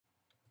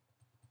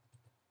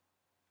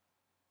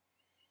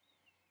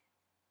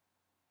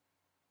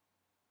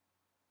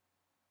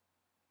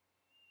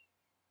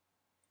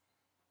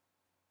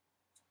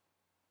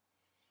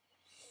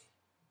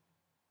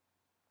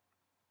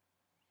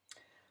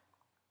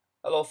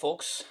Hello,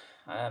 folks.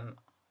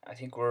 I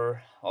think we're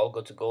all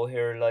good to go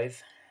here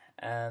live.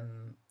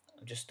 I'm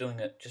just doing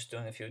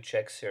a few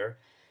checks here.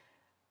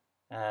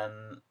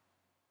 Um,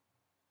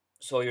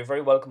 so you're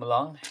very welcome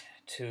along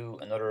to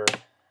another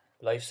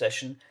live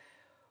session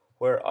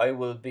where I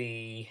will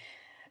be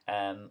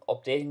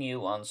updating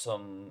you on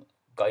some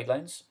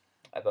guidelines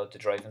about the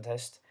driving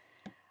test,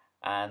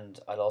 and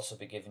I'll also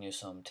be giving you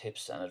some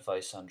tips and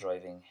advice on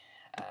driving,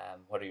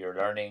 whether you're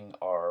learning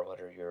or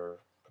whether you're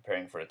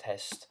preparing for a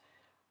test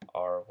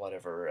or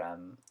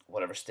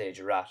whatever stage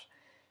you're at.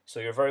 So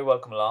you're very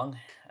welcome along.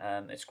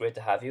 It's great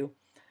to have you.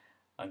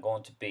 I'm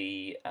going to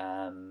be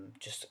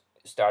just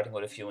starting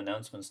with a few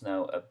announcements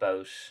now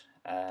about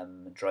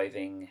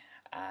driving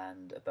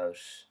and about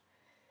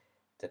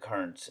the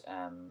current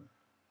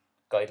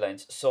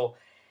guidelines. So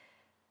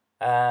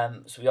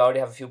we already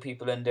have a few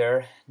people in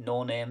there.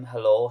 No name,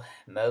 hello.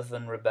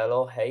 Melvin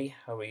Rebello, hey,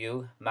 how are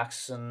you?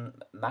 Maxon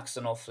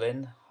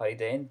O'Flynn, hi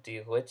Dane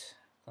Tyghe,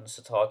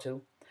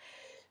 Constatatu.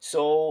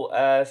 So,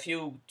 a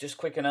few just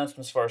quick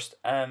announcements first.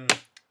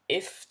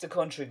 If the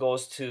country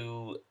goes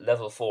to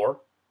level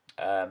four,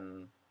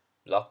 um,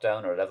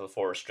 lockdown or level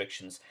four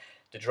restrictions,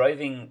 the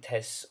driving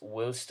tests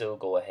will still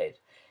go ahead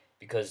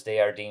because they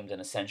are deemed an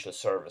essential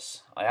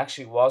service. I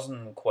actually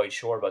wasn't quite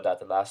sure about that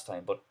the last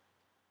time, but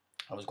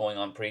I was going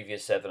on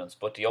previous evidence.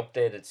 But the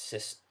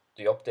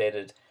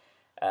updated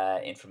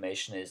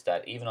information is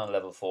that even on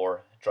level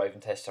four,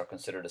 driving tests are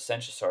considered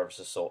essential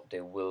services, so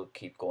they will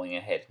keep going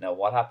ahead. Now,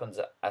 what happens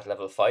at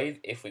level five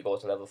if we go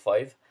to level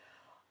five?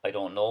 I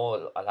don't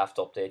know. I'll have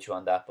to update you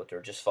on that, but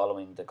they're just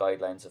following the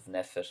guidelines of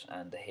NEFIT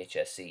and the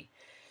HSE.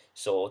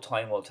 So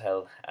time will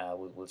tell.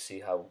 We'll see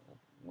how.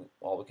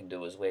 All we can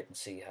do is wait and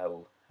see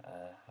how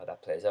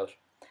that plays out.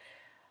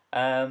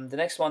 The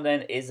next one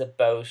then is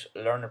about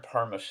learner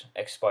permit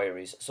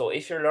expiries. So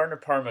if your learner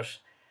permit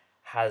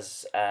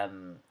has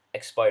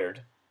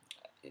expired,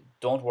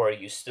 don't worry,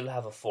 you still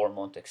have a 4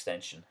 month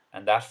extension,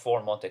 and that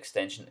 4 month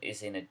extension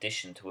is in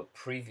addition to a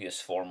previous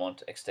 4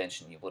 month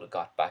extension you would have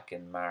got back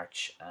in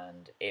March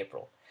and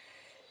April.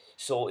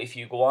 So if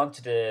you go on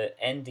to the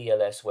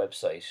NDLS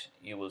website,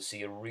 you will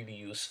see a really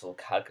useful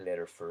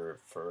calculator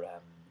for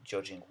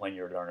judging when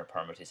your learner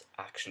permit is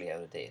actually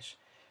out of date.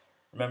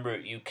 Remember,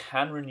 you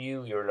can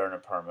renew your learner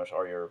permit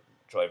or your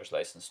driver's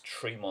license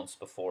 3 months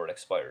before it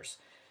expires,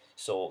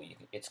 so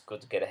it's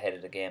good to get ahead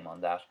of the game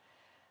on that.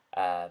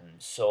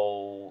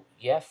 So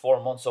yeah,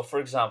 4 months. So for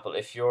example,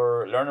 if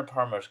your learner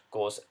permit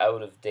goes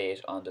out of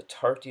date on the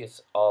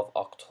 30th of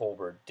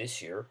October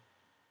this year,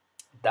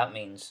 that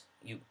means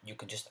you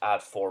can just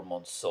add 4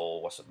 months. So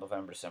what's it,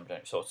 November,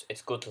 December, so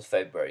it's good till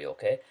February,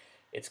 okay?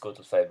 It's good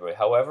till February.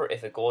 However,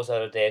 if it goes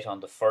out of date on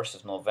the 1st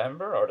of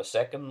November or the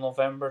 2nd of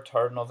November,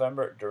 3rd of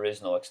November, there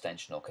is no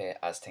extension, okay,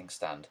 as things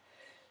stand.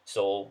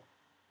 So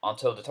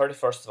until the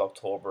 31st of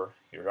October,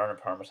 your learner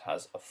permit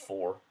has a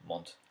 4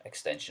 month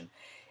extension.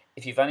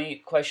 If you've any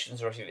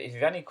questions or if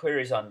you've any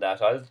queries on that,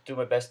 I'll do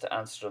my best to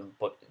answer them.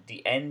 But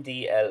the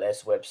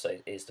NDLS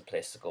website is the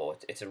place to go.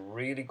 It's a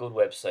really good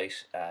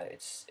website.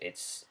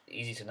 It's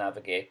easy to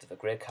navigate. They have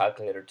a great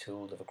calculator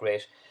tool. They have a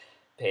great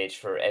page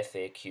for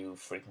FAQ,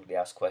 frequently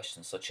asked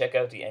questions. So check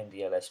out the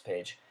NDLS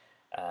page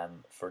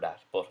for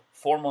that. But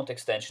 4 month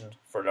extension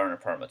for learner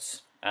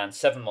permits and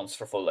 7 months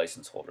for full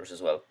license holders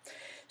as well.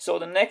 So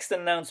the next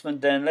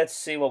announcement then, let's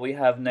see what we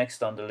have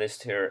next on the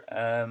list here.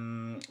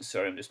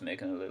 Sorry, I'm just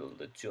making a little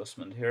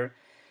adjustment here.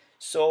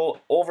 So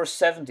over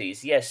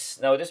 70s, yes.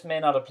 Now this may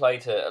not apply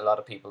to a lot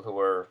of people who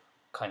are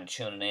kind of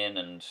tuning in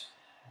and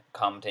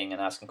commenting and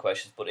asking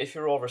questions, but if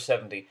you're over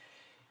 70,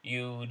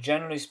 you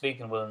generally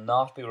speaking will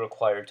not be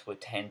required to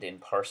attend in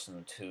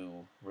person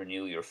to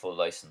renew your full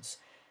license.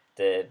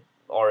 The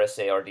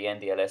RSA or the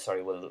NDLS,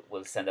 sorry,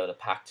 will send out a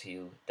pack to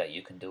you that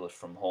you can do it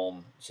from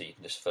home, so you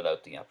can just fill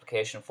out the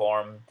application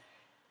form,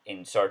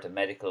 insert a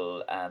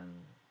medical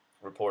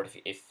report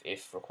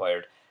if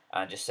required,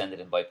 and just send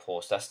it in by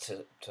post. That's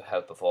to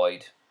help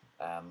avoid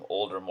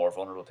older, more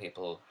vulnerable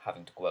people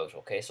having to go out.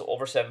 Okay, so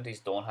over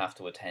 70s don't have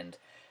to attend,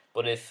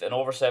 but if an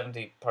over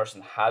 70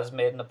 person has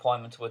made an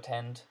appointment to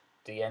attend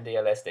the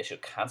NDLS, they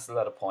should cancel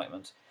that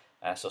appointment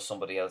so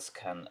somebody else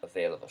can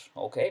avail of it.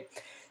 Okay,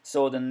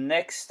 so the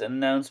next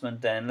announcement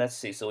then, let's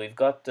see. So we've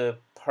got the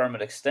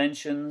permit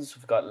extensions,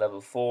 we've got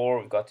level 4,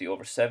 we've got the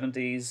over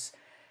 70s,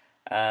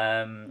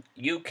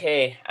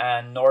 UK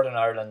and Northern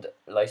Ireland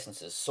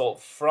licenses. So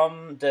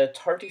from the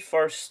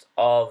 31st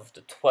of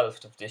the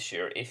 12th of this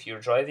year, if you're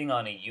driving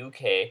on a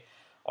UK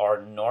or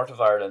North of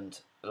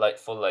Ireland like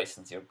full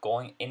license, you're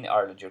going in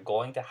Ireland, you're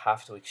going to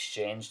have to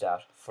exchange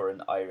that for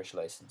an Irish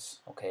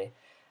license. Okay,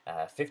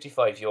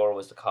 €55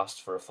 was the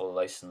cost for a full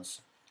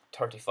license,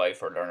 35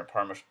 for a learner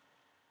permit.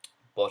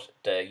 But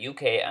the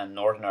UK and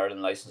Northern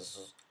Ireland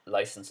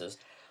licenses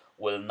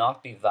will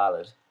not be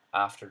valid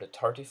after the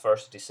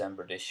 31st of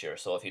December this year.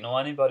 So if you know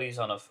anybody's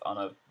on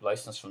a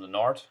license from the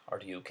North or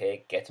the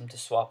UK, get them to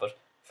swap it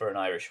for an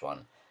Irish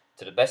one.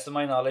 To the best of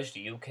my knowledge,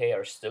 the UK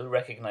are still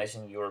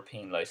recognising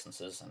European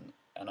licenses, and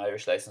an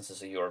Irish license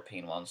is a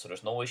European one. So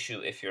there's no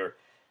issue if you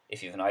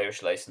have an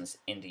Irish license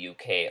in the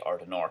UK or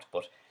the North.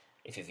 But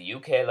If you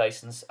have a UK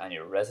license and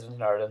you're a resident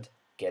in Ireland,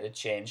 get it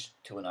changed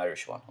to an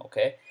Irish one,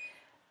 okay?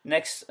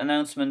 Next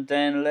announcement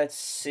then, let's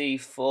see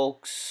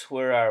folks,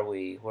 where are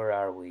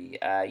we?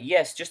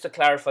 Yes, just to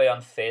clarify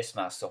on face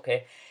masks,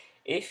 okay?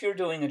 If you're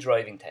doing a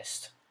driving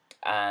test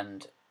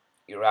and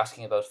you're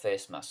asking about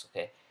face masks,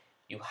 okay,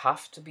 you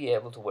have to be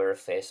able to wear a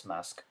face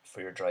mask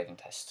for your driving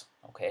test,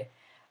 okay?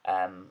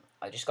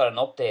 I just got an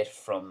update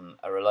from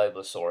a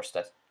reliable source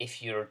that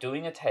if you're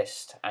doing a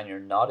test and you're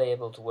not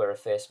able to wear a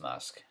face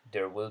mask,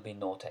 there will be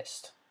no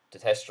test. The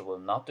tester will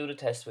not do the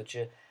test with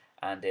you,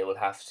 and they will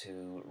have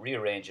to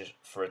rearrange it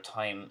for a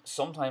time,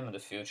 sometime in the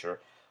future,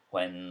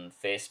 when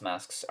face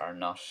masks are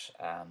not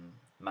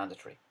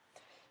mandatory.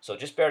 So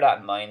just bear that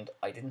in mind.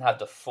 I didn't have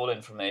the full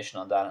information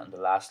on that in the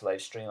last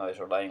live stream. I was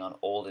relying on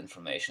old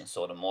information.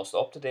 So the most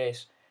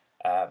up-to-date,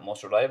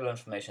 most reliable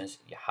information is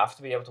you have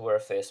to be able to wear a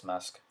face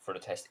mask for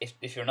the test.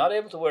 If you're not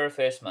able to wear a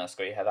face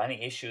mask, or you have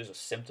any issues or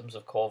symptoms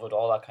of COVID,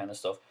 all that kind of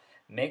stuff,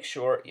 make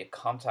sure you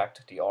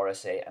contact the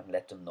RSA and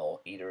let them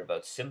know either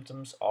about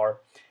symptoms or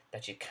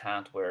that you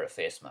can't wear a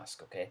face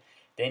mask, okay?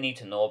 They need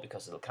to know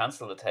because it'll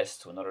cancel the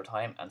test to another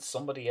time and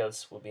somebody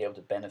else will be able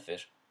to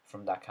benefit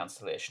from that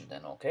cancellation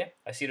then, okay?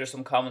 I see there's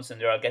some comments in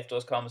there. I'll get to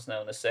those comments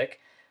now in a sec.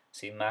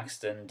 See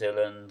Maxton,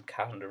 Dylan,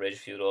 Cat on the Ridge, a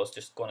few of those.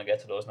 Just going to get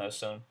to those now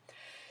soon.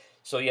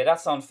 So yeah,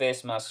 that's on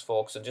face masks,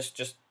 folks. And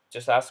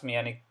just ask me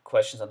any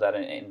questions on that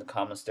in the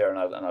comments there, and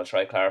I'll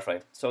try to clarify.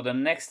 So the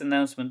next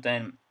announcement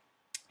then,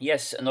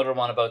 yes, another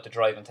one about the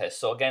driving test.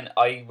 So again,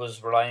 I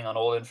was relying on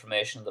all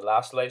information in the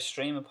last live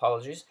stream.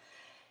 Apologies.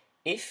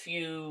 If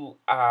English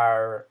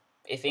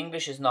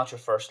is not your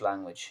first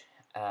language,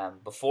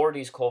 before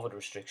these COVID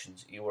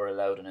restrictions, you were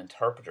allowed an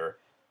interpreter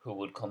who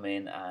would come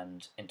in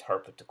and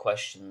interpret the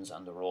questions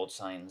and the road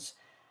signs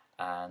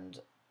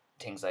and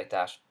things like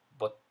that.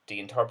 But the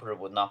interpreter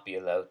would not be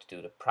allowed to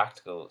do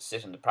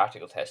sit in the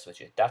practical test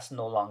with you. That's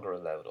no longer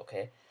allowed,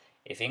 okay?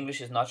 If English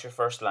is not your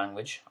first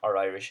language, or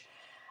Irish,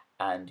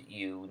 and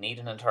you need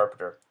an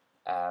interpreter,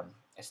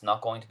 it's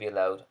not going to be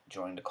allowed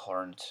during the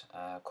current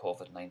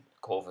COVID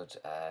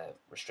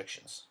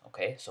restrictions.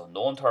 Okay, so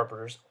no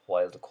interpreters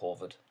while the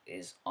COVID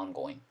is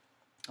ongoing.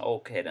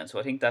 Okay, then. So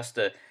I think that's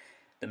the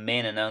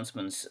main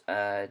announcements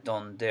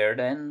done there.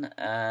 Then,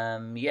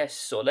 yes.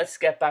 So let's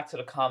get back to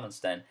the comments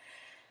then.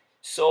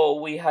 So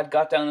we had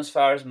got down as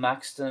far as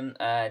Maxton,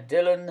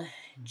 Dylan,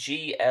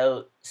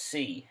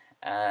 GLC.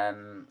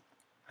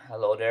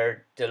 Hello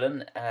there,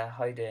 Dylan.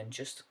 Hi, Dane.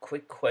 Just a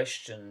quick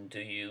question. Do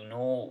you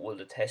know, will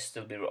the test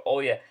still be... Oh,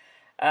 yeah.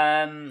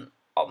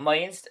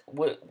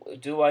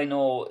 Do I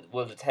know,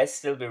 will the test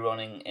still be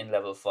running in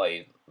level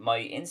 5? My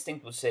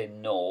instinct would say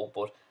no,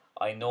 but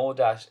I know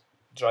that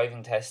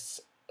driving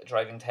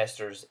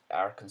testers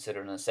are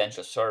considered an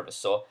essential service.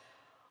 So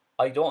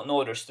I don't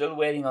know. They're still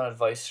waiting on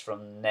advice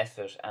from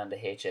NEFIT and the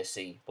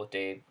HSE, but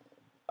they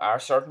are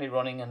certainly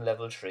running in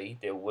level 3.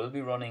 They will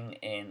be running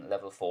in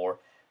level 4.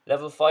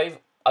 Level 5,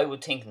 I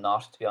would think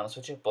not, to be honest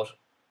with you, but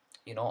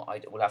you know,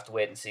 I will have to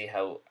wait and see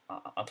how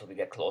until we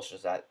get closer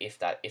to that,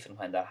 if and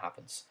when that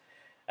happens.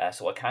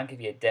 So I can't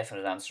give you a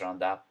definite answer on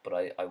that, but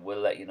I will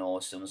let you know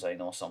as soon as I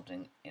know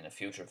something in a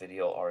future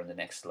video or in the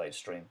next live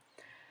stream.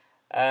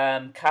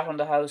 Cat on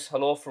the House,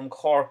 hello from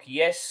Cork.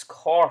 Yes,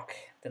 Cork,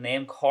 the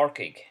name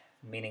Corkig,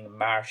 meaning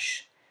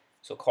marsh.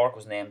 So Cork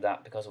was named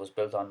that because it was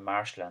built on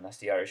marshland. That's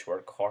the Irish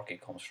word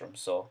Corkig comes from.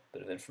 So a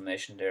bit of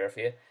information there for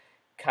you.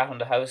 Cat on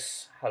the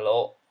House,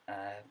 hello.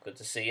 Good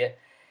to see you.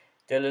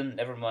 Dylan,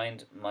 never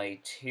mind my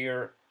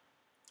tier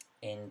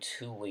in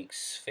 2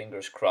 weeks.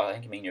 Fingers crossed. I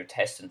think you mean your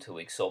test in 2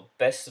 weeks. So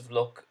best of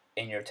luck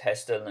in your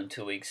test, Dylan, in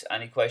 2 weeks.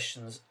 Any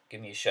questions,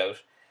 give me a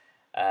shout.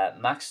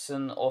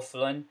 Maxton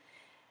offline.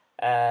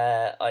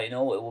 I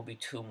know it will be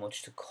too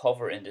much to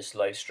cover in this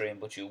live stream,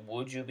 but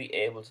would you be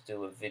able to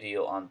do a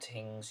video on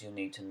things you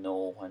need to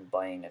know when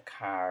buying a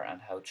car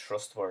and how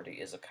trustworthy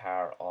is a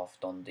car off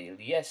Dundee?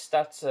 Yes,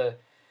 that's a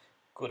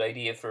good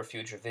idea for a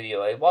future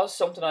video. It was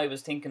something I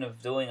was thinking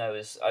of doing. I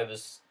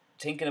was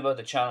thinking about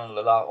the channel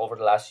a lot over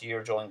the last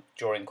year during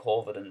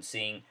COVID and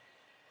seeing,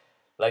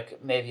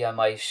 like, maybe I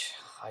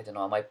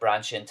might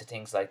branch into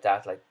things like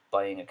that, like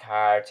buying a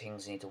car,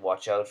 things you need to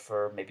watch out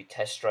for, maybe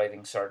test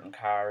driving certain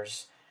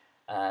cars.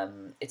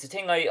 It's a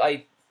thing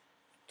I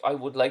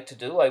would like to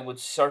do. I would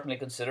certainly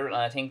consider it,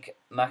 and I think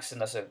Maxon,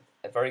 that's a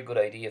very good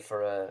idea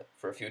for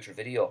a future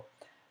video.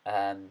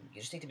 You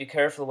just need to be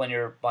careful when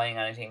you're buying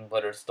anything,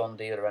 whether it's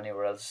Dundee or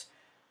anywhere else.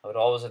 I would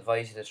always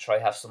advise you to try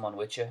have someone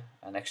with you,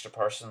 an extra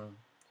person,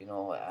 you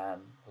know,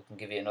 who can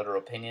give you another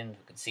opinion,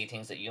 who can see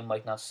things that you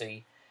might not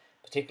see,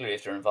 particularly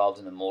if they're involved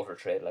in the motor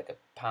trade, like a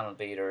panel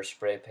beater,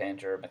 spray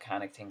painter,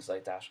 mechanic, things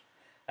like that.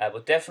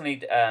 But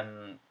definitely,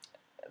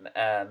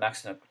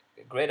 Maxon,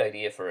 a great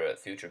idea for a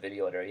future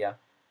video there, yeah.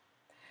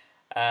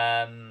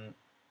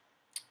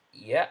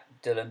 Yeah,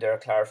 Dylan there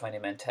clarifying he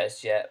meant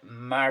test, yeah.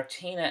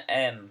 Martina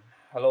M.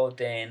 Hello,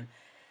 Dane.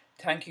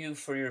 Thank you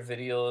for your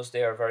videos.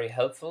 They are very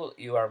helpful.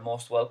 You are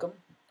most welcome.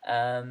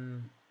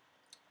 I'm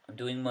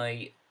doing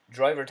my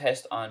driver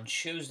test on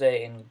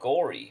Tuesday in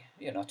Gorey.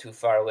 You're not too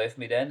far away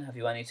from me then. Have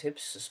you any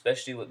tips,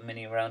 especially with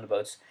mini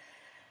roundabouts?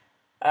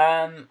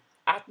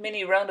 At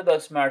mini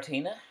roundabouts,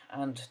 Martina,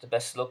 and the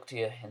best luck to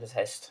you in the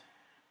test.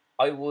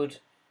 I would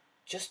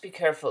just be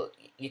careful.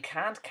 You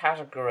can't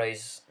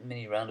categorize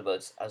mini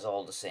roundabouts as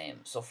all the same.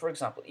 So, for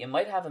example, you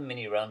might have a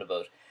mini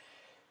roundabout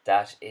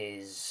that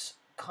is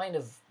kind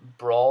of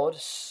broad,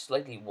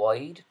 slightly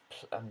wide,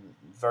 and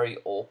very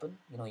open.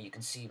 You know, you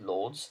can see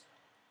loads,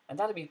 and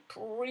that'd be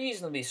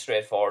reasonably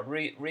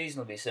straightforward,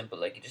 reasonably simple.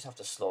 Like you just have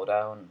to slow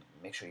down,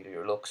 make sure you do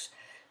your looks.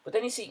 But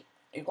then you see,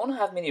 you're going to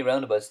have mini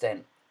roundabouts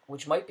then,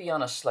 which might be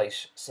on a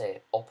slight,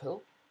 say,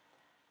 uphill,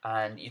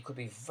 and you could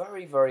be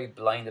very, very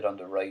blinded on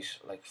the right,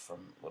 like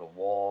from with a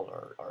wall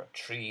or a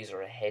trees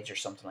or a hedge or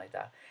something like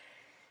that.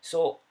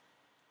 So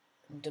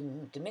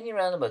the mini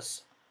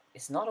roundabouts,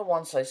 it's not a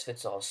one size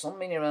fits all. Some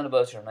mini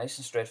roundabouts are nice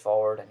and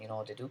straightforward, and you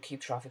know they do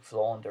keep traffic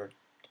flowing. They're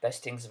the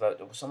best things about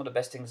some of the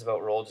best things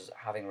about roads is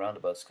having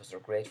roundabouts because they're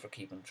great for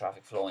keeping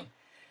traffic flowing.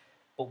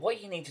 But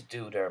what you need to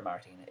do there,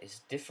 Martina,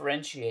 is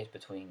differentiate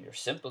between your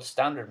simple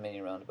standard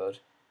mini roundabout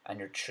and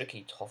your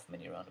tricky tough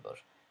mini roundabout.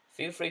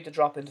 Feel free to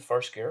drop into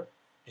first gear.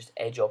 Just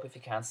edge up if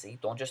you can't see.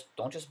 Don't just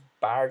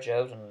barge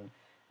out and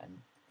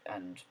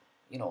and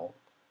you know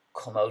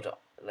come out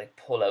like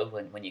pull out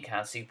when you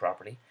can't see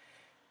properly.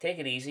 Take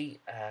it easy.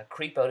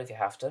 Creep out if you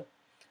have to.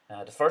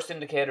 The first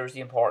indicator is the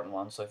important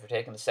one, so if you're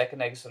taking the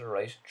second exit to the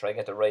right, try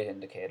get the right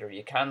indicator.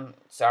 You can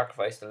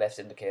sacrifice the left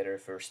indicator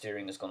if your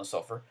steering is going to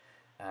suffer.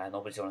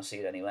 Nobody's going to see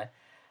it anyway.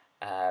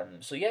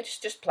 So yeah,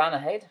 just plan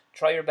ahead.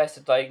 Try your best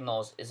to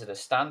diagnose: is it a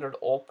standard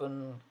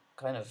open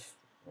kind of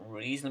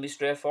reasonably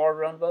straightforward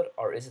roundabout,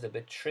 or is it a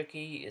bit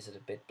tricky? Is it a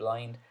bit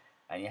blind?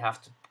 And you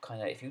have to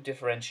kind of, if you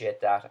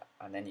differentiate that,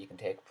 and then you can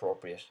take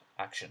appropriate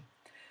action.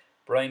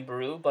 Brian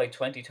Baru by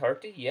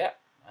 2030, yeah,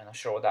 I'm not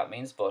sure what that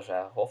means, but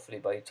hopefully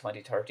by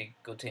 2030,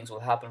 good things will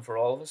happen for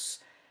all of us.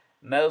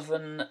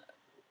 Melvin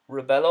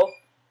Rebello,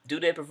 do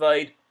they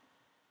provide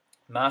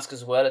mask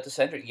as well at the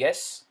centre?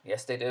 Yes,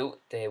 yes they do.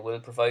 They will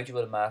provide you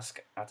with a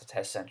mask at the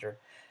test centre.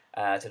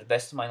 To the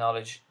best of my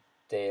knowledge,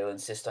 they'll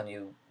insist on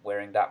you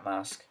wearing that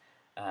mask,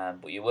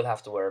 but you will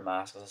have to wear a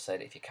mask. As I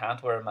said, if you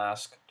can't wear a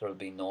mask, there will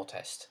be no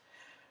test.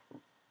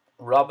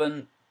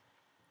 Robin,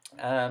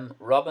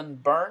 Robin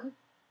Byrne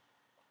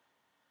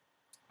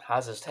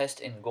has his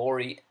test in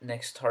Gorey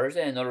next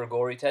Thursday, another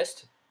Gorey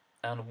test,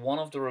 and one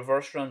of the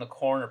reverse round the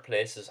corner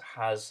places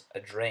has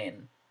a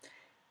drain.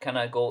 Can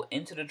I go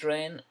into the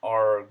drain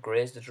or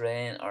graze the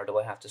drain, or do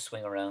I have to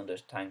swing around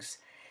it? Thanks.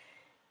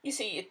 You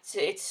see,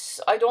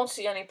 it's I don't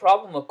see any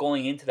problem with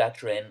going into that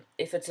drain.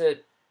 If it's a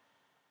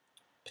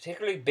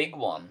particularly big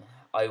one,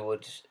 I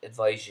would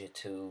advise you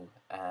to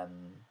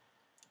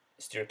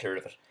steer clear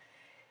of it.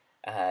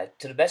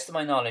 To the best of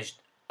my knowledge,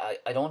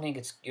 I don't think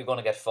it's you're going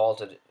to get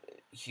faulted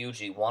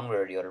hugely one way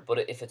or the other.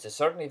 But if it's a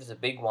certainly if it's a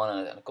big one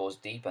and it goes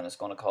deep and it's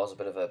going to cause a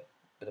bit of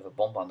a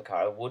bump on the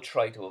car, I would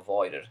try to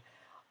avoid it.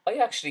 I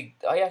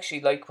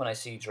actually like when I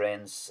see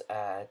drains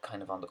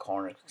kind of on the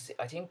corner. 'Cause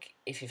I think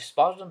if you've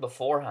spotted them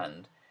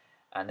beforehand,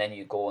 and then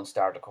you go and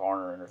start the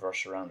corner and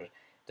reverse around it,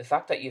 the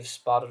fact that you've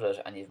spotted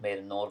it and you've made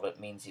a note of it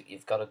means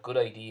you've got a good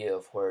idea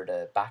of where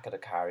the back of the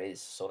car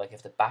is. So like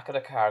if the back of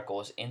the car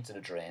goes into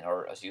the drain,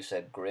 or as you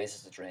said,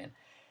 grazes the drain,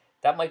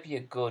 that might be a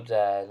good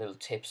little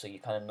tip so you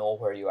kind of know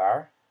where you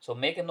are. So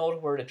make a note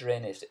of where the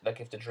drain is. Like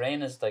if the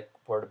drain is like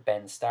where the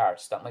bend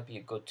starts, that might be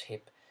a good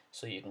tip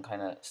so you can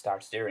kind of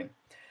start steering.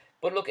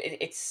 But look,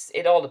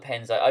 it all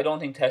depends. I don't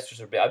think testers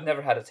are. I've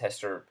never had a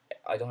tester.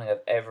 I don't think I've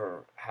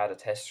ever had a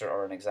tester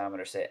or an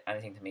examiner say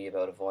anything to me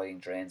about avoiding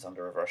drains on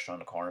the reverse around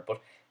the corner.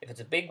 But if it's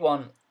a big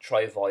one,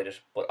 try avoid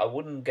it. But I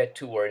wouldn't get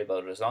too worried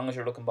about it. As long as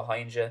you're looking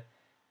behind you,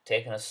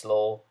 taking it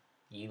slow,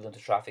 yielding to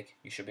traffic,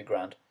 you should be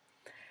grand.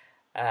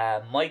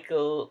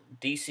 Michael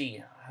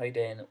DC, hi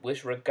Dane.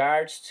 With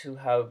regards to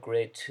how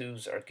grade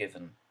twos are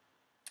given,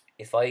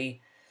 if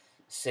I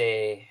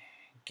say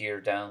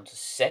gear down to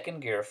second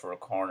gear for a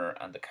corner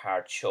and the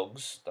car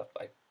chugs, that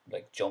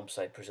like jumps,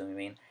 I presume you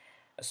mean,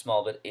 a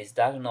small bit, is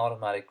that an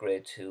automatic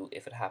grade two?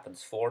 If it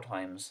happens four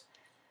times,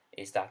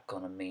 is that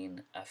gonna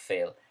mean a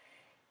fail?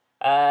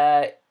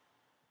 Uh,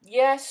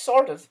 yeah,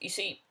 sort of. You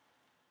see,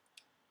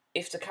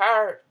 if the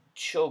car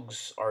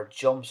chugs or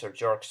jumps or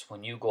jerks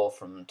when you go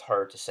from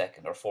third to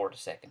second or fourth to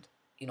second,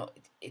 you know,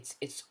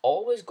 it's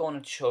always going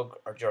to chug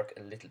or jerk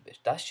a little bit.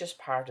 That's just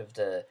part of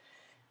the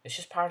it's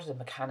just part of the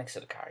mechanics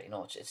of the car. You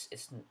know, it's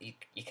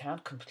you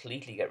can't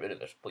completely get rid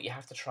of it, but you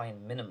have to try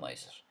and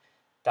minimize it.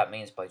 That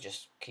means by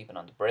just keeping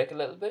on the brake a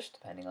little bit,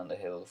 depending on the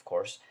hill, of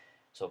course.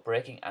 So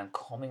braking and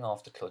coming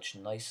off the clutch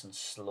nice and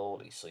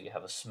slowly, so you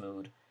have a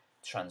smooth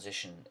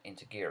transition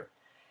into gear.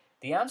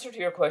 The answer to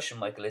your question,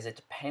 Michael, is it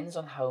depends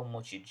on how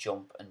much you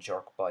jump and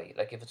jerk by.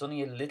 Like if it's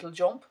only a little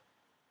jump,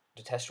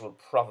 the tester will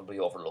probably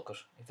overlook it.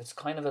 If it's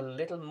kind of a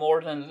little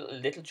more than a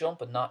little jump,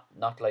 but not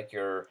like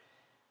you're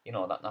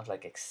not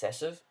like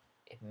excessive,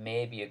 it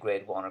may be a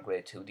grade one or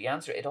grade two. The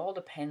answer, it all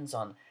depends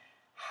on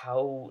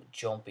how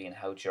jumpy and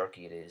how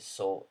jerky it is.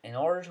 So in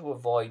order to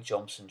avoid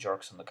jumps and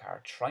jerks on the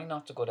car, try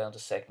not to go down to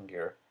second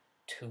gear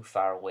too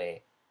far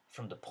away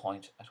from the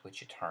point at which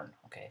you turn.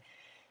 Okay.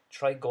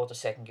 try go to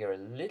second gear a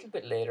little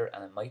bit later,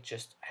 and it might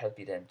just help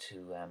you then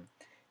to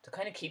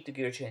kind of keep the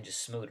gear changes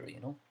smoother, you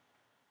know.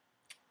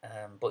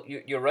 But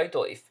you're right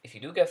though. If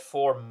you do get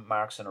 4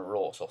 marks in a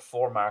row, so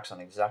 4 marks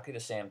on exactly the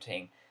same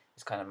thing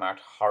is kind of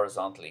marked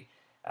horizontally,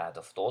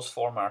 those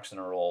 4 marks in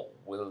a row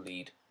will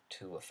lead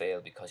to a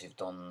fail because you've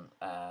done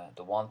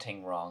the one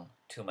thing wrong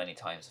too many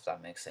times, if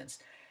that makes sense.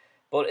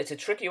 But it's a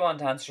tricky one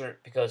to answer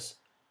because,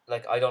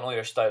 like, I don't know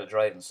your style of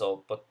driving,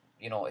 so but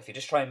you know, if you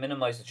just try and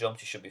minimize the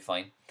jumps, you should be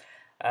fine.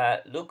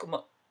 Luke,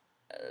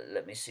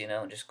 let me see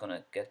now. I'm just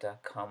gonna get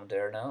that comment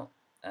there now.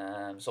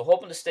 So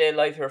hoping to stay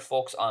live here,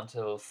 folks,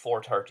 until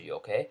 4:30.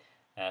 Okay.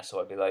 So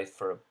I'll be live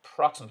for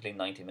approximately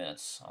 90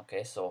 minutes.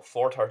 Okay. So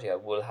 4:30, I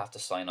will have to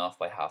sign off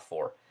by half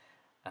 4.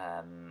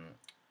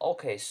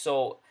 Okay.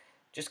 So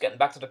just getting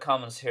back to the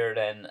comments here,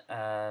 then.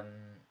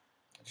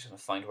 Just gonna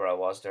find where I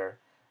was there.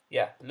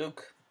 Yeah,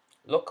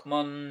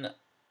 Lukman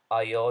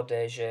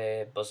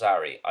Ayodeje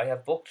Bozari. I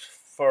have booked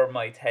for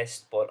my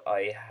test, but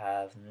I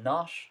have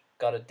not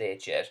got a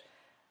date yet,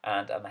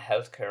 and I'm a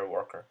healthcare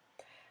worker.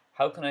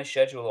 How can I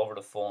schedule over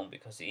the phone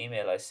because the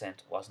email I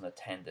sent wasn't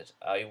attended?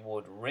 I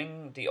would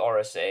ring the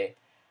RSA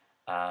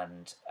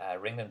and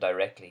ring them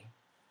directly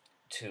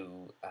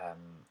to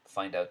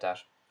find out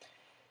that,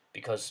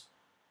 because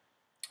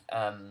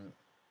um,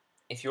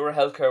 if you're a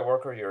healthcare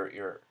worker,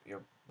 you're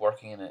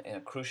working in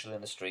a crucial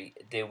industry,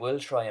 they will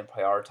try and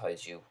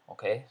prioritize you.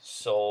 Okay,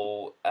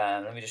 so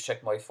let me just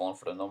check my phone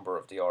for the number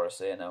of the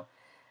RSA now.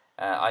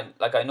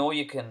 I know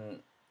you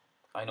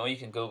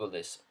can Google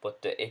this,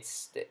 but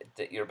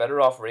you're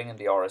better off ringing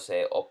the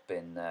RSA up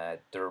in.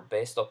 They're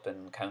based up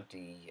in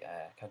County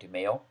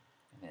Mayo,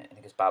 I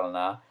think it's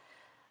Ballina,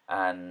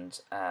 and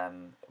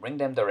ring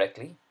them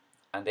directly,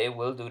 and they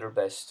will do their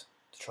best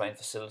to try and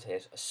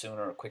facilitate a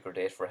sooner or quicker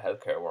date for a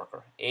healthcare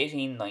worker.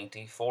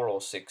 1890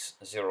 406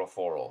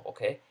 040.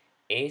 Okay,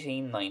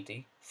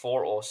 1890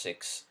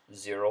 406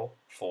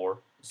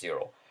 040.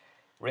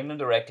 Ring them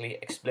directly,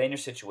 explain your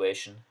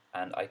situation,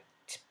 and I'm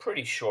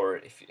pretty sure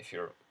if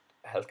you're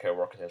a healthcare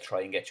worker, they'll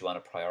try and get you on a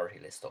priority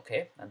list.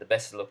 Okay, and the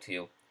best of luck to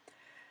you.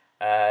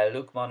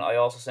 Lukman, I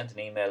also sent an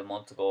email a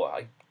month ago.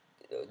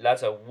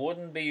 Lads, I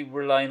wouldn't be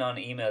relying on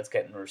emails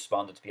getting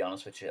responded, to be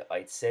honest with you.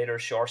 I'd say they're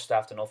short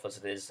staffed enough as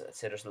it is. I'd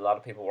say there's a lot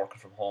of people working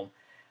from home.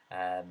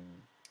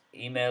 Um,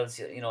 Emails,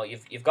 you know,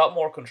 you've got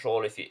more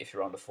control if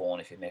you're on the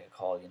phone, if you make a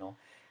call, you know.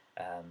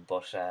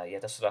 But yeah,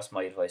 that's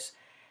my advice.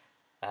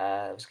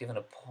 I was given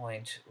a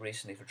point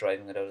recently for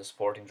driving without a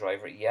sporting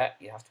driver. Yeah,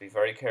 you have to be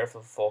very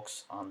careful,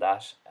 folks, on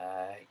that.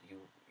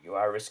 You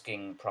are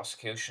risking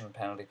prosecution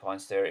penalty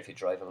points there if you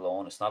drive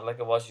alone. It's not like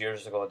it was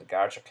years ago. The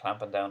guards are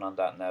clamping down on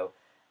that now,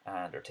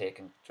 and they're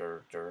taking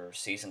their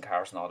season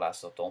cars and all that.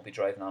 So don't be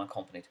driving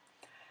unaccompanied.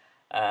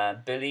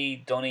 Billy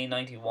Dunny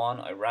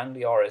 91. I rang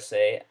the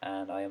RSA,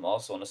 and I am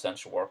also an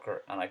essential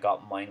worker, and I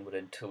got mine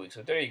within 2 weeks.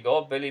 So there you go,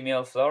 Billy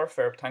Meal Flower.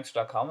 Fair, thanks for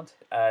that comment.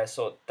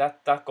 So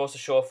that goes to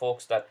show,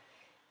 folks, that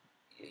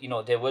you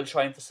know they will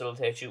try and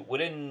facilitate you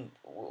within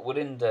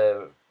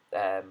the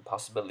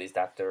possibilities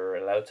that they're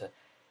allowed to.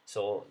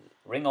 So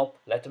ring up,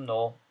 let them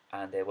know,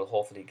 and they will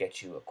hopefully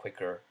get you a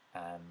quicker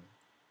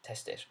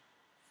test date.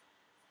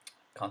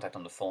 Contact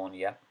on the phone,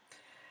 yeah.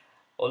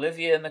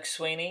 Olivia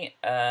McSweeney,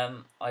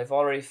 I've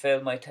already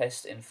failed my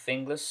test in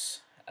Finglas.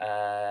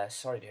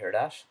 Sorry to hear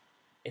that.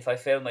 If I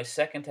fail my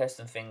second test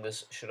in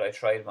Finglas, should I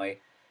try my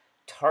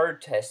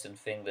third test in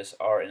Finglas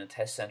or in a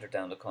test centre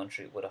down the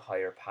country with a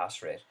higher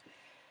pass rate?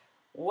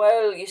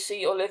 Well, you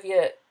see,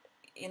 Olivia,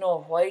 you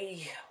know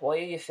why are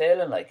you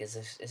failing? Like, is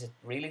it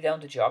really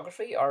down to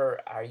geography, or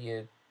are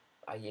you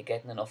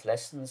getting enough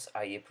lessons?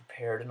 Are you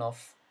prepared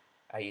enough?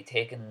 Are you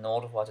taking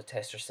note of what the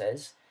tester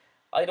says?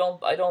 I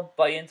don't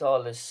buy into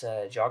all this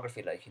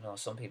geography. Like, you know,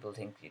 some people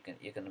think you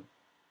can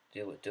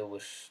do it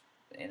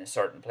in a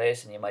certain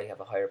place and you might have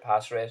a higher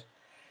pass rate.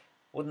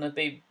 Wouldn't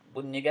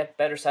you get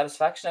better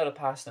satisfaction out of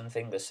passing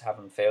things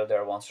having failed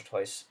there once or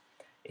twice?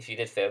 If you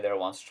did fail there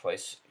once or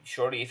twice,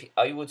 surely if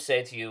I would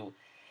say to you,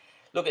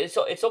 look, it's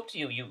up to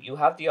you. You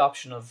have the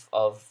option of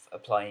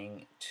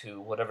applying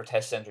to whatever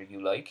test center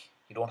you like.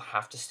 You don't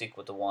have to stick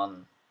with the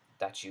one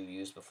that you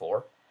used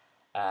before.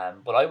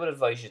 But I would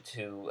advise you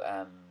to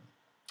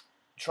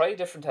try a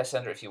different test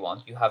center if you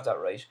want. You have that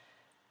right,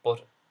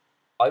 but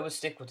I would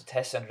stick with the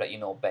test center that you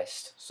know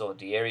best. So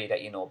the area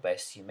that you know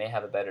best, you may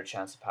have a better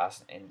chance of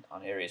passing in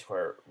on areas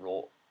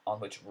on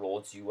which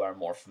roads you are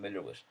more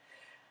familiar with.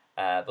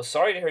 But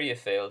sorry to hear you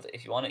failed.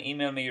 If you want to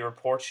email me your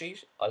report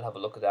sheet, I'll have a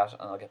look at that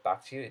and I'll get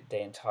back to you.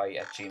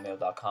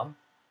 DaneTyghe@gmail.com.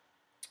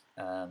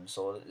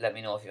 So let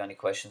me know if you have any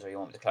questions or you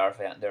want me to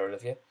clarify it there,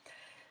 Olivia.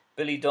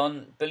 Billy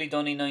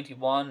Dunny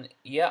 91.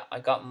 Yeah, I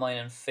got mine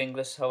in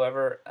Finglas,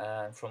 however,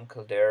 from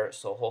Kildare,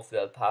 so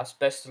hopefully I'll pass.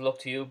 Best of luck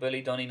to you,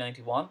 Billy Dunny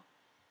 91.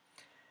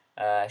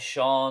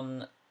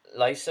 Sean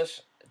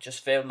Lysett,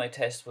 just failed my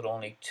test with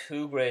only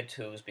 2 grade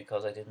 2s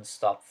because I didn't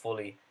stop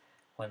fully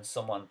when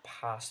someone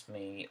passed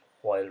me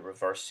while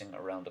reversing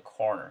around the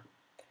corner.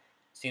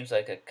 Seems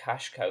like a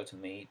cash cow to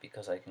me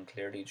because I can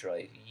clearly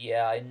drive.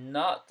 Yeah, I'm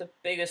not the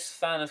biggest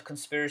fan of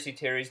conspiracy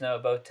theories now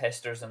about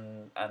testers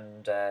and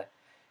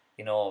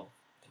you know,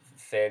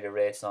 failure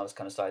rates and all this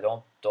kind of stuff. I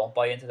don't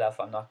buy into that.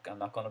 I'm not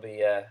going to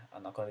be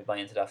I'm not going to be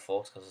buying into that,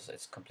 folks, because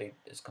it's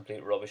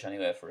complete rubbish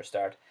anyway for a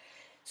start.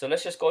 So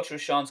let's just go through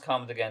Sean's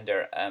comment again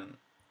there.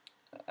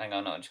 Hang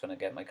on, I'm just going to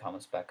get my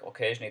comments back.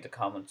 Occasionally the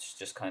comments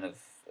just kind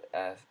of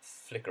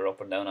flicker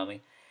up and down on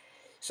me.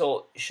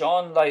 So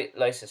Sean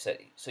Lysa said,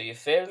 so you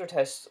failed your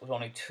test with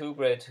only 2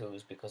 grade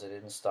 2s because I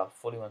didn't stop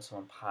fully when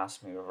someone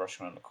passed me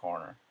reversing around the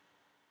corner.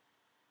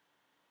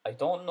 I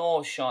don't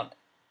know, Sean.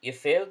 You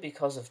failed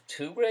because of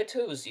 2 grade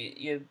 2s.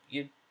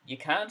 You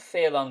can't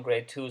fail on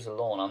grade 2s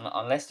alone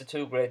unless the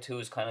 2 grade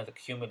 2s kind of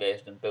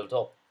accumulated and built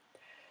up.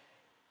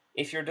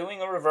 If you're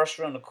doing a reverse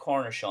around the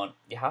corner, Sean,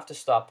 you have to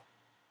stop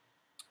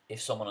if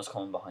someone is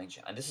coming behind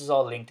you. And this is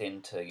all linked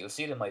into, you'll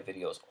see it in my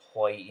videos,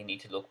 why you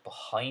need to look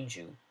behind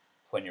you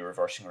when you're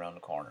reversing around the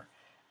corner,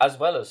 as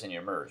well as in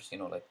your mirrors. You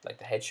know, like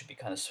the head should be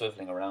kind of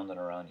swiveling around and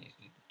around.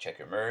 You check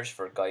your mirrors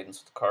for guidance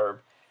with the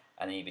curb,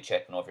 and then you'd be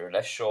checking over your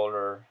left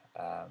shoulder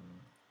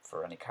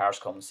for any cars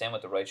coming. Same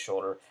with the right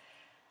shoulder,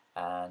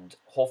 and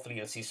hopefully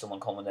you'll see someone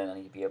coming in and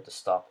you'll be able to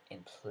stop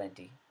in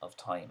plenty of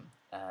time.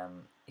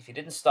 If you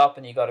didn't stop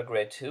and you got a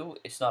grade 2,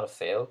 it's not a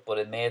fail, but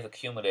it may have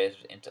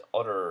accumulated into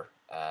other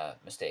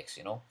mistakes,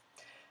 you know.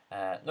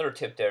 Another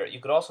tip there,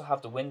 you could also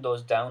have the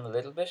windows down a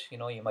little bit. You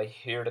know, you might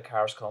hear the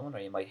cars coming or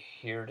you might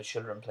hear the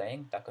children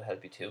playing. That could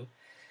help you too.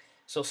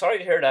 So sorry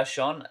to hear that,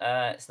 Sean.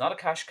 It's not a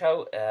cash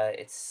cow.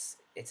 It's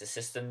a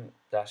system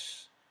that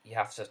you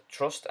have to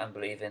trust and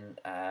believe in.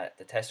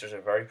 The testers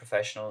are very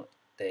professional.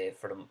 They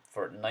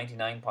for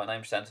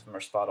 99.9% of them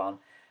are spot on.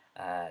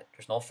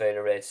 There's no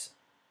failure rates.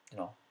 You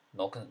know,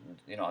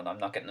 and I'm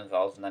not getting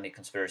involved in any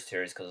conspiracy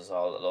theories because it's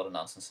all a lot of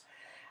nonsense.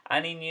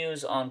 Any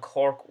news on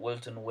Cork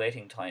Wilton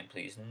waiting time,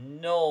 please?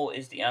 No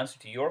is the answer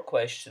to your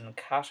question.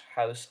 Cat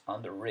House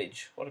on the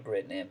Ridge. What a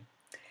great name.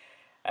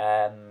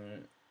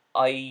 Um,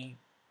 I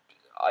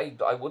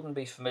I wouldn't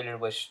be familiar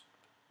with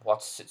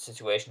what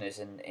situation is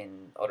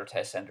in other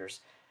test centres.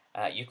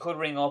 You could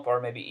ring up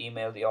or maybe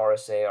email the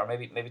RSA or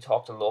maybe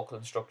talk to local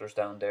instructors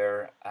down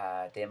there.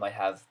 They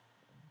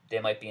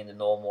might be in the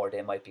know more.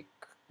 They might be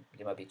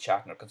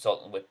chatting or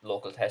consulting with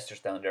local testers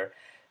down there.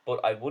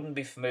 But I wouldn't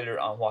be familiar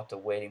on what the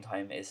waiting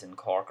time is in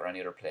Cork or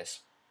any other place.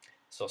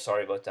 So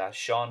sorry about that.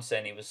 Sean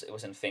saying it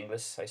was in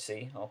Finglas. I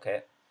see.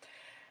 Okay.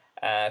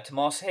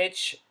 Tomas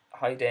H.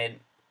 Hi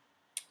Dane.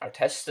 Are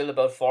tests still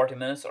about 40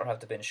 minutes or have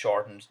they been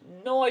shortened?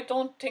 No, I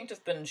don't think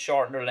they've been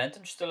shortened or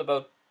lengthened. Still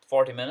about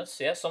 40 minutes.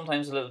 Yeah,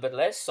 sometimes a little bit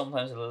less,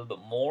 sometimes a little bit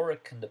more.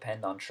 It can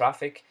depend on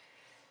traffic.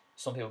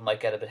 Some people might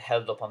get a bit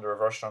held up on the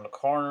reverse around the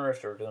corner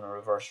if they're doing a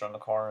reverse around the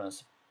corner and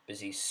it's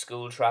busy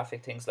school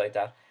traffic, things like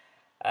that.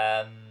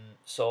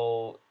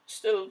 So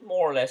still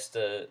more or less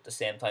the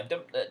same time.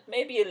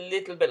 Maybe a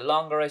little bit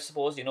longer, I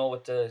suppose. You know,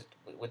 with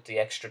the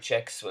extra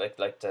checks,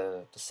 like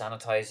the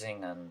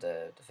sanitizing and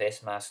the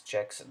face mask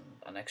checks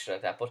and extra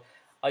like that. But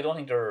I don't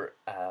think they're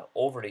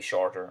overly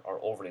shorter or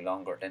overly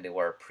longer than they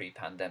were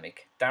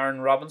pre-pandemic.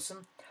 Darren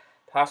Robinson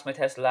passed my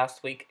test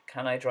last week.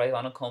 Can I drive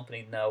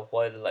unaccompanied now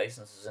while the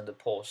license is in the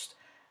post?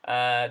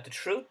 The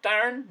truth,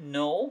 Darren,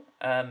 no.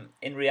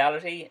 In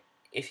reality,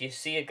 if you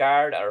see a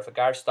guard or if a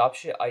guard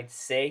stops you, I'd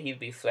say he'll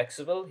be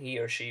flexible. He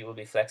or she will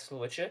be flexible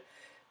with you.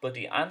 But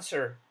the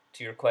answer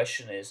to your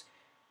question is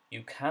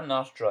you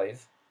cannot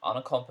drive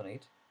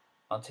unaccompanied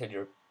until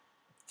your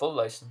full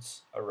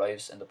license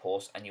arrives in the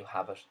post and you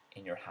have it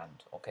in your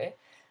hand. Okay?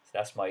 So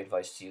that's my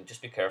advice to you.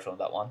 Just be careful on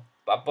that one.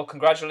 But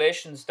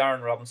congratulations,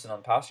 Darren Robinson,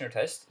 on passing your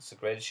test. It's a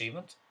great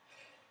achievement.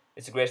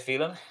 It's a great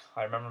feeling.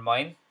 I remember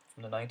mine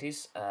from the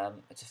 90s.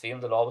 It's a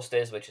feeling that always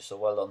stays with you, so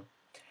well done.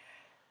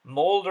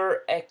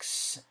 Molder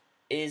X,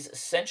 is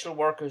essential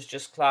workers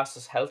just classed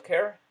as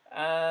healthcare?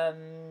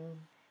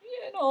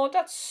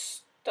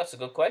 That's a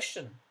good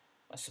question.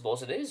 I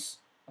suppose it is.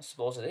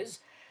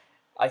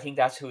 I think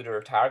that's who they're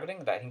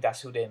targeting. I think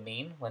that's who they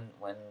mean when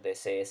they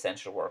say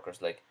essential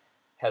workers, like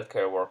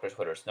healthcare workers,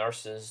 whether it's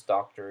nurses,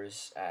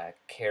 doctors,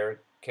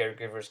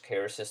 caregivers,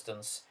 care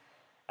assistants.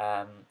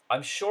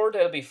 I'm sure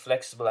they'll be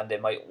flexible and they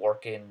might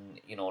work in,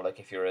 like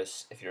if you're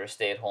a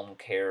stay at home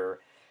care,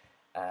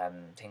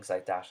 things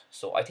like that.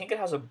 So I think it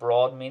has a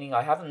broad meaning.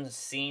 I haven't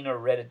seen or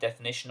read a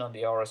definition on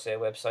the RSA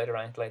website or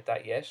anything like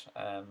that yet.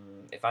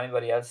 If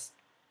anybody else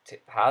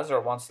has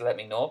or wants to let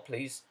me know,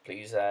 please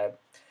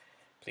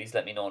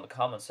let me know in the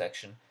comment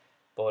section.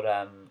 But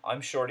I'm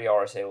sure the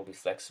RSA will be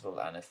flexible,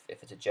 and if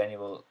it's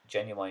a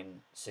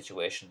genuine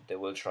situation, they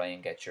will try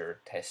and get your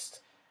test,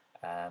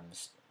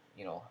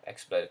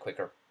 expedited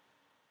quicker.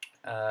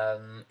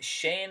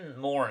 Shane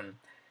Moran,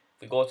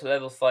 if we go to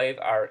level 5,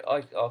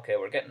 okay,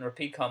 we're getting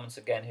repeat comments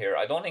again here.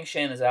 I don't think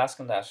Shane is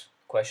asking that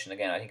question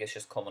again. I think it's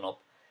just coming up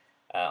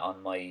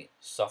on my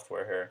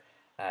software here.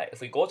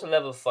 If we go to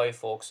level 5,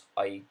 folks,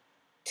 I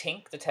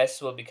think the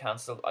tests will be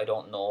cancelled. I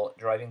don't know.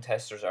 Driving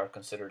testers are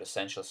considered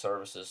essential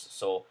services,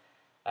 so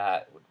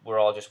we're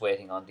all just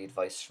waiting on the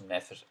advice from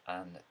NEFIT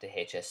and the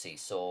HSC.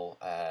 So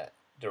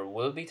there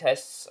will be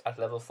tests at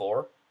level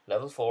 4.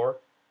 Level 4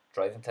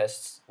 driving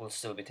tests will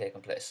still be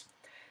taking place.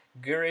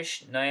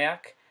 Girish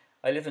Nayak,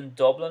 I live in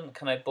Dublin.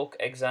 Can I book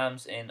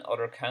exams in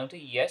other county?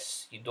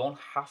 Yes, you don't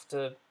have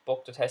to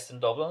book the test in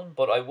Dublin,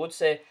 but I would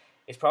say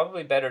it's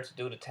probably better to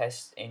do the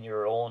test in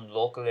your own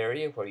local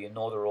area where you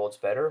know the roads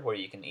better, where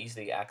you can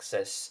easily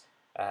access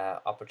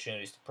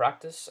opportunities to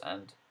practice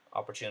and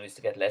opportunities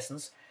to get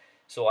lessons.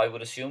 So I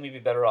would assume you'd be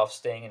better off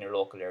staying in your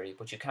local area,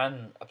 but you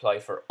can apply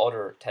for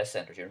other test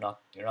centres. You're not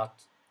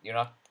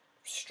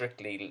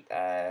strictly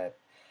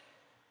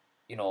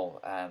you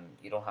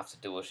don't have to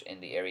do it in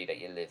the area that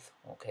you live.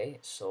 Okay,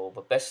 so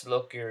but best of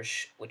luck,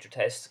 Girish, with your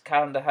test.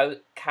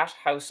 Cat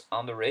House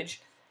on the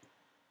Ridge.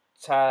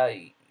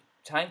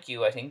 Thank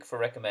you, I think, for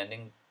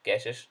recommending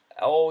Get It.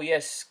 Oh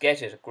yes,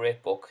 Get It, a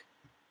great book.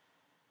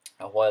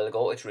 A while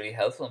ago, it's really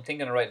helpful. I'm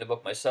thinking of writing a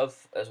book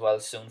myself as well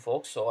soon,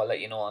 folks. So I'll let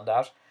you know on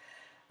that.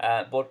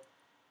 But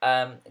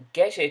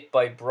Get It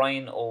by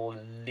Brian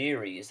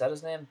O'Leary. Is that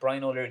his name?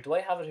 Brian O'Leary. Do I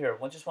have it here?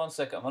 Just one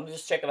second. I'm going to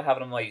just check if I have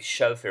it on my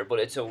shelf here. But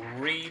it's a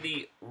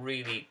really,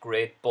 really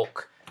great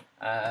book.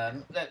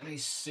 Let me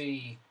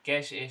see.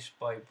 Get It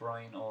by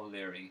Brian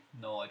O'Leary.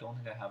 No, I don't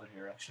think I have it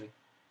here, actually.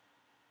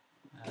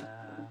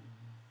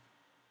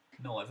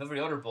 No, I have every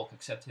other book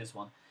except his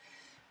one.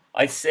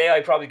 I'd say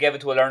I probably gave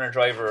it to a learner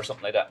driver or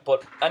something like that.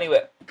 But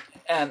anyway,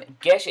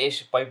 Get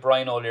It by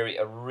Brian O'Leary,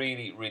 a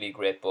really, really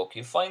great book.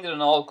 You'll find it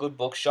in all good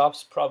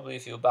bookshops, probably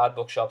a few bad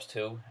bookshops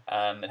too.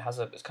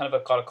 It's kind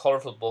of got a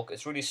colourful book.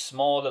 It's really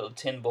small, little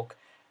tin book,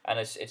 and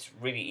it's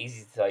really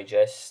easy to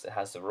digest. It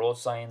has the road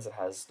signs. It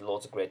has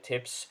loads of great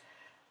tips.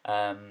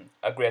 A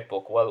great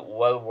book,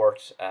 well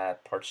worth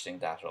purchasing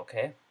that.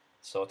 Okay,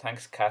 so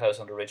thanks Cat House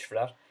on the Ridge for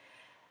that.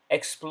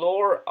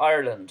 Explore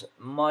Ireland.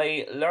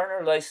 My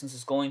learner license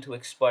is going to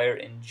expire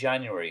in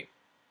January.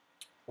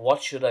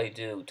 What should I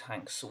do?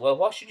 Thanks. Well,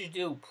 what should you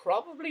do?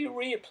 Probably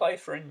reapply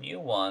for a new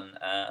one.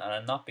 And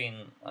I'm not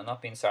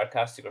being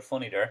sarcastic or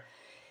funny there.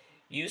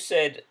 You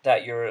said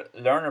that your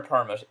learner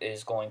permit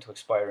is going to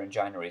expire in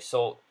January.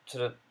 So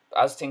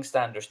as things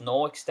stand, there's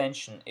no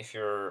extension if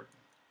your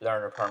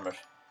learner permit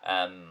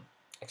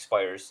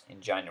expires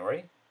in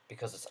January,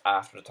 because it's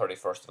after the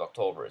 31st of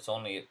October. It's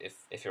only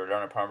if your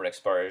learner permit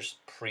expires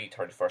pre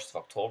 31st of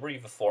October, you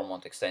have a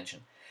 4-month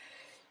extension.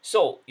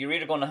 So you're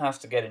either going to have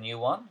to get a new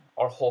one,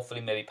 or hopefully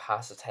maybe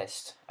pass a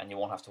test, and you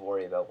won't have to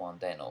worry about one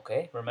then.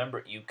 Okay.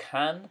 Remember, you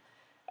can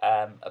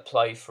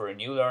apply for a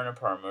new learner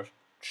permit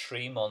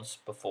 3 months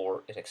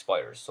before it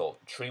expires. So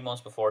 3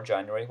 months before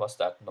January. What's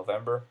that?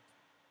 November?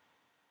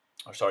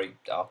 Or sorry,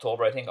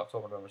 October. I think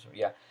October, November.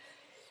 Yeah.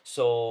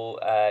 So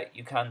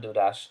you can do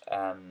that.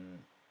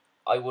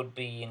 I would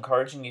be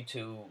encouraging you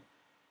to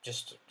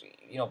just,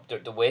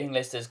 the waiting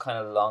list is kind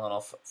of long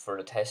enough for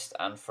the test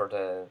and for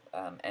the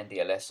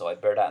NDLS, so I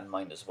bear that in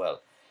mind as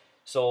well.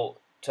 So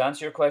to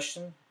answer your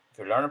question, if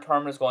your learner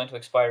permit is going to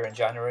expire in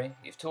January,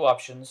 you have two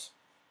options: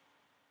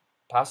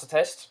 pass the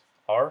test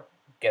or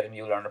get a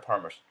new learner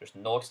permit. There's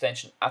no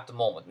extension at the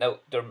moment. Now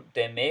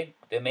they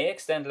may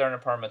extend learner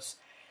permits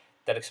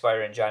that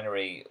expire in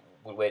January.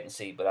 We'll wait and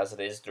see, but as it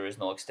is, there is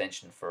no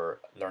extension for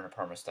learner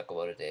permits that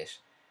go out of date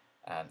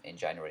in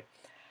January.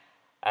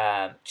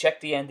 Check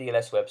the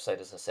NDLS website,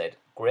 as I said.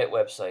 Great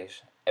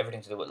website.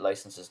 Everything to do with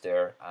licenses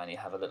there, and you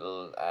have a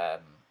little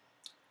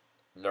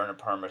learner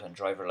permit and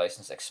driver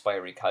license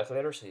expiry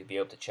calculator, so you'll be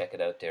able to check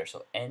it out there.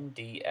 So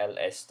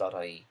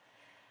ndls.ie.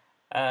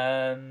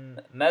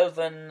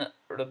 Melvin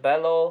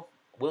Rebello,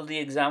 will the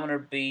examiner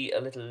be a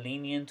little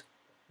lenient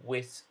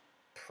with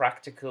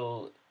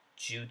practical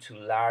due to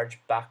large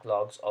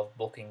backlogs of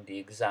booking the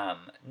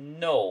exam?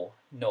 No.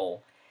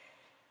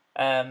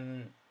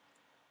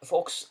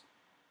 Folks,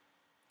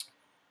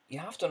 you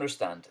have to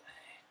understand,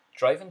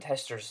 driving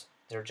testers,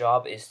 their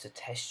job is to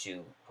test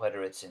you,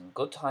 whether it's in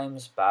good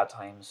times, bad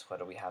times,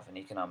 whether we have an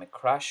economic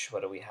crash,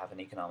 whether we have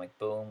an economic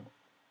boom,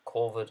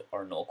 COVID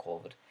or no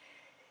COVID.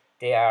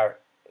 They are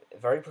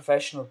very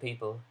professional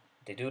people.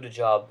 They do the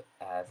job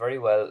very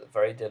well,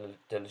 very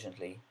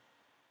diligently.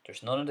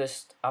 There's none of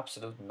this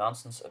absolute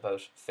nonsense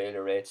about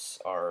failure rates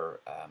or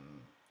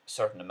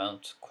certain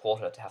amount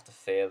quota to have to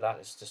fail. That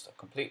is just a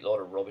complete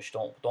load of rubbish.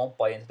 Don't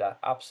buy into that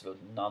absolute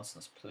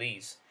nonsense,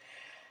 please.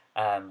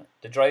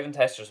 The driving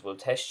testers will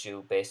test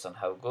you based on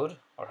how good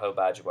or how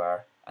bad you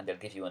are, and they'll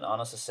give you an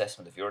honest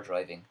assessment of your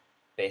driving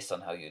based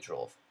on how you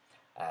drove.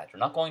 They're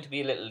not going to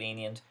be a little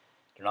lenient.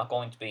 They're not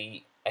going to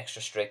be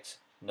extra strict.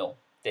 No,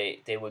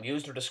 they will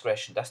use their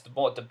discretion. That's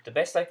the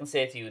best I can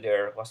say to you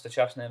there. What's the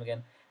chap's name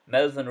again?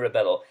 Melvin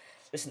Rebello.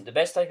 Listen, the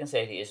best I can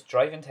say to you is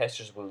driving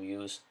testers will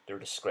use their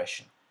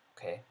discretion.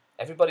 Okay,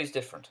 everybody's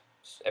different.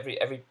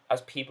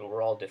 As people,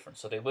 we're all different,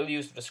 so they will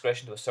use their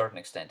discretion to a certain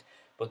extent.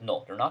 But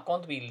no, they're not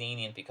going to be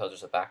lenient because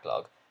there's a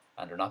backlog,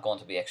 and they're not going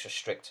to be extra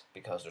strict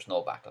because there's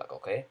no backlog.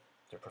 Okay,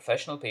 they're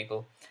professional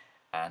people,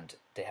 and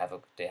they have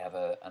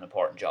an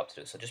important job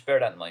to do. So just bear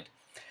that in mind.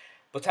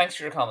 But thanks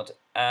for your comment.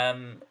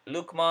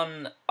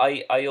 Lukman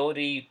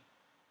Iodi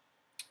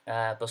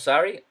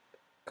Bosari,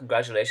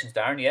 congratulations,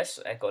 Darren. Yes,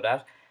 echo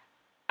that.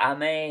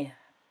 Ame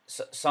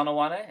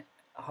Sonawane,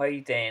 Hi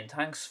Dane,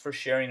 thanks for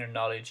sharing your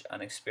knowledge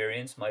and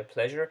experience. My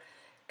pleasure.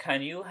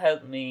 Can you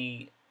help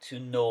me to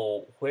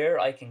know where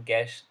I can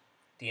get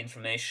the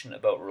information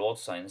about road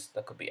signs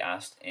that could be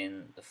asked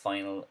in the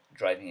final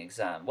driving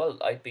exam? Well,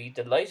 I'd be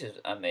delighted.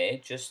 I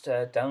may just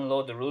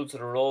download the Rules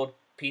of the Road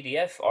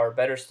PDF, or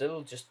better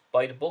still, just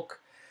buy the book.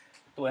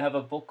 Do I have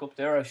a book up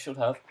there? I should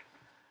have.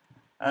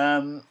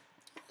 Um,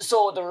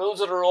 so the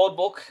Rules of the Road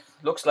book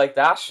looks like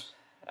that.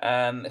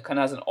 It kind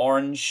of has an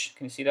orange.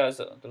 Can you see that as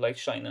the light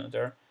shining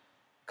there?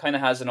 Kind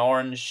of has an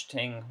orange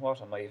thing.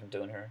 What am I even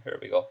doing here? Here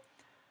we go.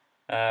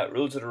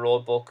 Rules of the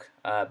Road book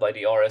by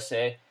the RSA.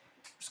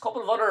 There's a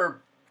couple of other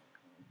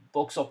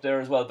books up there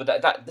as well, but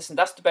listen,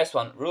 that's the best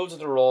one. Rules of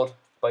the Road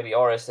by the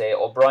RSA.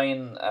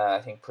 O'Brien, I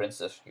think,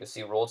 prints it. You'll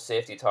see Road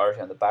Safety Authority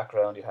on the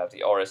background. You have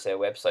the RSA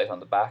website on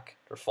the back.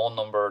 Their phone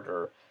number,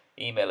 their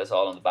email is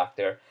all on the back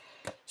there.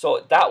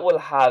 So that will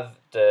have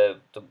the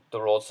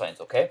road signs,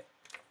 okay?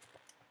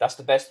 That's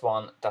the best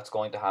one. That's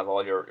going to have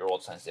all your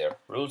road signs there.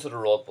 Rules of the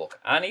Road book.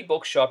 Any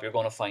bookshop, you're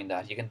going to find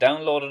that. You can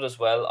download it as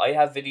well. I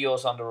have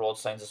videos on the road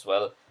signs as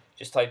well.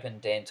 Just type in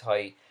Dane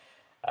Tyghe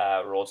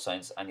road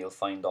signs and you'll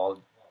find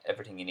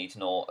everything you need to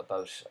know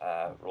about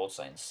road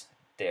signs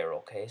there,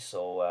 okay?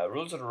 So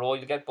Rules of the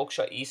Road, you get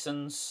Bookshop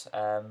Eason's,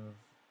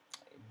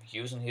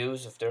 Hughes and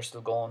Hughes, if they're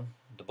still going.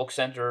 The Book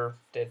Centre,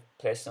 they've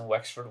placed in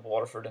Wexford,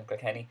 Waterford and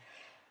Kilkenny.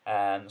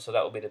 So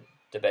that would be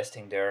the best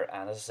thing there.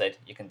 And as I said,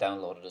 you can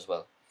download it as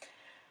well.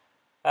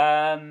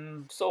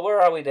 So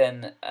where are we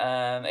then?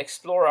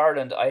 Explore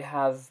Ireland. I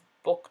have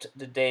booked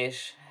the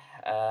date.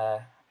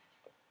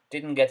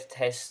 Didn't get to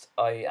test.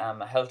 I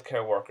am a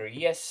healthcare worker.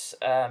 Yes,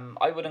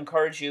 I would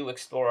encourage you,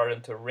 Explore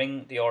Ireland, to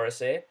ring the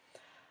RSA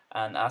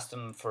and ask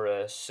them for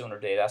a sooner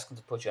date. Ask them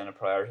to put you on a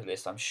priority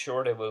list. I'm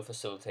sure they will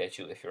facilitate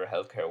you if you're a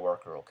healthcare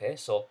worker, okay?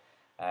 So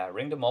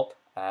ring them up.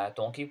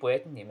 Don't keep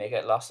waiting. You may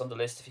get lost on the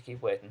list if you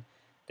keep waiting.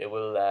 They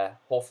will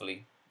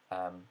hopefully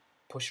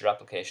push your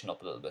application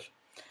up a little bit.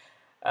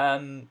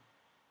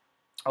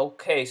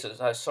 Okay,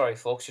 so sorry,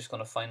 folks, just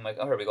going to find my.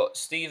 Oh, here we go.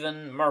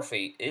 Stephen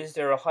Murphy, is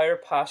there a higher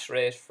pass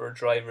rate for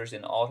drivers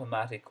in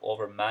automatic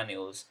over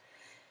manuals?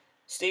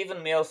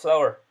 Stephen Meal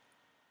Flower,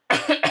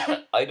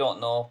 I don't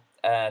know.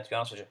 To be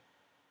honest with you,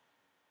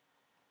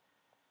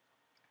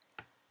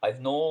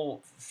 I've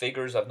no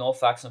figures, I've no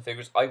facts and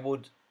figures. I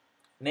would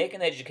make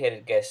an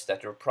educated guess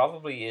that there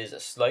probably is a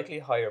slightly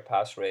higher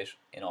pass rate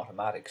in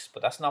automatics,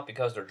 but that's not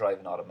because they're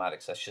driving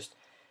automatics. That's just,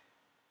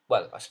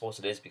 well, I suppose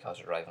it is because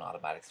they're driving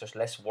automatics. There's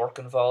less work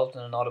involved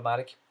in an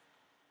automatic.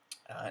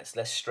 It's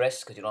less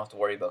stress because you don't have to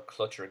worry about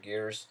clutch or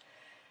gears.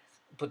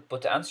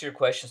 But to answer your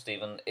question,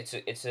 Stephen, it's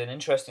an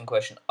interesting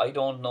question. I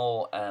don't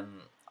know.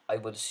 I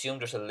would assume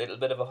there's a little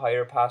bit of a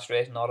higher pass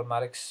rate in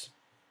automatics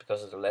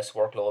because of the less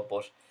workload.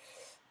 But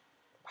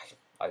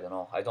I don't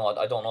know. I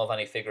don't know of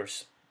any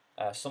figures.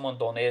 Someone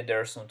donated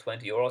there some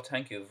 €20.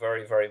 Thank you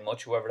very very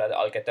much. Whoever that,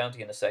 I'll get down to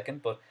you in a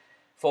second. But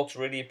folks,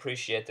 really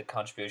appreciate the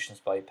contributions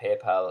by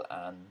PayPal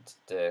and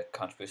the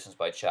contributions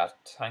by chat.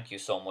 Thank you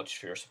so much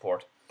for your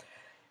support.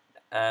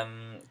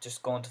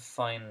 Just going to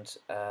find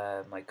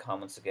my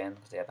comments again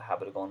because they have a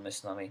habit of going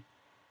missing on me.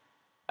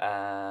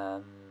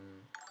 Um,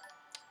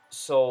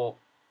 so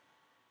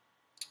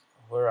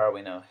where are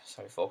we now?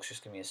 Sorry, folks,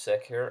 just give me a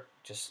sec here.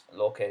 Just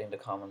locating the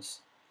comments.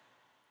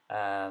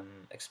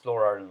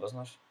 Explore Ireland,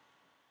 wasn't it?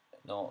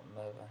 No,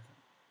 Melvin.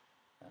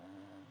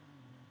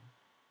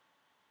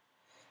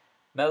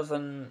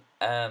 Melvin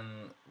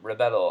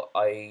Rebello.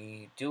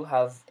 I do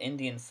have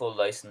Indian full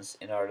license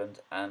in Ireland,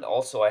 and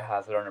also I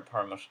have learner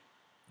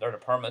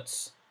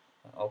permits.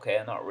 Okay,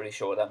 I'm not really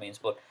sure what that means,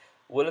 but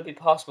will it be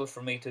possible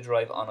for me to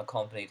drive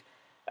unaccompanied?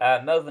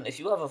 Melvin, if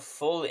you have a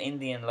full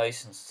Indian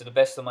license, to the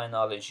best of my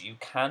knowledge, you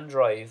can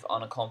drive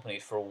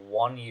unaccompanied for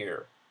 1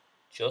 year.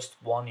 Just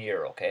 1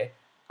 year, okay?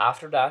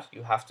 After that,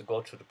 you have to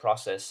go through the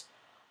process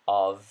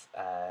of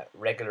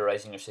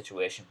regularizing your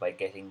situation by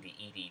getting the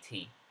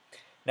EDT.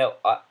 Now,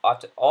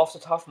 off the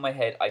top of my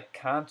head, I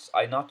can't.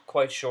 I'm not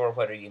quite sure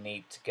whether you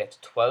need to get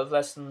 12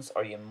 lessons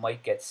or you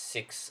might get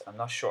six. I'm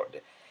not sure.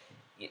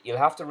 You'll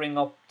have to ring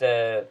up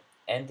the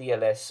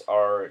NDLS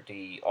or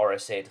the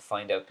RSA to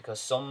find out because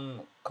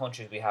some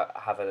countries we have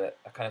a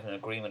kind of an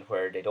agreement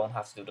where they don't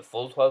have to do the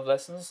full 12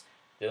 lessons.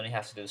 They only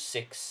have to do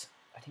six.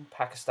 I think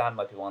Pakistan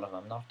might be one of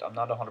them. I'm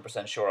not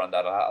 100% sure on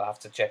that. I'll have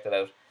to check that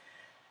out.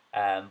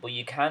 But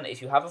you can,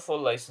 if you have a full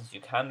license, you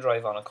can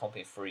drive on a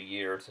company for a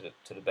year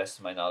to the best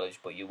of my knowledge,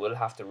 but you will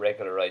have to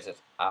regularize it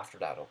after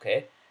that,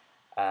 okay?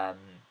 Um,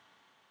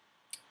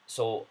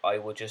 so I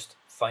would just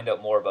find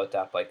out more about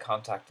that by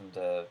contacting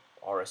the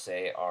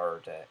RSA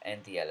or the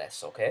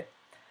NDLS, okay?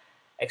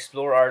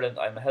 Explore Ireland,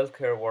 I'm a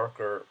healthcare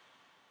worker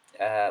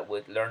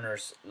with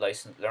learner's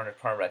license, learner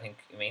permit, I think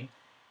you mean.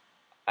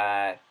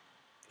 Uh,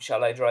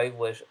 shall I drive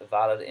with a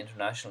valid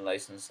international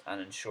license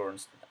and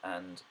insurance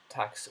and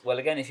tax? Well,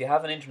 again, if you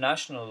have an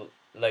international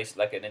license,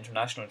 like an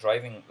international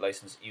driving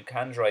license, you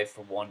can drive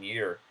for 1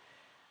 year.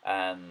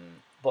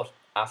 But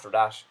after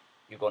that,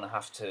 you're going to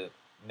have to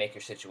make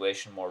your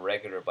situation more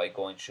regular by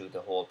going through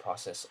the whole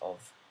process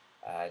of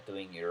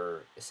doing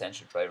your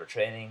essential driver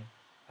training,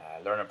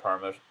 learner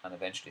permit, and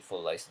eventually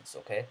full license.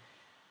 Okay.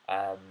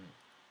 Um,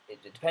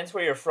 it depends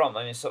where you're from.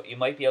 I mean, so you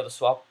might be able to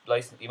swap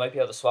license. You might be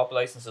able to swap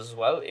licenses as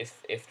well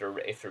if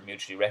they're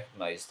mutually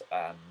recognised.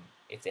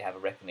 If they have a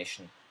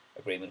recognition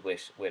agreement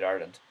with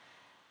Ireland.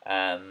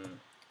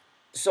 Um,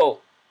 so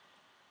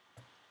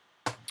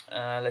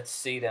let's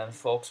see then,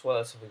 folks. What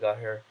else have we got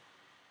here?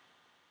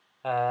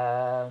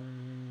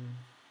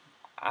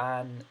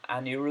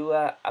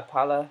 Anirua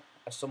Apala,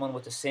 someone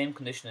with the same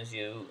condition as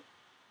you.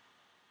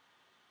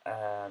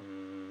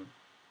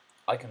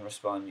 I can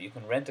respond. You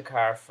can rent a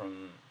car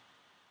from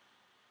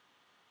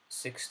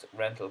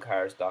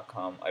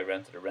sixthrentalcars.com. I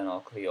rented a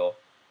Renault Clio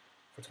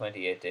for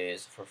 28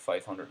 days for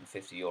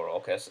 €550.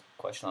 Okay, that's a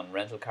question on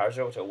rental cars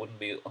there, which I wouldn't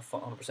be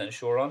 100%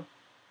 sure on.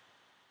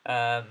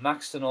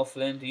 Maxton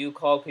O'Flynn, do you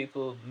call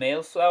people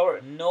male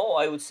flower? No,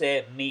 I would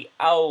say me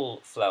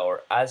owl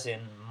flower, as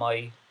in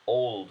my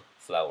old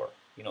flower.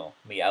 You know,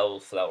 me owl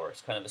flower.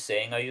 It's kind of a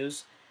saying I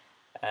use.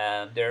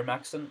 There,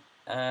 Maxton.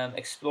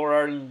 Explore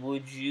Ireland,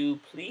 would you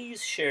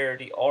please share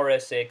the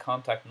RSA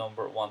contact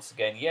number once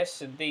again?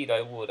 Yes, indeed,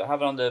 I would. I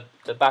have it on the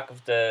back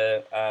of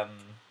the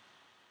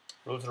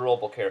Rules of the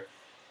Road book here.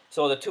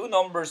 So the two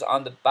numbers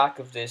on the back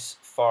of this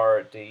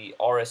for the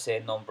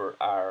RSA number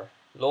are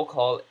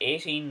local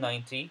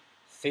 1890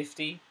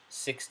 50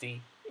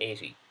 60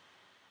 80.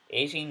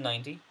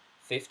 1890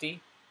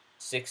 50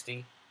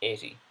 60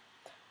 80.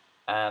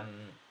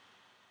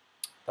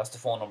 That's the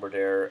phone number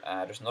there.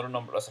 There's another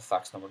number, that's a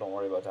fax number, don't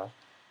worry about that.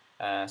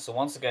 So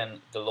once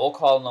again, the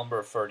local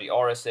number for the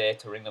RSA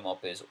to ring them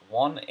up is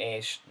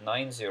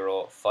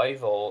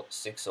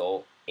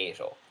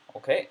 1890506080.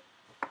 Okay.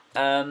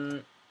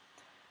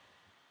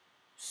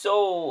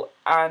 So,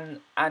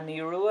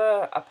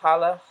 Anirua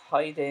Apala,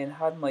 hi Dane,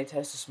 had my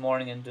test this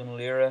morning in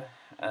Dunleera.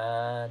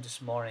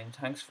 This morning,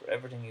 thanks for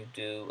everything you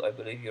do. I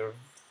believe you're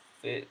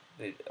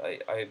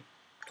I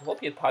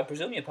hope I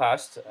presume you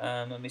passed.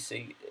 Let me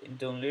see, in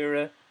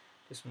Dunleera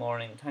this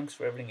morning. Thanks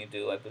for everything you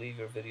do. I believe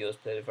your videos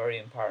played a very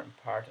important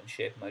part in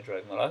shaping my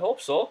driving. Well, I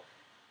hope so.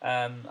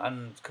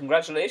 And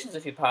congratulations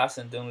if you passed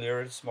in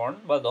Dunleera this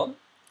morning. Well done.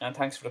 And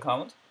thanks for the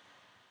comment.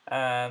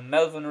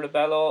 Melvin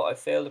Rebello, I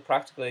failed the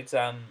practical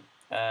exam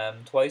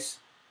twice.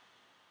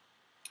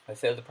 I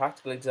failed the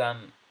practical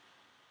exam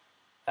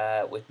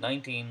with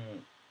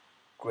 19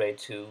 grade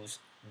 2s.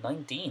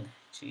 19?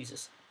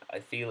 Jesus. I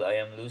feel I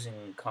am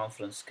losing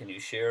confidence. Can you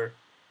share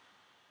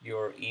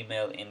your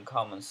email in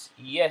comments?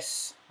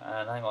 Yes.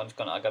 And hang on,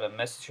 I got a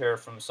message here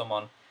from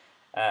someone.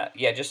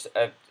 Yeah, just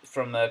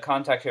from a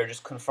contact here,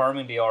 just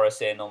confirming the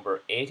RSA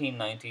number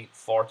 1890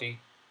 40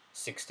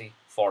 60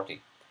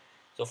 40.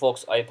 So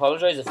folks, I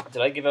apologize if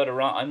did I give out a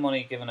wrong. I'm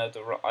only giving out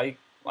the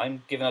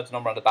I'm giving out the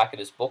number on the back of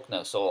this book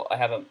now, so I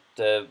haven't.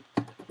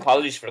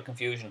 Apologies for the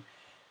confusion.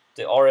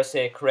 The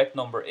RSA correct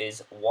number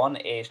is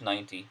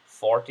 1890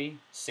 40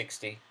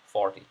 60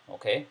 40.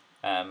 Okay.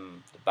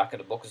 The back of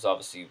the book is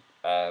obviously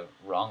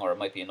wrong, or it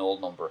might be an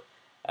old number.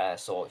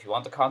 So if you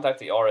want to contact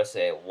the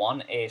RSA,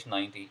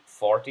 1890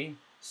 40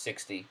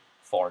 60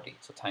 40.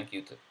 So thank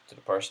you to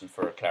the person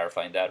for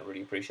clarifying that.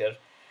 Really appreciate it.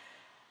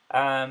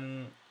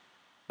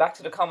 Back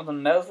to the comment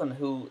on Melvin,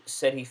 who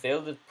said he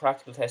failed the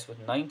practical test with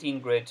 19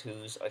 grade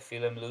 2s. I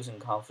feel I'm losing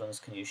confidence.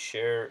 Can you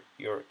share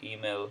your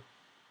email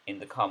in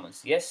the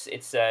comments? Yes,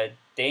 it's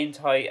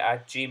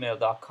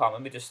danetyghe@gmail.com.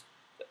 Let me just,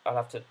 I'll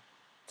have to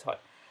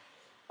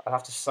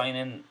sign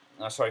in.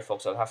 Oh, sorry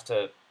folks, I'm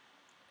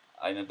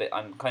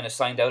kind of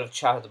signed out of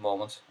chat at the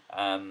moment.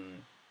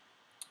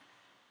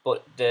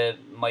 But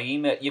my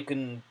email, you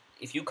can,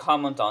 if you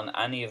comment on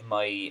any of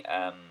my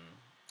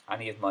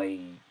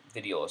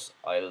videos,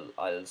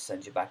 I'll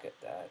send you back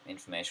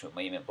information with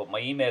my email. But my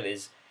email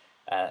is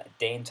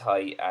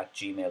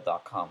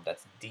danetyghe@gmail.com.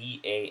 That's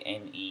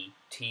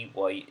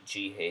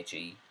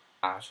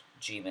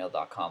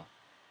DANETYGHE@gmail.com.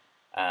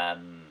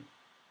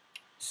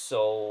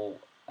 So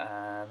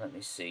let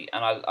me see,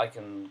 and I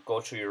can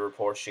go through your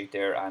report sheet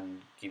there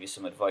and give you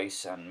some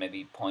advice and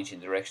maybe point you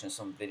in the direction of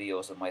some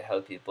videos that might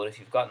help you. But if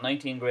you've got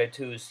 19 grade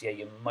 2s, yeah,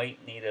 you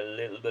might need a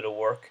little bit of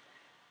work.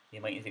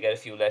 You might need to get a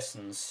few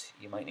lessons.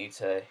 You might need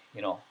to,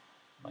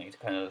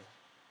 kind of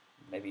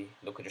maybe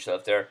look at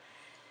yourself there.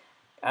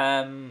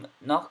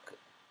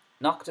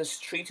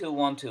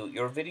 Noctis3212,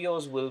 your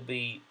videos will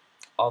be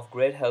of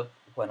great help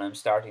when I'm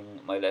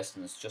starting my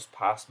lessons. Just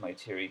passed my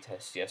theory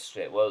test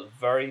yesterday. Well,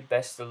 very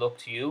best of luck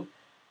to you.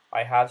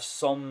 I have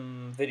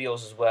some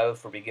videos as well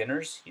for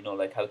beginners,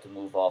 like how to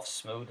move off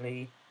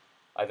smoothly.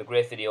 I have a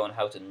great video on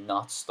how to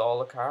not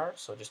stall a car,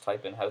 so just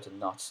type in how to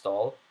not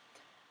stall.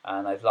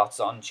 And I've lots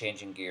on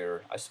changing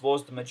gear. I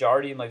suppose the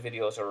majority of my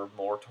videos are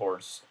more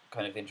towards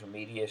kind of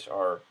intermediate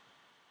or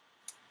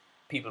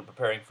people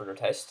preparing for their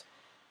test.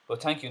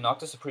 But thank you,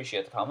 Noctis,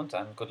 appreciate the comment,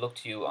 and good luck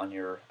to you on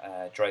your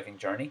driving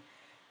journey.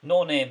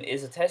 No name,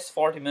 is a test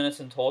 40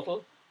 minutes in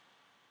total,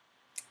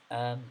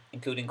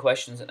 including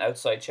questions and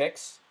outside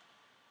checks?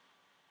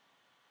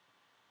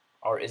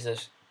 Or is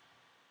it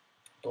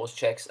those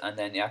checks and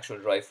then the actual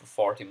drive for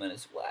 40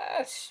 minutes?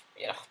 Well,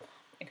 yeah,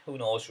 who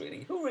knows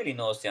really? Who really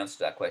knows the answer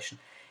to that question?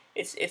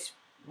 It's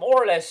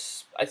more or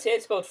less, I'd say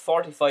it's about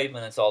 45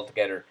 minutes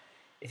altogether.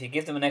 If you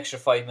give them an extra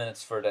 5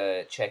 minutes for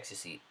the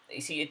checks,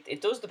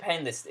 it does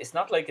depend. It's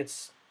not like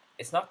it's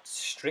not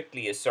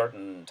strictly a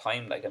certain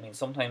time. Like, I mean,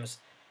 sometimes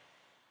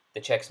the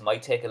checks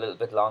might take a little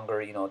bit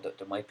longer. You know,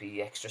 there might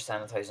be extra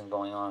sanitizing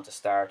going on at the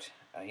start.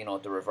 You know,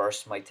 the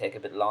reverse might take a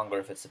bit longer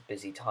if it's a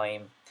busy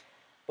time.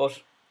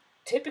 But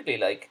typically,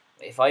 like,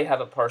 if I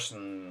have a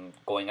person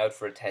going out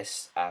for a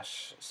test at,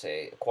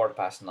 say,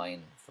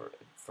 9:15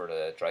 for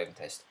the driving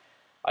test,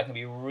 I can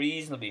be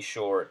reasonably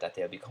sure that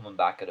they'll be coming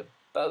back at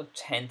about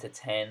 10 to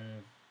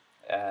 10,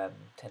 10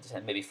 to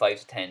 10, maybe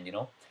 5 to 10, you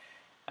know.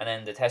 And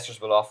then the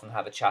testers will often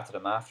have a chat to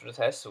them after the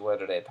test, so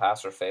whether they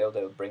pass or fail,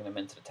 they'll bring them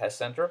into the test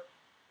centre.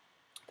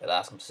 They'll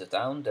ask them to sit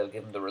down, they'll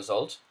give them the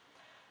result,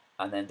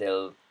 and then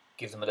they'll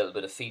give them a little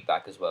bit of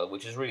feedback as well,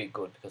 which is really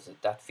good because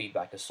that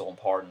feedback is so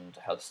important.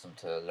 It helps them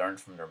to learn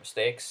from their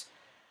mistakes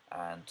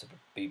and to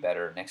be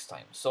better next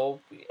time. So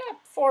yeah,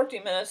 40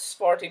 minutes,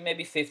 40,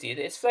 maybe 50.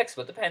 It's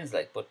flexible, it depends.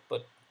 Like,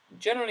 but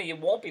generally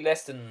it won't be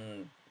less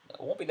than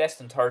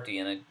 30,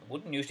 and it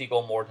wouldn't usually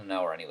go more than an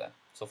hour anyway.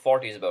 So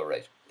 40 is about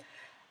right.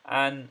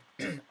 And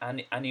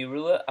and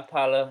Irua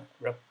Apala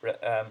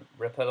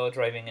Rapello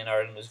driving in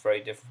Ireland is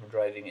very different from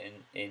driving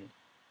in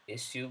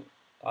ISSU.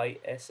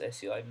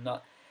 I'm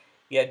not.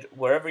 Yeah,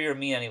 wherever you're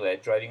me anyway,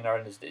 driving in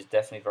Ireland is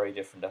definitely very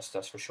different.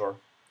 That's for sure.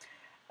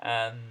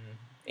 Um,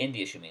 in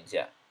the issue means,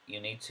 yeah, you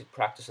need to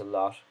practice a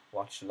lot,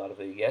 watch a lot of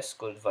it. Yes,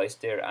 good advice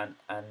there,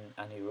 and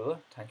Irua,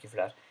 thank you for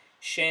that.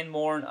 Shane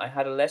Morn, I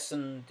had a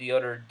lesson the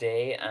other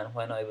day, and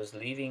when I was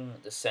leaving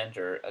the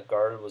centre, a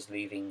girl was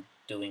leaving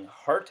doing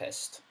her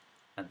test,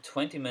 and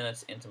 20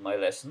 minutes into my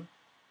lesson,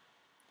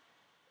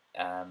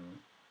 um,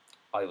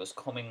 I was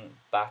coming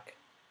back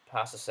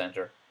past the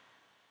centre,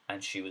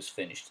 and she was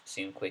finished.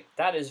 Seemed quick.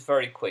 That is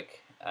very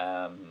quick.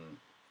 Are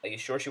you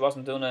sure she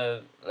wasn't doing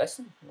a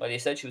lesson? Well, you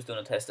said she was doing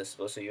a test, I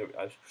suppose. So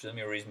I presume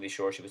you're reasonably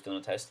sure she was doing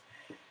a test.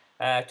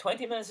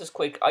 20 minutes is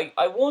quick.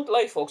 I won't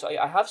lie, folks.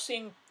 I have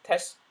seen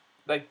tests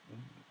like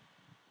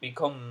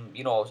become,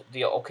 you know,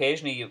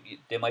 occasionally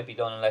they might be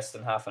done in less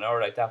than half an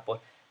hour like that,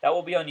 but that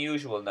will be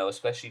unusual now,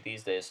 especially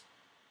these days.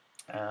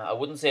 I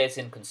wouldn't say it's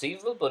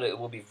inconceivable, but it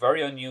would be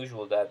very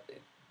unusual that the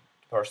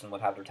person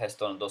would have their test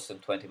done in less than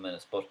 20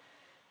 minutes. But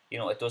you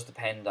know, it does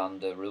depend on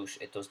the route.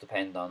 It does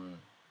depend on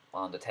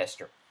the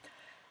tester.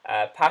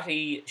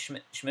 Patty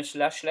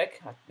Schmitzlaschleck,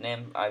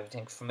 name I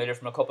think familiar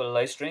from a couple of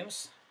live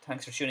streams.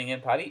 Thanks for tuning in,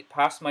 Patty.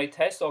 Passed my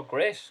test. Oh,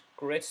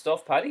 great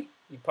stuff, Patty.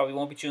 You probably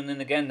won't be tuning in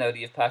again now that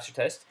you've passed your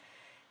test.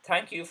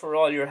 Thank you for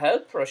all your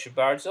help, Russia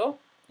Barzo.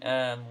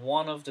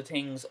 One of the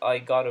things I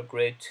got a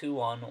grade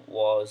 2 on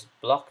was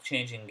block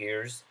changing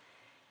gears.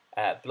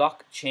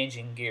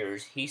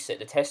 He said,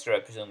 the tester, I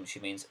presume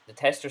she means, the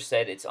tester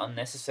said it's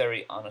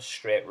unnecessary on a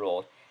straight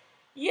road.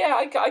 Yeah,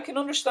 I can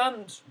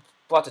understand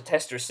what the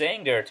tester's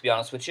saying there, to be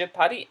honest with you,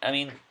 Paddy. I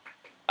mean,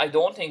 I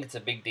don't think it's a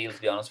big deal,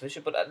 to be honest with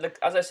you, but look,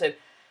 as I said,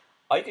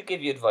 I could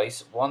give you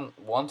advice.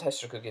 One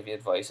tester could give you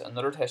advice.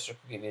 Another tester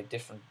could give you a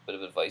different bit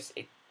of advice.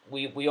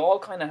 We all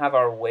kind of have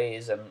our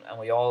ways, and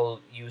we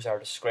all use our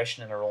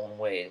discretion in our own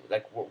way.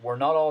 Like, we're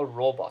not all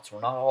robots. We're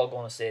not all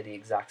going to say the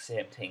exact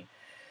same thing.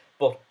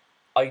 But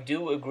I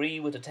do agree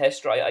with the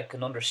tester. I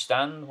can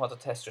understand what the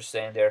tester's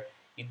saying there.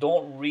 You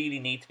don't really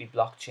need to be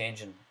block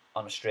changing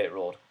on a straight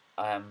road.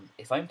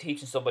 If I'm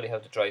teaching somebody how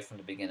to drive from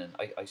the beginning,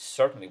 I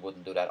certainly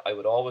wouldn't do that. I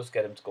would always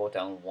get them to go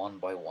down one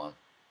by one,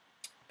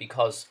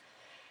 because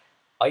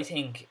I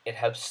think it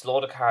helps slow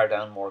the car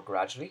down more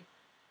gradually,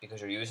 because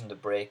you're using the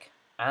brake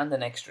and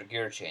an extra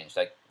gear change,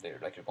 like you're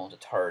going to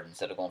third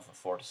instead of going from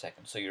fourth to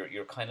second. So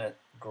you're kind of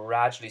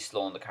gradually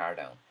slowing the car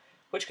down,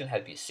 which can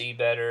help you see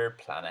better,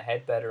 plan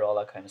ahead better, all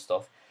that kind of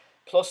stuff.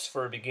 Plus,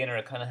 for a beginner,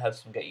 it kind of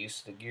helps them get used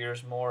to the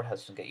gears more,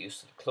 helps them get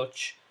used to the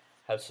clutch,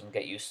 helps them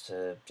get used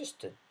to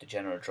just the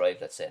general drive,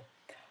 let's say.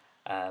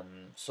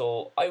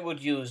 So I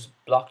would use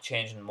block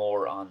changing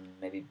more on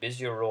maybe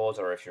busier roads,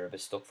 or if you're a bit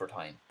stuck for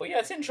time. But yeah,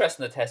 it's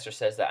interesting the tester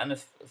says that. And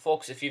if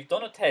folks, if you've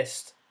done a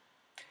test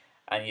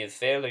and you've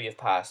failed or you've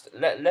passed,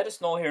 let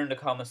us know here in the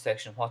comments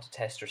section what the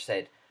tester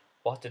said.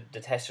 What did the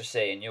tester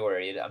say in your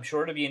area? I'm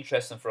sure it'll be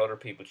interesting for other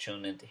people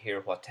tuning in to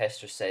hear what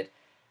testers said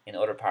in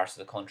other parts of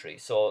the country.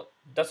 So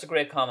that's a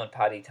great comment,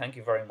 Paddy. Thank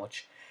you very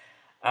much.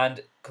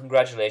 And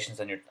congratulations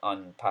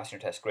on passing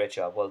your test. Great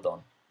job. Well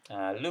done.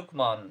 Luke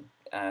Mon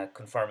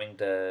confirming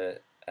the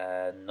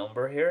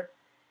number here.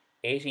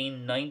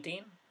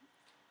 1819.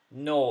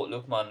 No,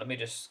 Luke Mon, let me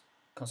just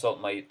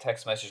consult my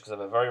text message, because I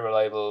have a very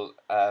reliable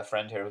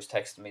friend here who's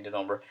texted me the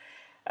number.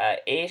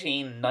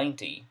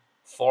 1890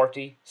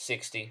 40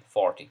 60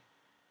 40.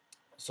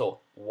 So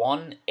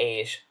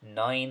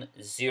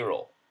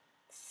 1890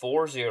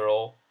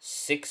 40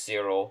 60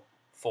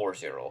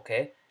 40.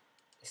 Okay,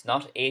 it's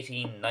not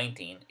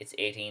 1819, it's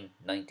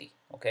 1890.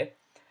 Okay.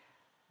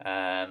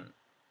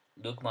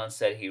 Lukeman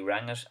said he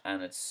rang it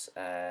and it's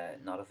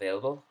not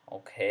available.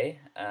 Okay.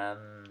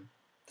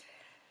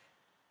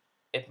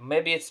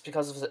 Maybe that's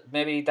because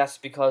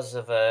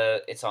of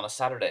it's on a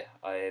Saturday.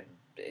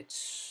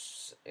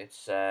 It's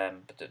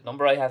but the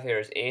number I have here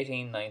is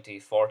 18, 90,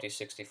 40,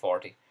 60,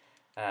 40.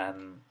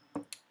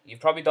 You've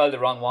probably dialed the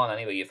wrong one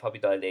anyway. You've probably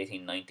dialed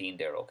 18, 19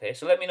 there, okay?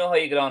 So let me know how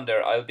you get on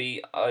there.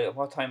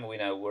 What time are we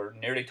now? We're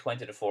nearly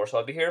 20 to 4, so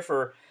I'll be here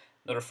for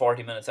another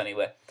 40 minutes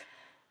anyway.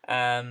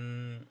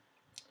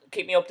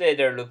 Keep me updated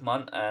there, Luke,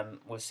 man.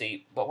 We'll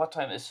see. But what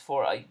time is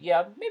 4?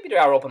 Yeah, maybe they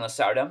are open on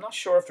Saturday. I'm not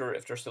sure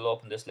if they're still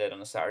open this late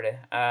on a Saturday.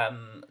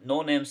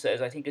 No Name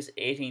says, I think it's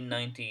 18,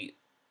 90,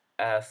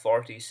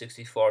 40,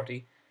 60,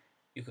 40.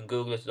 You can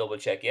Google it to double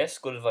check. Yes,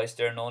 good advice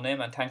there, No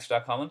Name, and thanks for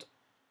that comment.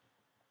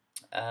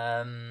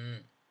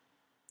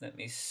 Let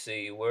me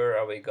see, where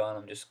are we gone?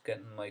 I'm just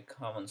getting my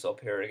comments up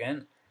here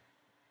again.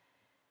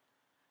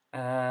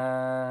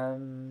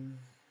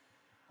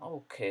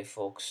 Okay,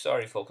 folks.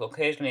 Sorry, folks.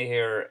 Occasionally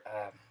here,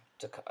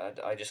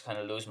 I just kind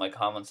of lose my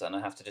comments, and I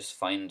have to just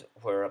find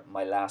where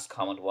my last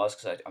comment was,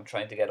 because I'm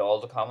trying to get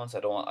all the comments. I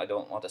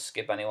don't want to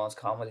skip anyone's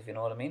comment, if you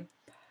know what I mean.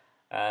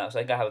 So I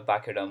think I have it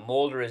back here now.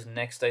 Molder is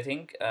next, I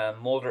think.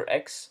 Molder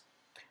X.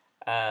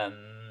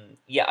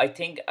 Yeah, I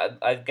think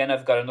I've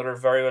got another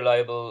very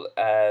reliable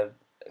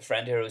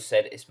friend here who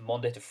said it's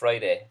Monday to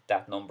Friday,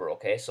 that number.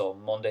 Okay, so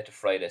Monday to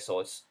Friday. So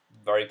it's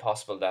very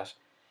possible that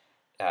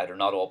they're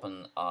not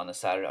open on a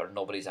Saturday, or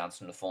nobody's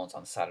answering the phones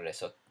on Saturday.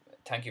 So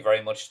thank you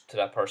very much to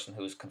that person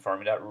who's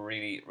confirming that.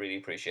 Really, really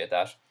appreciate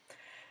that.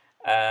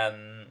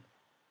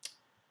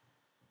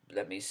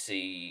 Let me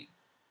see.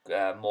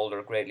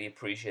 Mulder, greatly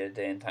appreciated.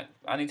 Dane,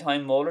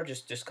 anytime, Mulder,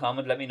 just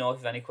comment. Let me know if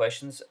you have any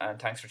questions, and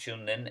thanks for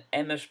tuning in.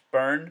 Emmett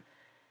Byrne,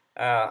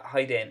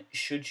 hi Dane.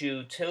 Should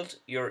you tilt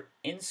your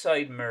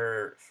inside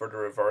mirror for the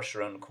reverse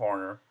around the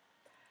corner,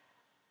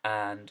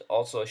 and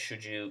also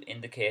should you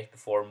indicate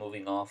before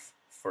moving off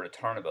for the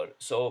turnabout?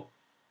 So,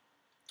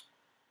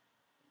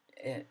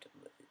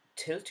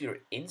 tilt your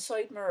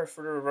inside mirror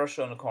for the reverse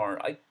around the corner.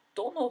 I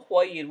don't know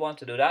why you'd want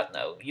to do that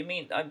now. You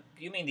mean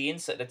the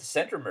inside, like the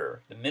center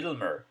mirror, the middle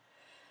mirror?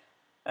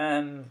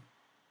 I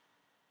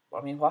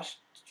mean, what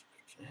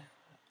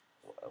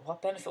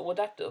benefit would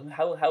that do?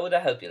 How would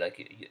that help you?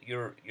 Like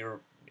your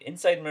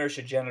inside mirror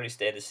should generally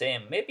stay the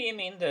same. Maybe you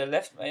mean the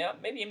left. Yeah,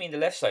 maybe you mean the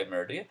left side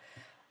mirror. Do you?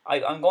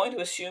 I'm going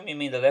to assume you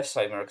mean the left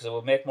side mirror, because it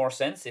would make more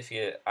sense if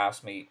you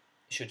ask me,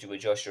 should you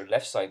adjust your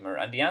left side mirror?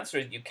 And the answer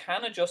is, you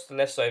can adjust the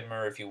left side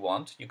mirror if you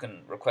want. You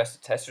can request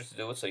the tester to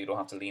do it, so you don't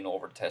have to lean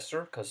over the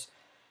tester, because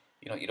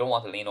you don't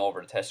want to lean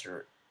over the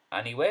tester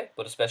anyway.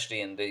 But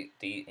especially in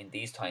in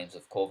these times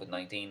of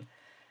COVID-19.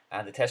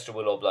 And the tester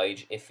will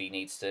oblige if he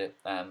needs to,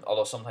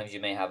 although sometimes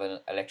you may have an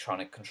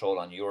electronic control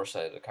on your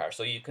side of the car.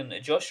 So you can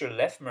adjust your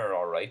left mirror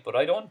alright, but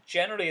I don't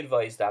generally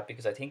advise that,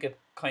 because I think it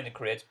kind of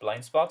creates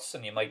blind spots,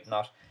 and you might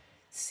not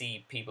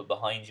see people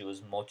behind you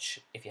as much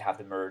if you have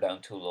the mirror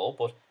down too low.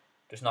 But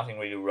there's nothing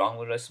really wrong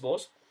with it, I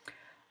suppose.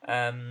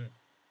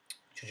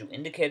 Should you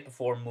indicate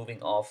before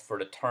moving off for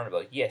the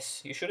turnabout?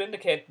 Yes, you should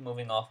indicate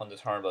moving off on the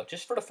turnabout,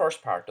 just for the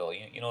first part though.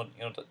 You know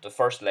the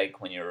first leg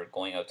when you're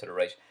going out to the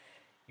right.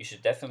 You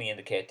should definitely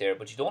indicate there,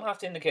 but you don't have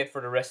to indicate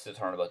for the rest of the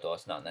turnabout though.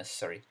 It's not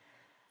necessary.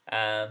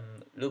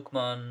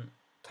 Lukeman,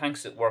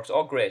 thanks, it works.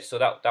 Oh, great. So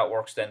that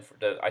works then.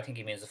 I think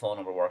he means the phone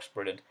number works.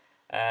 Brilliant.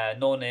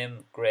 No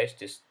Name, great.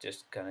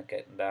 Just kind of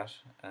getting that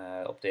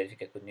update if you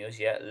get good news.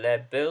 Yeah. Le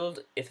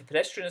Build, if a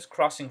pedestrian is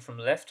crossing from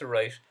left to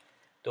right,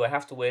 do I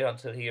have to wait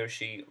until he or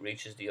she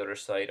reaches the other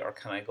side, or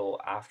can I go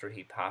after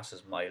he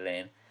passes my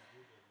lane?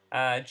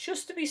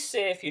 Just to be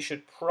safe, you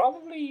should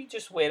probably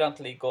just wait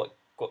until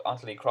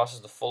until he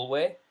crosses the full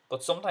way.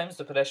 But sometimes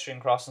the pedestrian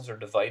crossings are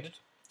divided,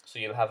 so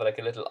you'll have like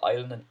a little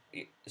island.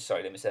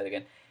 Sorry, let me say it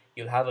again.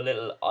 You'll have a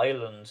little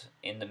island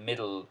in the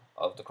middle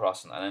of the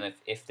crossing, and then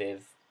if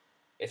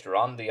they're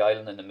on the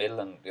island in the middle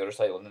and the other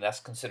side, well, then that's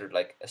considered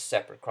like a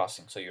separate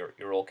crossing, so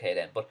you're okay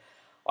then. But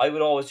I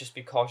would always just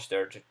be cautious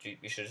there.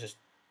 You should just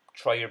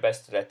try your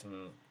best to let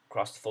them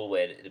cross the full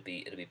way. It'll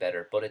be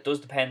better. But it does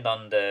depend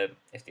on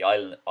if the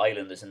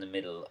island is in the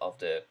middle of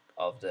the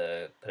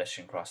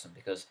pedestrian crossing,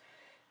 because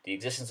the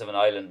existence of an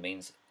island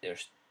means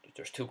there's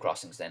two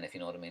crossings then, if you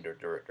know what I mean.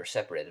 They're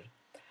separated.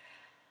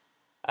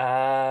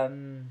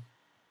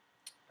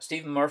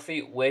 Stephen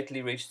Murphy, wait till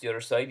he reaches the other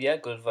side. Yeah,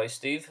 good advice,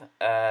 Steve.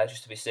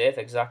 Just to be safe,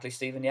 exactly,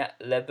 Stephen. Yeah,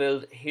 Le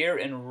Build, here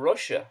in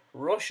Russia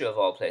of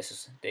all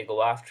places, they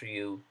go after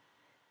you.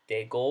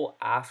 They go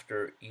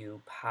after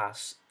you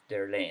pass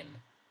their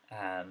lane.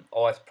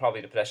 It's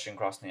probably the pedestrian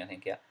crossing, I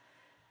think. Yeah.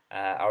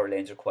 Our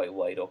lanes are quite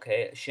wide.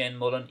 Okay, Shane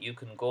Mullen, you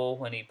can go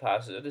when he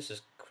passes. This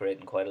is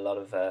creating quite a lot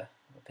of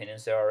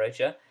opinions there. All right,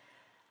 yeah.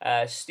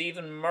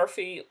 Stephen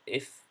Murphy,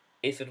 if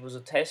it was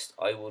a test,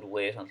 I would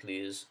wait until he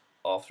is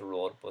off the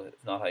road, but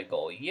if not, I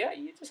go. Yeah,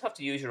 you just have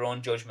to use your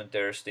own judgment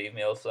there, Steve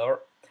Millflower.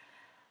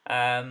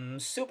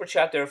 Super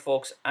chat there,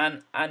 folks.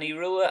 And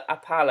Anirua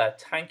Apala,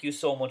 thank you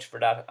so much for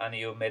that. Annie,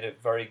 you made a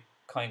very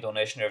kind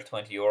donation there of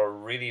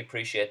 €20. Really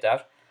appreciate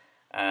that.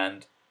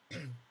 And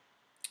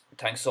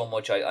thanks so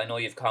much. I know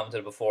you've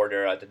commented before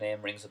there. The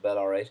name rings a bell,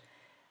 all right.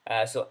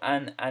 So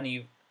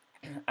Annie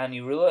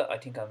Rua, I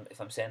think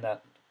if I'm saying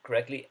that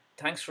correctly.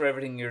 Thanks for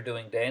everything you're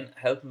doing, Dane.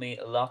 Helped me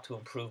a lot to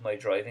improve my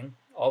driving.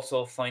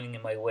 Also,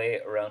 finding my way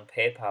around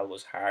PayPal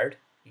was hard.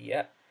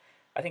 Yeah,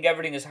 I think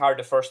everything is hard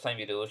the first time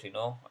you do it,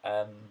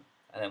 and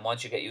then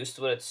once you get used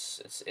to it,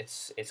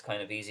 it's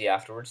kind of easy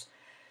afterwards.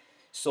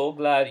 So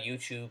glad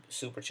YouTube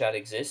Super Chat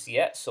exists.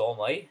 Yeah, so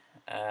am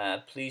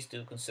I. Please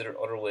do consider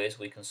other ways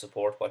we can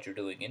support what you're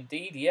doing.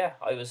 Indeed, yeah,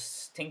 I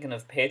was thinking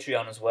of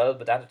Patreon as well,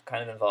 but that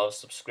kind of involves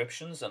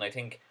subscriptions, and I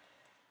think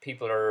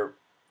people are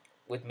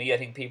with me. I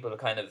think people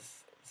kind of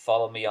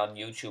follow me on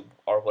YouTube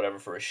or whatever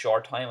for a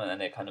short time, and then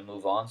they kind of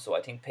move on. So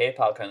I think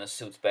PayPal kind of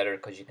suits better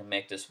because you can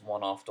make this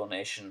one-off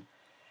donation,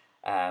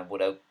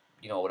 without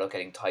without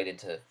getting tied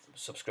into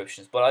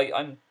subscriptions. But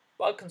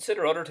I'll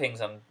consider other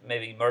things.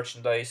 Maybe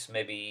merchandise,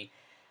 maybe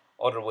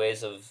other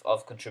ways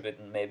of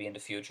contributing maybe in the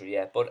future.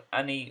 Yeah, but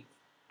any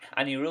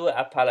Rua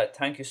at Pallet,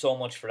 thank you so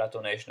much for that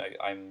donation.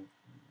 I'm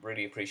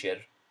really appreciate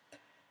it.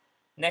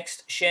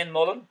 Next, Shane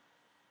Mullen,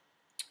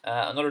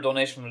 another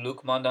donation from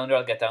Luke Mon down there.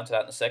 I'll get down to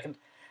that in a second.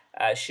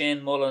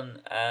 Shane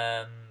Mullen,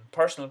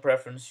 personal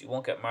preference, you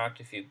won't get marked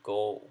if you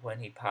go when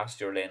he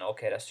passed your lane.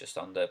 Okay, that's just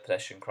on the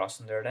pedestrian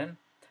crossing there then.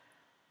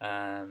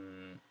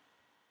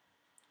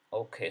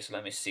 Okay, so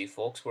let me see,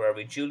 folks. Where are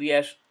we?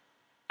 Juliet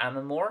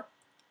Amamore,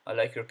 I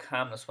like your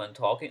calmness when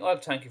talking. Well,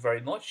 thank you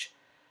very much.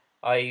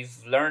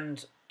 I've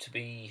learned to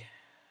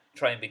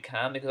try and be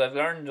calm because I've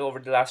learned over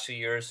the last few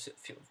years,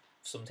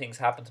 some things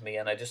happened to me,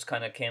 and I just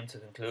kind of came to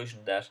the conclusion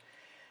that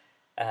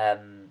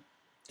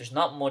there's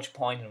not much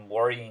point in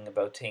worrying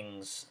about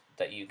things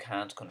that you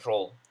can't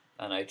control.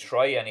 And I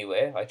try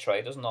anyway. I try.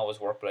 It doesn't always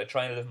work, but I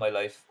try and live my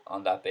life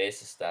on that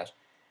basis that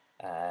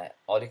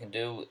all you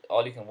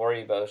can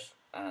worry about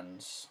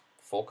and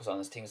focus on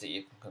is things that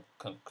you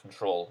can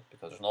control,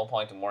 because there's no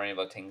point in worrying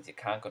about things you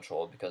can't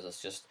control because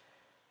it's just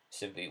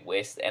simply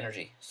wasted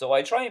energy. So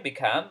I try and be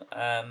calm.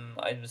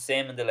 I'm the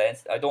same in the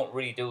lessons. I don't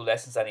really do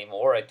lessons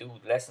anymore. I do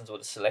lessons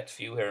with a select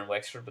few here in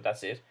Wexford, but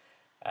that's it.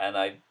 And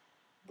I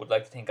would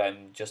like to think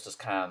I'm just as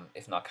calm,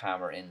 if not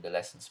calmer, in the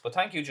lessons. But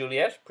thank you,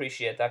 Juliet.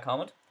 Appreciate that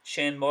comment.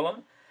 Shane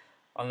Mullen,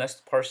 unless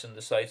the person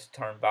decides to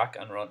turn back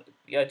and run.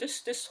 Yeah,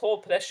 this whole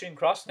pedestrian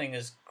crossing thing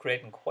is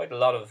creating quite a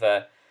lot of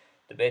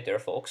debate there,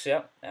 folks.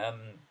 Yeah.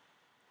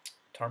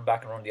 Turn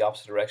back and run the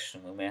opposite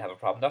direction, we may have a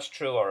problem. That's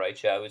true, all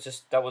right. Yeah,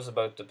 that was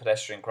about the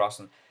pedestrian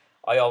crossing.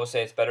 I always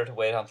say it's better to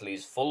wait until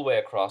he's full way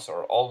across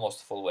or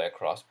almost full way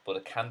across, but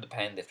it can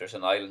depend. If there's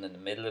an island in the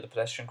middle of the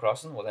pedestrian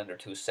crossing, well then they're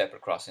two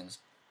separate crossings,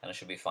 and it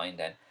should be fine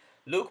then.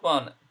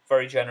 Lukeman,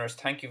 very generous.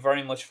 Thank you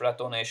very much for that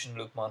donation,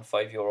 Lukeman,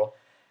 €5.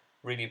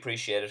 Really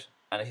appreciate it.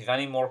 And if you have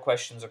any more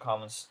questions or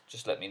comments,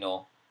 just let me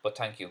know. But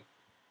thank you.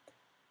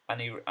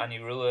 Annie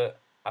Rua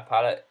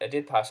Apala, I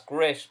did pass.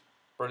 Great.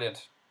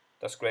 Brilliant.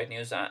 That's great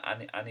news,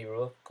 Annie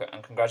Rua.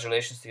 And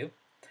congratulations to you.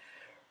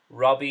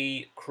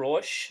 Robbie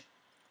Crosh,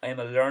 I am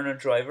a learner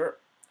driver.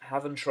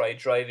 Haven't tried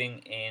driving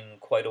in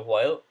quite a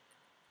while.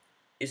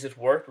 Is it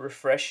worth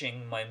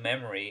refreshing my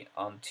memory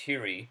on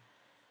theory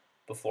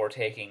before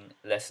taking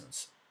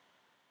lessons?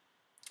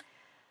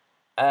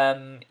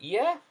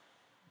 Yeah.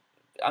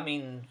 I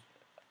mean,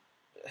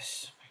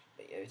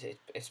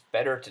 it's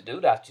better to do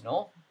that,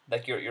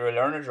 Like you're a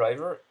learner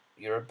driver,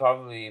 you're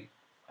probably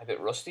a bit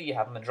rusty, you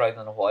haven't been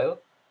driving in a while.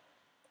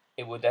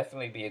 It would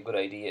definitely be a good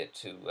idea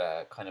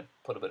to kind of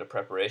put a bit of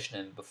preparation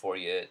in before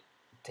you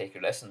take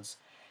your lessons.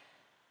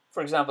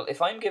 For example,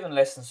 if I'm giving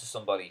lessons to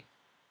somebody,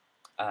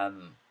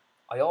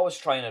 I always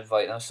try and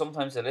advise. Now,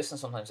 sometimes they listen,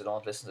 sometimes they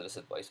don't listen to this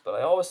advice, but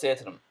I always say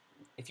to them,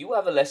 if you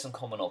have a lesson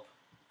coming up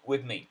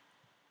with me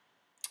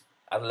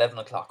at 11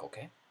 o'clock,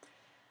 okay,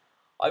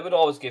 I would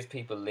always give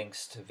people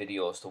links to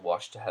videos to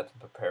watch to help them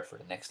prepare for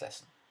the next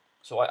lesson.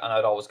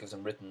 I'd always give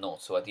them written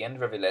notes. So at the end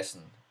of every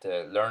lesson,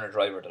 the learner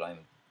driver that I'm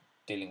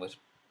dealing with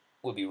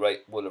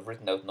will have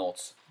written out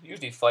notes,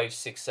 usually 5,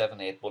 6, 7,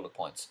 8 bullet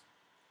points,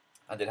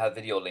 and they'll have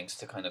video links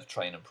to kind of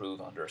try and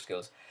improve on their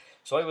skills.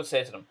 So I would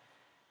say to them,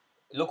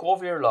 look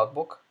over your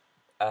logbook,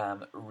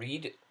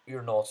 read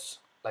your notes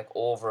like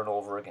over and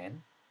over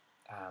again,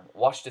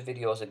 watch the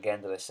videos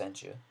again that I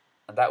sent you,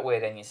 and that way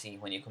then you see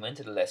when you come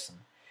into the lesson,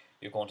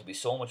 you're going to be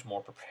so much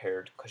more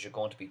prepared because you're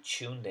going to be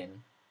tuned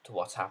in to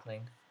what's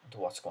happening and to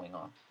what's going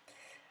on,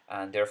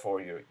 and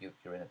therefore you're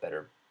in a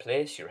better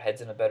place, your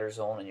head's in a better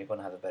zone, and you're going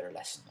to have a better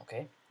lesson.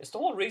 Okay, it's the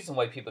whole reason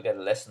why people get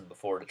a lesson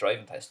before the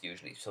driving test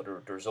usually, so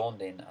they're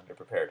zoned in and they're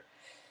prepared.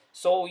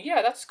 So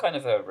yeah, that's kind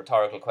of a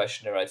rhetorical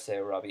question there, I'd say,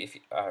 Robbie. If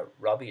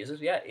Robbie, is it?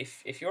 Yeah.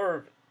 If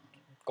you're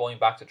going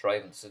back to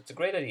driving, so it's a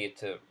great idea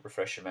to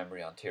refresh your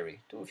memory on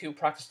theory. Do a few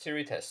practice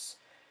theory tests.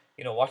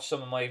 Watch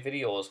some of my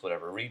videos,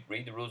 whatever. Read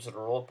the rules of the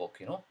road book.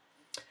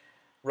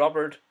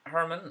 Robert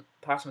Herman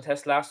passed my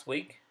test last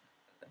week.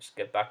 Let's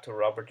get back to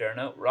Robert there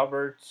now.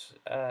 Robert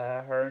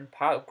Hearn,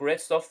 great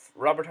stuff.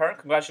 Robert Hearn,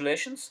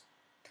 congratulations.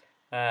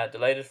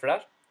 Delighted for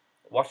that.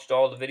 Watched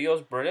all the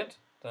videos, brilliant.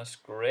 That's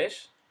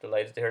great.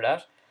 Delighted to hear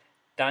that.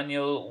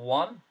 Daniel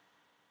won.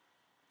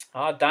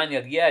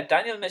 Daniel, yeah,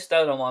 Daniel missed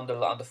out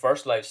on the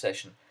first live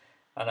session,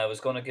 and I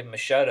was going to give him a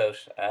shout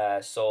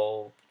out.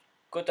 So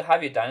good to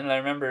have you, Daniel. I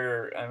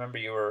remember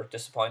you were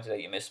disappointed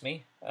that you missed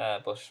me.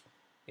 But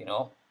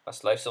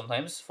that's life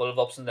sometimes, full of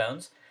ups and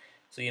downs.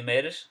 So you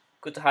made it.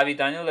 Good to have you,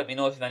 Daniel. Let me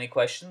know if you have any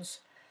questions.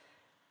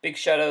 Big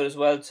shout out as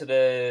well to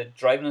the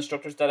driving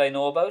instructors that I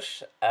know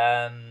about.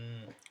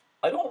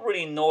 I don't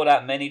really know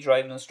that many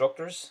driving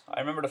instructors. I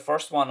remember the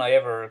first one I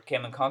ever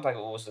came in contact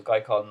with was the guy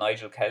called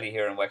Nigel Kelly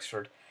here in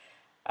Wexford.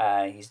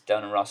 He's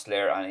down in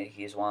Rosslare, and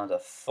he's one of the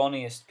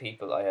funniest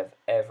people I have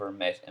ever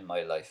met in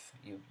my life.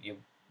 You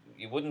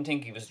wouldn't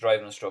think he was a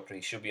driving instructor. He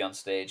should be on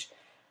stage.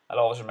 I'll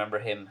always remember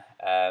him.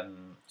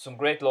 Some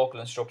great local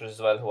instructors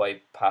as well, who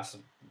I pass a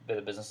bit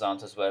of business on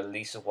to as well.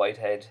 Lisa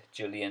Whitehead,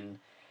 Gillian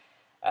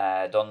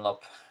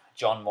Dunlop,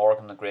 John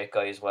Morgan, a great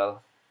guy as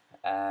well.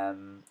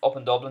 Up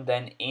in Dublin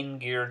then, In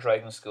Gear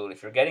Driving School.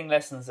 If you're getting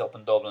lessons up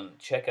in Dublin,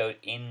 check out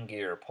In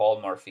Gear,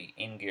 Paul Murphy.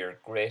 In Gear,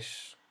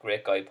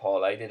 great guy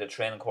Paul. I did a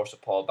training course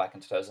with Paul back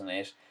in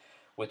 2008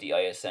 with the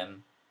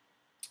ISM.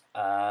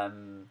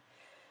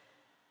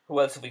 Who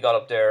else have we got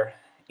up there?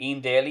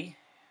 Ian Daly,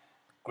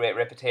 great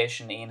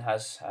reputation Ian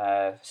has.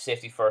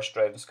 Safety First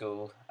Driving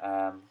School.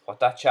 What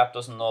that chap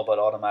doesn't know about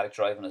automatic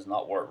driving is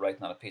not worth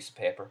writing on a piece of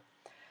paper.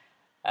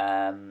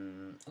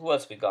 Who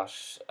else we got?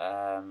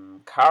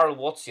 Carl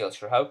Wutziel.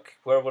 Sure,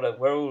 where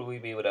would we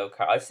be without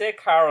Carl? I'd say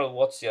Carl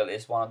Wutziel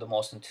is one of the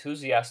most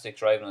enthusiastic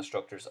driving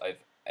instructors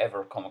I've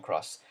ever come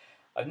across.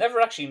 I've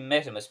never actually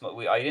met him. I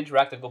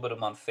interacted a good bit with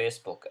him on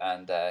Facebook,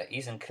 and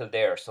he's in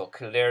Kildare, so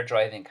Kildare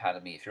Driving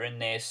Academy. If you're in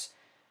Naas,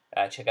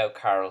 check out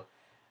Carl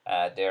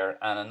there.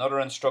 And another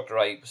instructor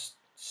I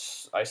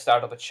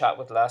started up a chat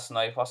with last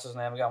night. What's his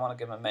name again? I want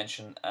to give him a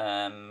mention.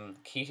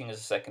 Keating is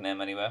the second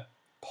name anyway.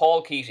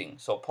 Paul Keating.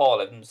 So Paul,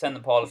 I've been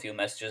sending Paul a few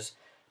messages.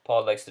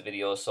 Paul likes the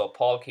videos. So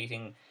Paul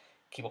Keating,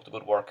 keep up the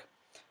good work.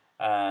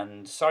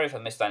 And sorry if I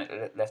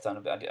left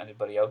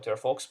anybody out there,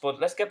 folks.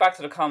 But let's get back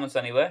to the comments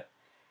anyway.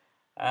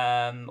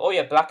 Oh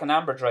yeah, Black and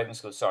Amber Driving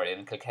School. Sorry,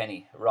 in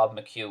Kilkenny. Rob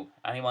McHugh.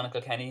 Anyone in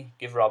Kilkenny?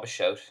 Give Rob a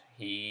shout.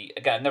 Again,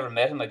 I've never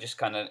met him. I just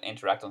kind of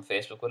interact on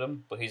Facebook with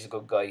him. But he's a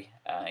good guy.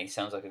 He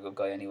sounds like a good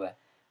guy anyway.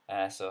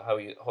 So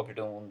hope you're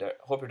doing there.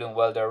 Hope you're doing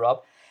well there,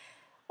 Rob.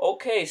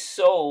 Okay,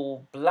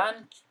 so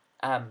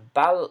Balachan,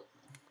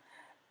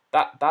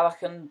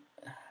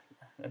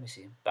 let me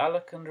see,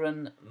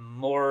 Balachandran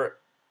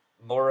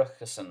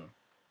Morachison.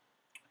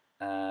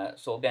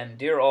 So again,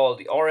 dear all,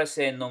 the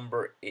RSA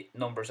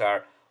numbers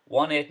are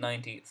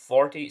 1890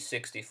 40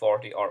 60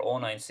 40 or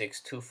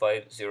 096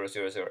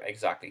 25000.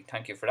 Exactly.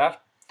 Thank you for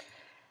that.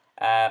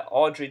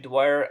 Audrey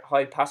Dwyer,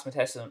 hi, pass my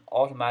test in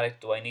automatic.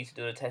 Do I need to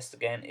do the test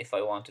again if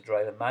I want to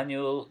drive a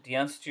manual? The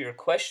answer to your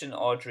question,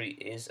 Audrey,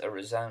 is a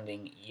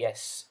resounding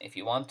yes. If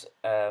you want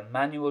a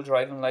manual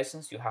driving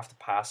license, you have to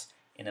pass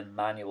in a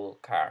manual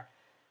car.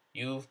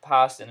 You've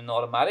passed in an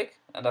automatic,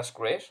 and that's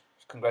great.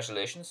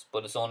 Congratulations,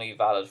 but it's only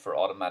valid for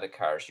automatic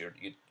cars.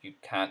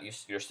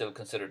 You're still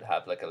considered to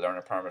have like a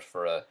learner permit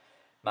for a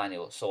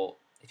manual. So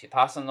if you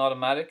pass in an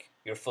automatic,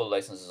 your full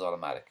license is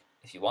automatic.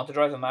 If you want to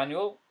drive a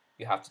manual,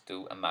 you have to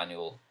do a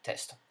manual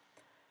test.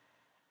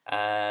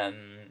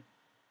 Kevin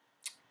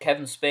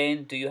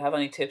Spain, do you have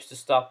any tips to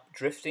stop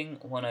drifting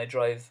when I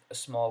drive a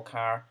small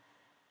car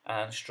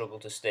and struggle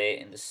to stay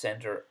in the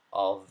center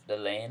of the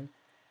lane?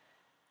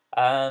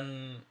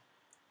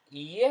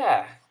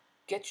 Yeah,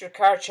 get your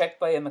car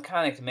checked by a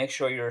mechanic to make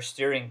sure your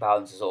steering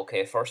balance is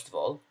okay first of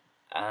all.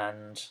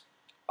 And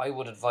I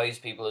would advise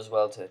people as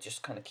well to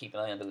just kind of keep an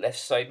eye on the left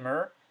side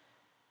mirror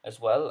as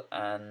well.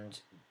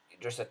 And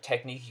there's a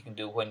technique you can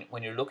do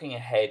when you're looking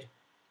ahead.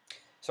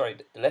 Sorry,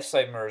 the left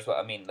side mirror is what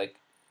I mean. Like,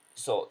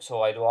 so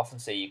I'd often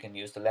say you can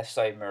use the left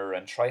side mirror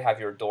and try have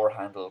your door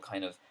handle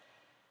kind of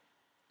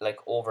like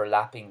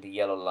overlapping the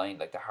yellow line,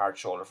 like the hard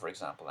shoulder, for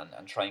example,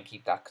 and try and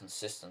keep that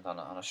consistent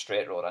on a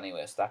straight road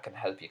anyway. So that can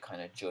help you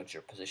kind of judge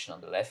your position on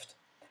the left.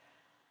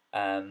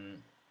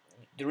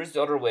 There is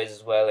the other ways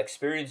as well.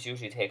 Experience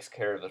usually takes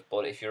care of it,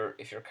 but if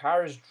your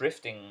car is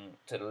drifting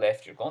to the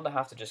left, you're going to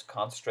have to just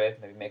concentrate,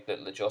 maybe make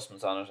little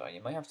adjustments on it, or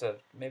you might have to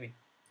maybe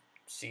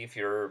see if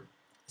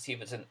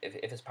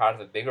it's part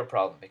of a bigger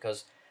problem,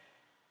 because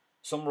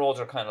some roads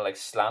are kind of like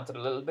slanted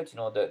a little bit. You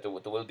know, there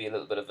will be a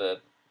little bit of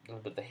a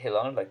hill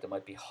on it, like they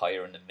might be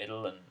higher in the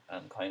middle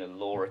and kind of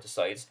lower at the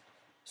sides.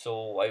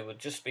 So I would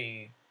just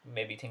be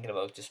maybe thinking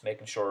about just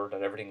making sure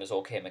that everything is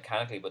okay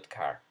mechanically with the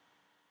car.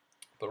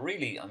 But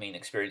really, I mean,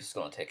 experience is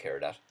going to take care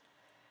of that.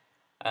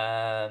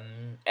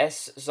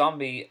 S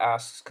Zombie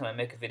asks, can I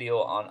make a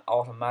video on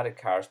automatic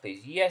cars,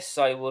 please? Yes,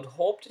 I would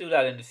hope to do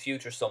that in the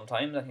future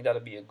sometime. I think that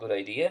would be a good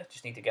idea.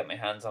 Just need to get my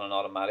hands on an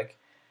automatic.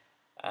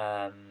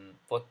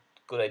 But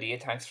good idea.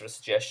 Thanks for the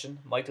suggestion.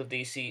 Michael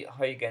DC,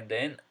 hi again,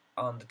 Dane.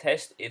 On the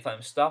test, if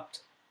I'm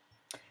stopped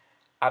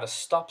at a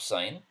stop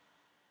sign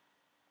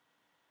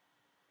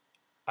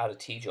at a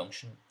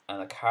T-junction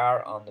and a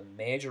car on the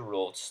major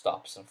road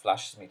stops and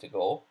flashes me to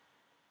go,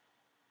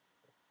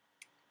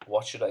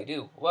 what should I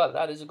do? Well,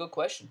 that is a good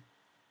question.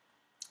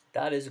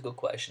 That is a good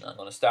question. I'm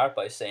going to start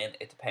by saying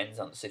it depends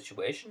on the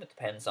situation. It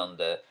depends on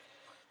the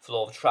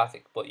flow of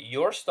traffic. But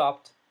you're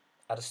stopped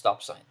at a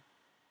stop sign.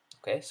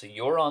 Okay, so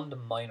you're on the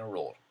minor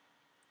road.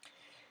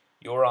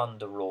 You're on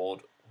the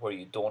road where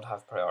you don't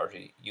have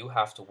priority. You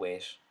have to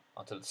wait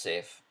until it's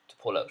safe to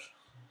pull out.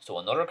 So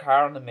another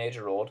car on the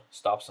major road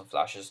stops and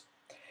flashes.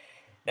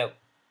 Now,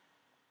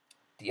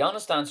 the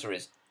honest answer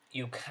is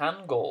you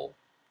can go,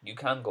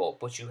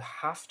 but you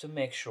have to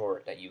make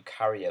sure that you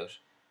carry out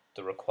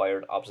the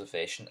required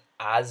observation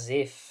as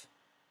if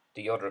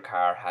the other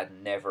car had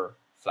never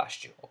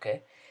flashed you,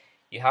 okay?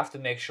 You have to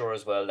make sure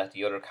as well that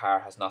the other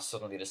car has not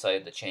suddenly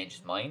decided to change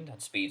his mind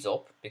and speeds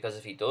up, because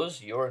if he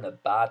does, you're in a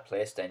bad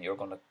place. Then you're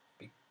going to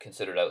be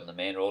considered out on the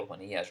main road when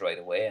he has right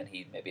away and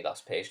he maybe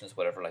lost patience,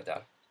 whatever like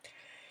that.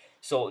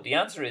 So the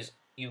answer is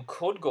you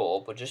could go,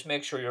 but just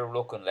make sure you're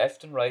looking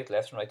left and right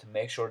to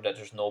make sure that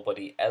there's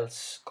nobody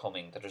else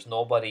coming, that there's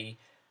nobody,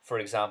 for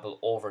example,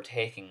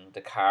 overtaking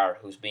the car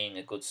who's being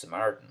a good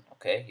Samaritan.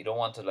 Okay, you don't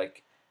want to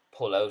like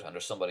pull out and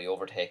there's somebody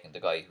overtaking the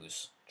guy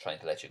who's trying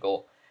to let you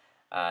go,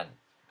 and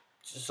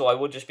so I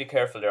would just be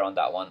careful there on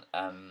that one.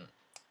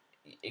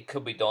 It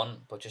could be done,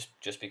 but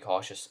just be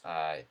cautious.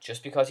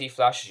 Just because he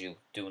flashes you,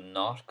 do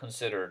not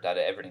consider that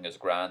everything is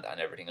grand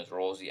and everything is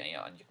rosy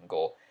and you can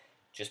go.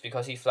 Just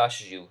because he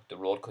flashes you, the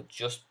road could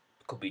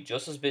be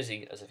just as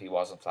busy as if he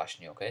wasn't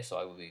flashing you. Okay, so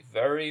I would be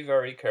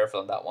very careful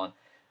on that one.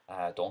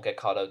 Don't get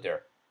caught out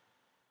there.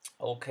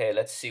 Okay,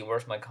 let's see.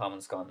 Where's my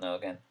comments gone now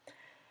again?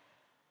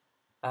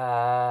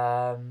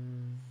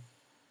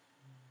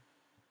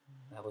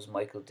 That was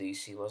Michael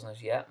DC, wasn't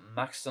it? Yeah,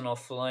 Maxton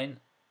offline.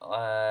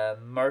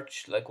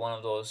 Merch, like one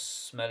of those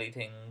smelly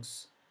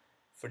things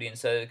for the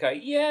inside of the car.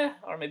 Yeah,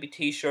 or maybe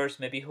t-shirts,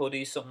 maybe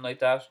hoodies, something like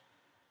that.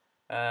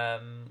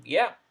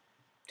 Yeah,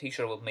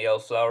 t-shirt with my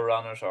old flower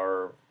on it,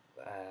 or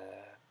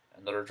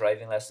another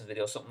driving lesson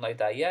video, something like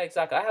that. Yeah,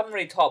 exactly. I haven't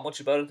really thought much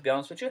about it, to be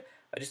honest with you.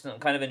 I just am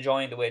kind of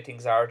enjoying the way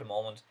things are at the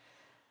moment.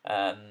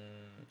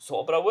 Um,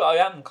 so, but I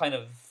am kind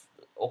of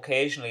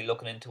occasionally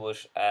looking into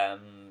it.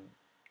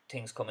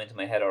 Things come into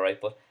my head, all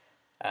right, but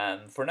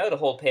for now, the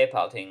whole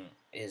PayPal thing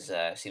is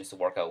seems to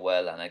work out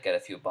well, and I get a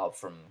few bob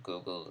from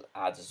Google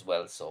ads as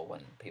well. So when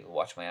people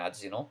watch my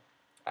ads,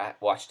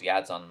 watch the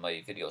ads on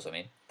my videos. I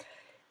mean,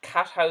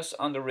 Cat House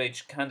on the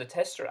Ridge. Can the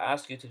tester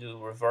ask you to do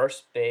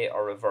reverse bay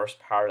or reverse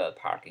parallel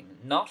parking?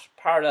 Not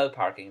parallel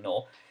parking.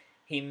 No,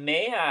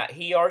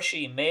 he or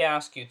she may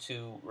ask you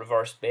to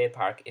reverse bay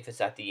park if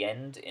it's at the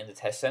end in the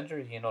test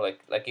center.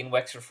 Like in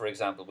Wexford, for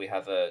example, we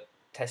have a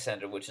test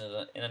center which is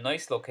in a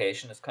nice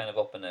location. It's kind of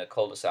up in a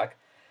cul-de-sac,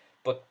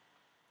 but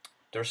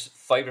there's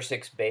 5 or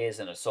 6 bays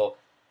in it, so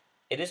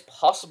it is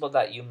possible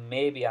that you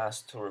may be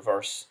asked to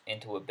reverse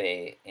into a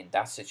bay in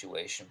that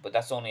situation, but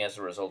that's only as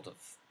a result of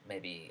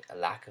maybe a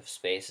lack of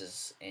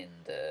spaces in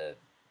the,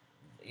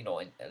 in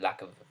a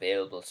lack of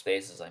available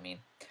spaces. I mean,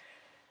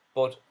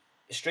 but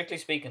strictly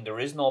speaking, there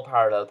is no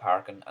parallel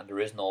parking and there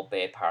is no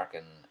bay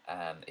parking.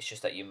 It's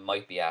just that you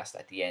might be asked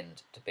at the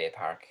end to bay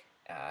park,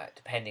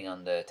 depending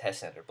on the test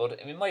center. But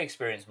in my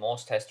experience,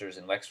 most testers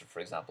in Wexford, for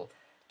example,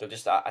 they'll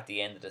just at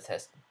the end of the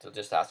test, they'll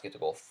just ask you to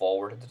go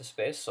forward into the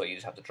space, so you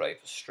just have to drive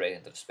straight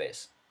into the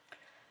space.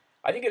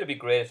 I think it'd be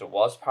great if there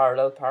was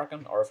parallel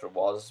parking or if there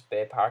was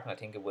bay parking. I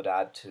think it would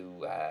add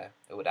to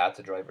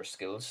driver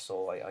skills.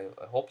 So I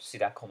hope to see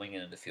that coming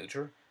in the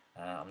future.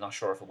 I'm not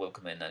sure if it will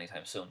come in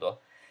anytime soon though.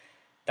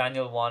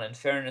 Daniel one. In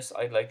fairness,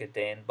 I'd like a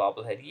Dane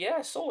bobblehead.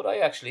 Yeah, so would I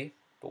actually,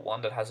 but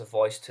one that has a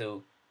voice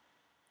too.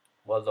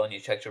 Well done, you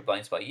checked your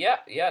blind spot. Yeah.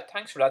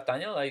 Thanks for that,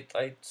 Daniel.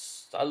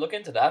 I'll look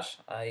into that.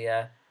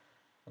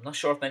 I'm not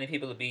sure if many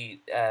people will be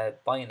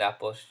buying that,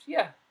 but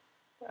yeah,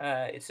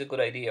 it's a good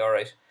idea. All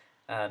right,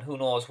 and who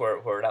knows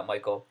where that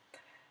might go.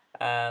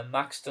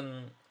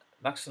 Maxton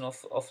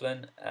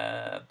Ufflin,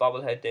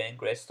 bobblehead Dane,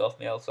 great stuff.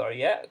 Meow, sorry.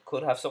 Yeah,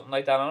 could have something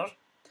like that on it.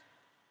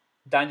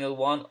 Daniel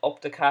one,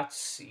 up the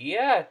cats.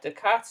 Yeah, the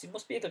cats. You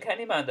must be a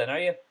Kilkenny man then, are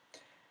you?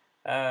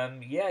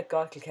 Yeah,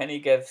 God, Kilkenny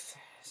has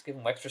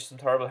given Wexford some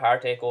terrible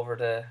heartache over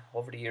the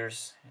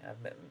years.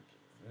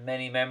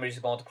 Many memories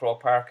of going to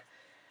Croke Park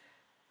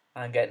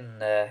and getting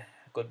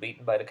good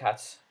beaten by the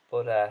cats.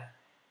 But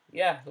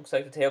yeah, looks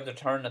like the tables are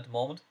turning at the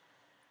moment.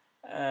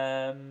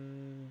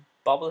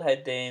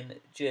 Bobblehead Dane,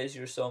 Jez,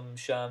 your some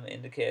sham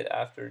indicate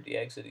after the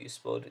exit you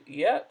spud.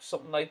 Yeah,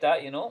 something like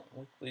that.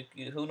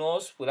 Who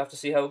knows? We'll have to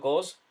see how it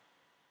goes.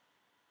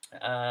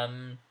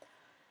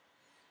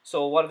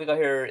 So what have we got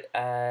here?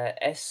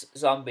 S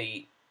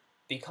Zombie.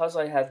 Because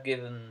I have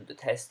given the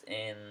test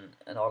in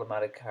an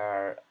automatic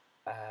car,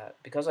 but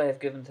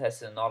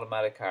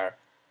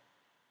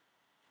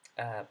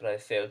I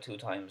failed 2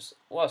 times.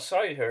 Well,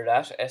 sorry to hear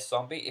that, S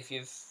Zombie. If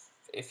you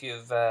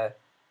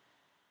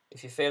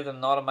failed in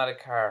an automatic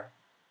car,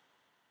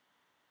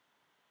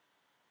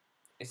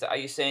 are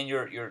you saying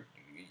you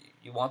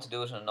want to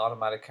do it in an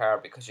automatic car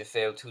because you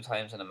failed 2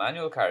 times in a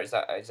manual car? Is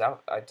that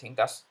I think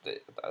that's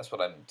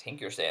what I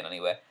think you're saying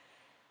anyway.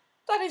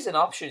 That is an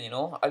option,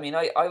 I mean,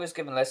 I was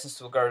giving lessons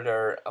to a girl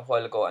there a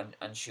while ago,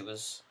 and she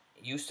was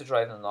used to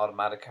driving an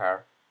automatic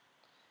car,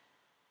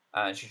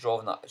 and she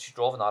drove an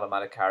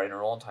automatic car in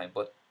her own time,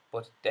 but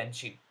then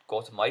she'd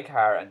go to my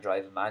car and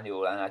drive a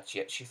manual, and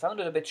she found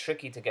it a bit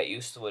tricky to get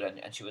used to it,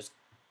 and she was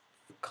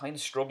kind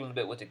of struggling a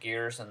bit with the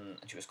gears, and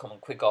she was coming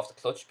quick off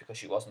the clutch because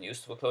she wasn't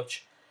used to a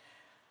clutch,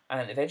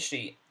 and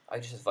eventually I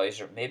just advised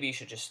her maybe you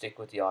should just stick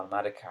with the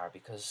automatic car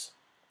because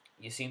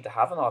you seem to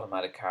have an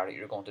automatic car that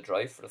you're going to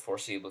drive for the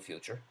foreseeable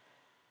future.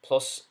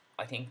 Plus,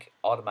 I think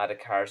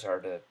automatic cars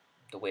are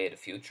the way of the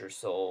future.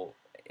 So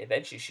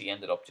eventually, she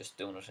ended up just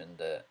doing it in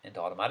the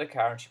automatic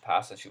car, and she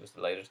passed, and she was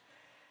delighted.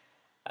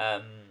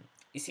 Um,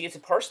 you see, it's a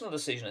personal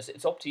decision.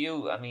 It's up to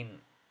you. I mean,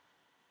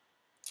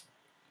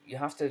 you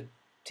have to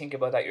think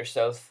about that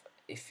yourself.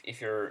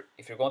 If you're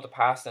going to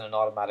pass in an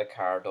automatic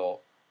car, though,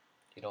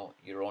 you know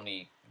you're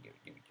only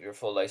your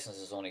full license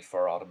is only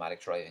for automatic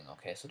driving.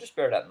 Okay, so just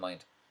bear that in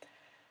mind.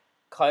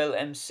 Kyle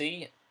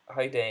MC,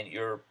 hi Dane.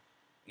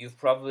 You've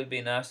probably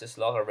been asked this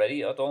a lot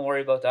already. Oh, don't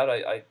worry about that.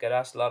 I get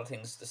asked a lot of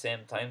things at the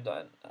same time.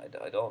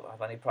 I don't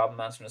have any problem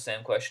answering the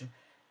same question.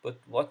 But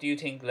what do you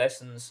think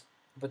lessons?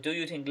 But do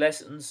you think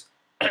lessons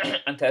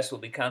and tests will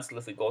be cancelled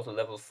if we go to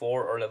level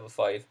 4 or level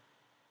 5?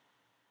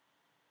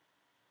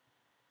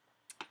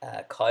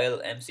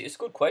 Kyle MC, it's a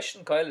good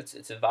question, Kyle.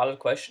 It's a valid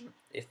question.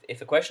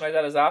 If a question like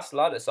that is asked a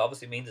lot, it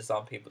obviously means it's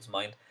on people's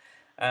mind.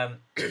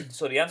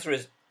 So the answer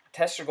is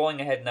tests are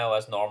going ahead now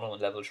as normal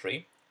in level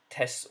 3.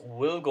 Tests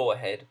will go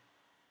ahead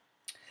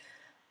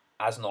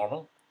as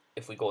normal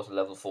if we go to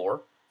level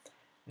 4.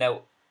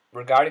 Now,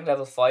 regarding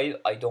level 5,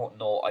 I don't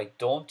know. I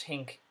don't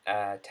think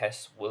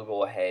tests will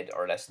go ahead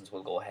or lessons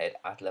will go ahead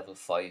at level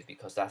 5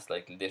 because that's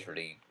like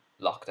literally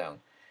lockdown.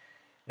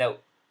 Now,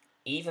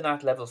 even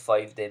at level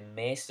 5, they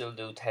may still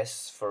do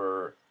tests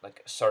for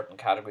like certain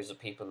categories of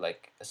people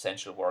like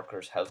essential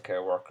workers,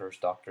 healthcare workers,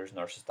 doctors,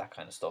 nurses, that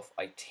kind of stuff.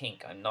 I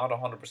think. I'm not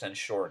 100%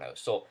 sure now.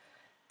 So,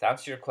 to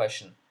answer your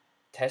question,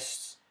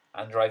 tests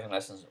and driving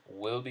lessons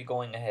will be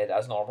going ahead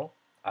as normal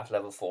at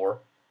level 4.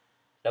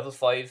 Level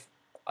 5,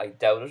 I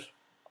doubt it,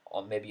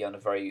 or maybe on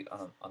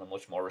a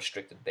much more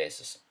restricted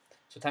basis.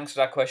 So thanks for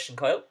that question,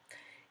 Kyle.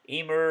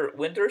 Emer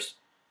Winters,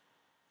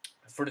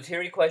 for the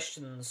theory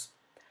questions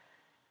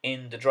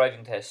in the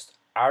driving test,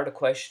 are the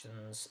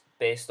questions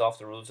based off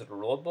the rules of the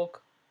road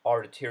book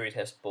or the theory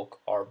test book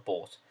or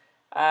both?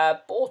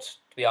 Both,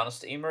 to be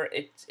honest, Emer.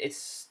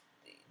 It's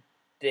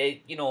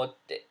they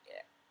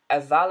a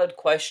valid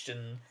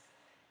question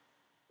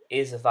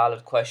is a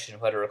valid question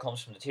whether it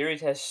comes from the theory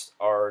test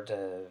or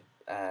the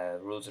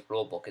rules of the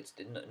road book.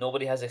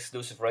 Nobody has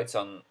exclusive rights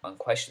on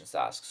questions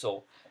to ask.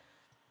 So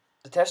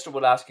the tester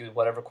will ask you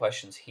whatever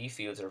questions he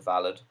feels are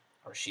valid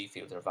or she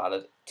feels are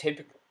valid.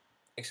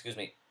 Excuse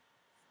me.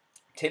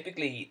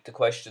 Typically, the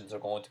questions are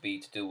going to be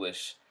to do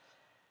with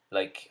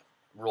like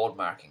road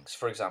markings,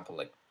 for example,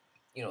 like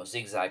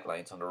zigzag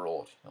lines on the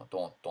road.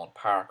 Don't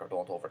park or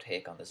don't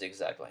overtake on the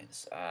zigzag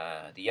lines.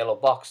 The yellow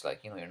box,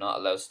 like you're not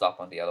allowed to stop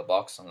on the yellow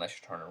box unless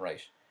you're turning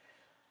right.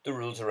 The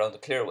rules around the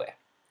clearway,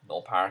 no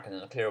parking in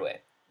the clearway.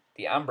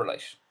 The amber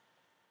light,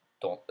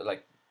 don't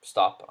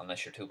stop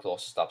unless you're too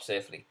close to stop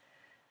safely.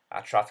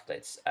 At traffic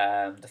lights,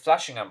 the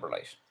flashing amber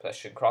light,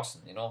 pedestrian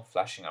crossing,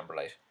 flashing amber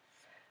light.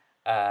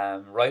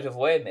 Right of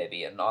way,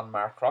 maybe an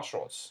unmarked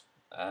crossroads.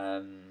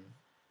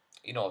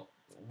 You know,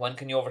 when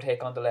can you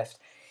overtake on the left?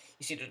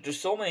 You see, there's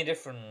so many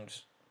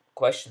different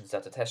questions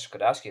that the tester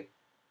could ask you.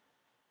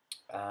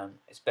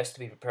 It's best to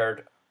be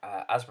prepared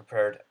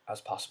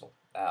as possible.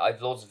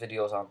 I've loads of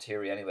videos on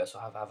theory anyway, so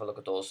have a look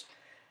at those.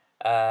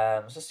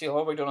 So let's see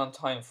how we're doing on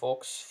time,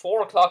 folks.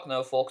 4 o'clock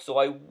now, folks. So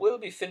I will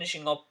be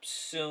finishing up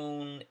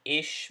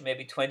soon-ish,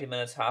 maybe 20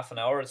 minutes, half an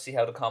hour. Let's see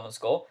how the comments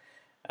go.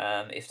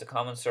 If the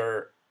comments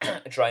are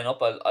drying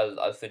up,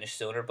 I'll finish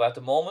sooner. But at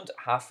the moment,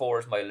 3:30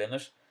 is my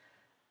limit.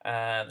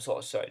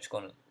 So sorry, just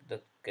going to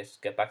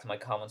get back to my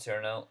comments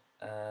here now.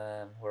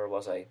 Where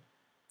was I?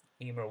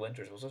 Emer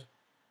Winters, was it?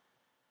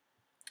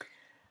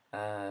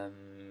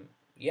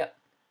 Yeah.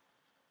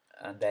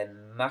 And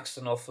then Max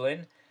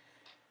O'Flynn.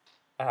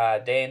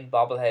 Dane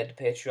Bobblehead,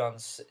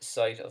 Patreon's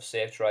site of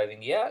safe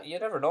driving. Yeah, you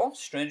never know.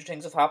 Stranger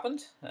things have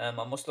happened. I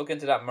must look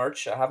into that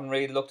merch. I haven't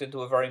really looked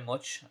into it very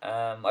much.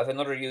 I've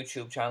another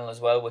YouTube channel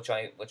as well, which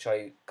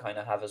I kind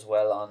of have as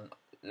well on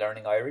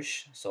learning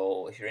Irish.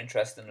 So if you're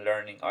interested in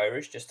learning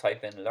Irish, just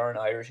type in "Learn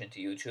Irish" into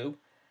YouTube,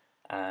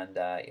 and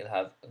you'll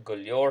have go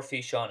leor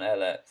fichon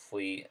ella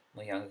fui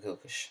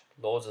muyangakukish.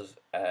 Loads of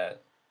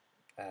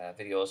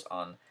videos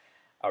on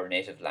our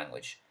native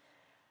language.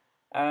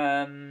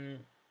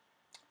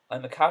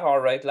 I'm a cat, all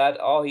right, lad.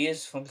 Oh, he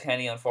is from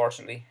Kenny,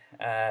 unfortunately.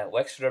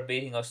 Wexford are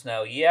beating us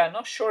now. Yeah,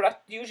 not sure.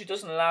 That usually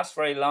doesn't last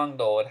very long,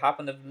 though. It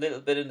happened a little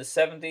bit in the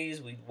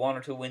 70s. We had 1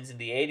 or 2 wins in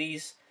the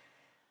 80s.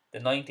 The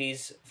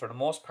 90s, for the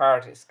most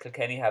part,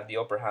 Kilkenny have the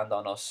upper hand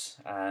on us.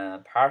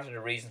 Part of the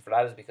reason for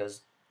that is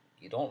because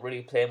you don't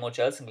really play much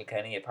else in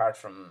Kilkenny apart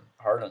from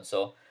hurling.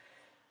 So,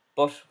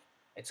 but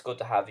it's good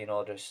to have,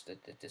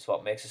 this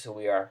what makes us who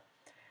we are.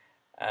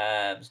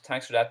 So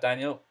thanks for that,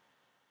 Daniel.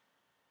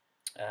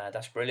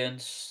 That's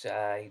brilliant.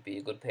 He'd be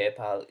a good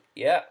PayPal.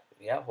 Yeah,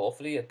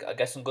 hopefully. I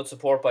get some good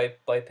support by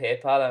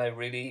PayPal, and I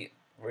really,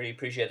 really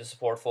appreciate the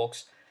support,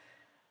 folks.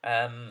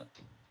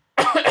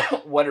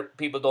 Whether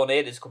people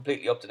donate is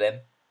completely up to them.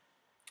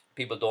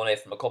 People donate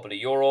from a couple of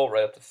euro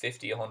right up to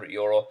 50, 100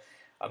 euro.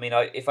 I mean,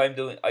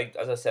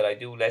 as I said, I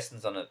do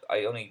lessons on it.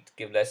 I only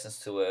give lessons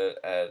to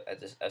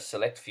a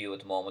select few at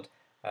the moment.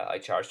 I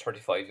charge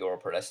 €35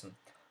 per lesson.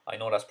 I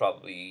know that's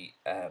probably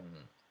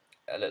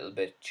a little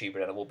bit cheaper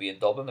than it would be in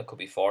Dublin. It could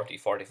be 40,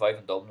 45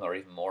 in Dublin or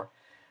even more.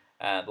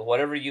 But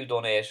whatever you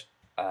donate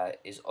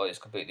is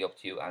completely up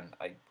to you, and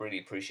I really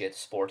appreciate the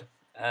support.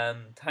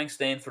 Thanks,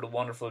 Dane, for the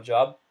wonderful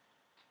job.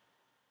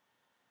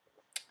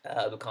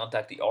 I will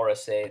contact the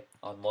RSA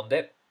on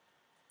Monday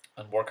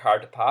and work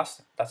hard to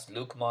pass. That's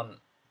Lukeman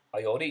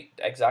Iodi.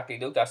 Exactly,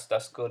 Luke.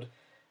 That's good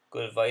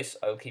advice.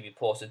 I will keep you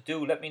posted.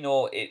 Do let me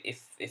know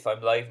if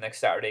I'm live next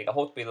Saturday. I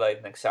hope to be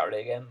live next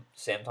Saturday again,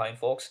 same time,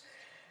 folks.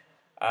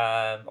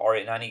 Or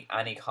in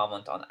any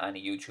comment on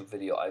any YouTube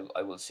video,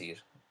 I will see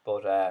it.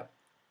 But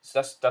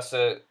so that's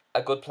a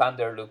good plan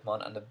there,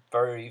 Lukeman, and the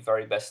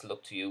very best of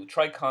luck to you.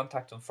 Try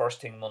contact them first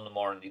thing Monday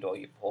morning.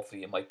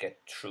 Hopefully you might get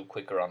through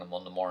quicker on a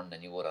Monday morning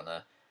than you would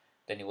at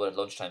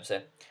lunchtime.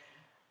 Say,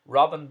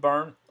 Robin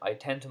Byrne. I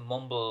tend to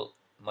mumble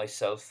to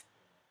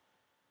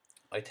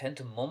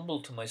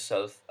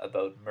myself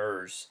about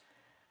mirrors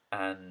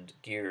and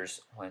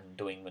gears when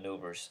doing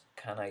maneuvers.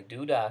 Can I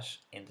do that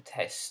in the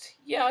test?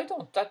 Yeah, I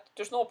don't.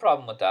 There's no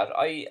problem with that.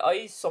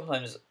 I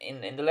sometimes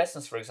in the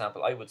lessons, for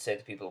example, I would say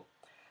to people,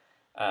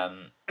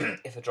 if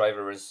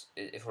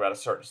we're at a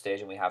certain stage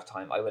and we have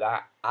time, I would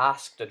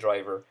ask the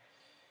driver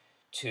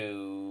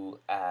to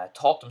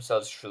talk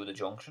themselves through the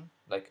junction,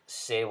 like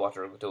say what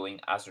they're doing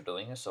as they're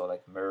doing it, so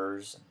like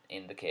mirrors and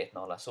indicate and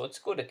all that. So it's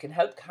good. It can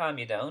help calm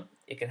you down.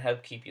 It can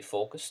help keep you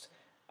focused,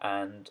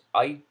 and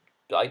I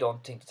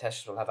don't think the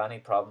testers will have any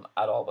problem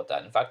at all with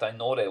that. In fact, I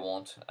know they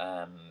won't.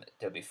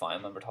 They'll be fine. I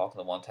remember talking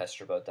to one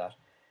tester about that.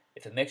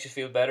 If it makes you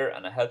feel better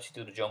and it helps you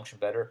do the junction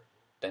better,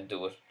 then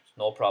do it.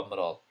 No problem at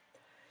all.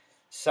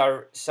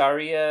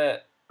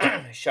 Saria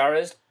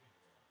Sharaz,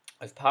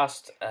 I've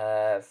passed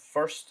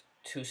first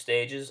two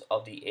stages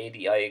of the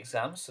ADI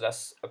exam, so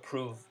that's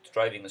approved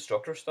driving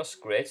instructor. So that's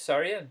great,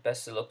 Saria.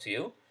 Best of luck to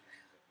you.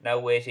 Now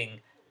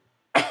waiting,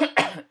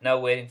 now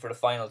waiting for the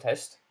final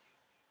test,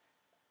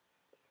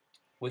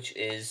 which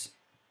is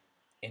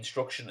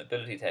instruction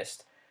ability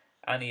test.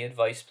 Any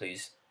advice,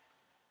 please?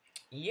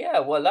 Yeah,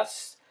 well,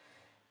 that's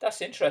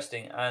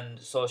interesting. And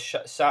so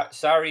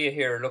Saria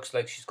here looks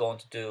like she's going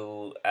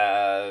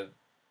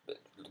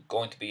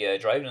to be a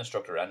driving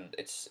instructor, and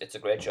it's a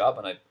great job,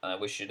 and I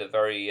wish you the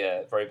very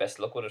best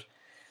luck with it.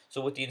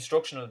 So with the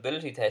instructional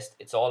ability test,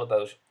 it's all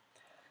about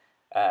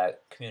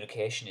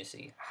communication. You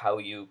see how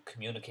you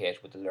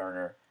communicate with the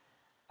learner,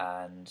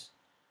 and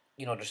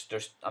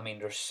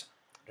there's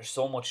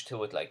so much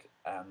to it.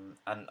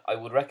 And I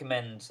would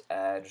recommend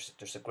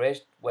there's a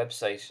great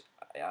website,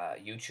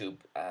 YouTube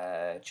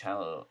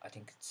channel. I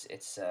think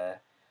it's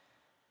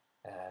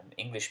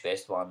English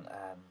based one.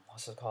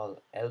 What's it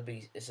called?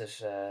 LB? Is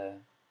it?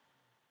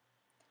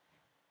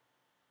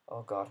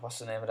 Oh God, what's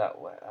the name of that?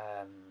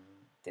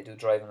 They do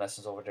driving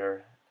lessons over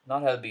there.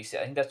 Not LBC.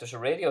 I think that there's a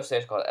radio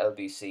station called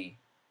LBC.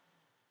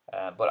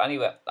 But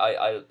anyway,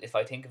 I if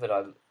I think of it,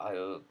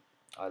 I'll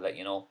let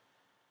you know.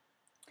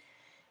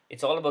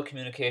 It's all about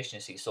communication,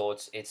 you see. So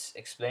it's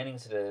explaining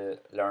to the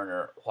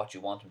learner what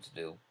you want them to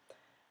do,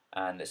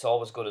 and it's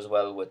always good as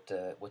well with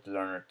the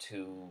learner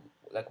to,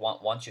 like,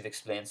 once you've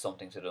explained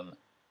something to them,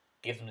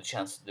 give them the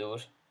chance to do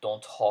it.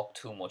 Don't talk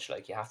too much.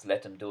 Like, you have to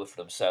let them do it for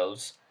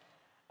themselves.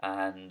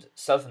 And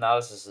self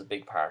analysis is a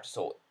big part.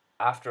 So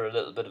after a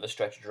little bit of a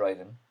stretch of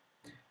driving,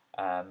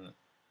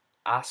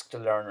 ask the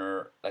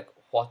learner, like,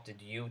 what did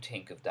you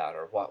think of that,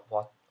 or what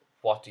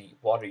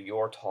are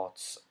your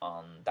thoughts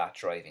on that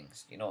driving?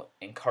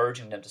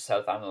 Encouraging them to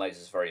self analyze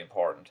is very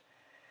important,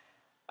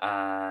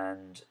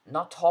 and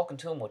not talking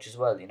too much as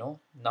well.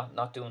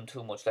 Not doing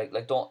too much.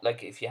 Don't,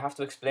 like, if you have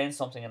to explain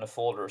something in a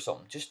folder or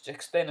something, just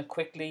explain it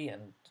quickly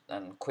and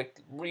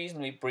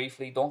reasonably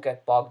briefly. Don't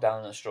get bogged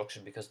down in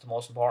instruction, because the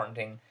most important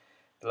thing,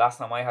 the last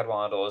time I had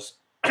one of those,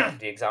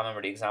 the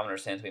examiner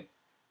saying to me,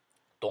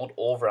 don't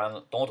over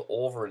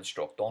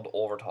instruct, don't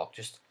over talk.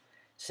 Just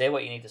say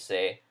what you need to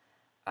say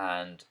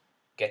and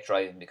get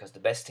driving, because the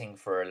best thing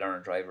for a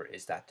learner driver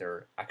is that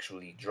they're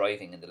actually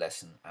driving in the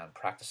lesson and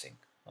practicing.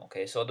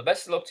 Okay, so the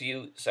best of luck to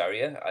you,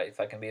 Saria. If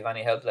I can be of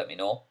any help, let me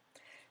know.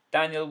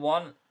 Daniel,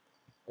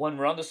 when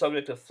we're on the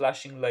subject of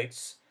flashing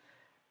lights,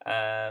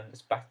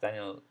 it's back to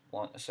Daniel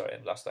 1. Sorry,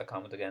 I've lost that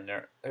comment again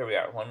there. Here we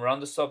are. When we're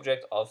on the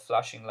subject of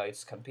flashing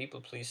lights, can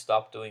people please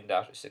stop doing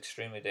that? It's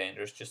extremely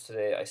dangerous. Just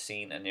today I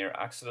seen a near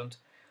accident.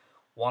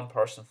 One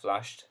person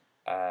flashed,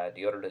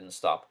 the other didn't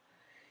stop.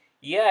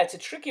 Yeah, it's a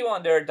tricky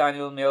one there,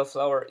 Daniel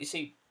Mailflower. You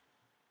see,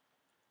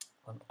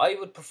 I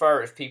would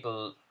prefer if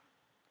people,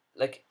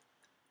 like,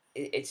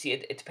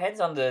 it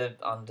depends on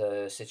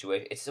the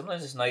situation.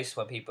 Sometimes it's nice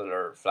when people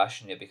are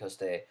flashing you because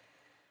they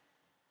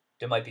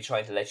might be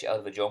trying to let you out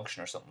of a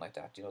junction or something like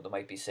that. They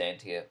might be saying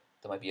to you,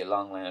 there might be a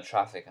long line of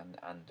traffic, and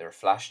they're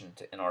flashing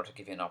in order to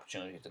give you an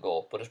opportunity to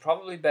go. But it's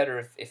probably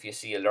better if you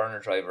see a learner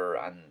driver,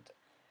 and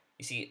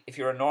you see, if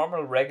you're a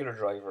normal regular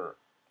driver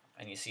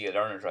and you see a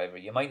learner driver,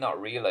 you might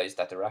not realize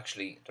that they're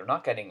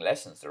not getting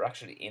lessons, they're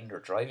actually in their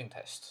driving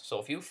test. So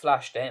if you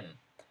flash them,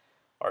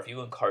 or if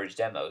you encourage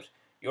them out,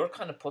 you're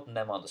kind of putting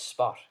them on the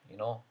spot.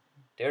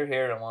 They're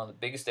here on one of the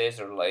biggest days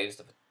of their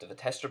lives. They've a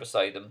tester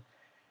beside them,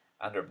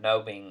 and they're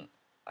now being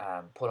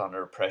put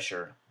under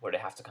pressure where they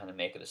have to kind of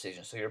make a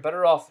decision. So you're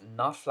better off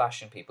not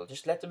flashing people.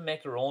 Just let them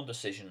make their own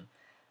decision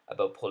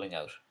about pulling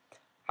out.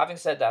 Having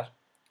said that,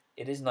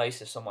 it is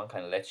nice if someone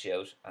kind of lets you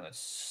out and it's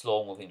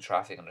slow moving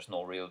traffic and there's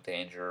no real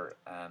danger.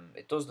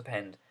 It does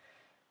depend.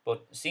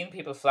 But seeing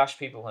people flash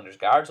people when there's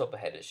guards up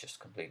ahead is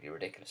just completely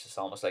ridiculous. It's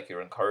almost like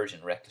you're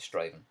encouraging reckless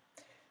driving.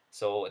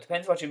 So it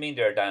depends what you mean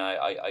there, Dan.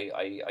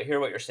 I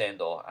hear what you're saying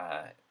though.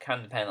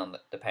 Can depend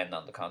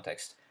on the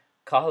context.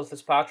 Cahill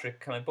Fitzpatrick,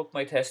 can I book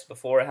my test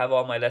before I have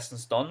all my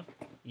lessons done?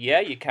 Yeah,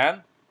 you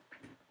can.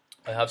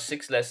 I have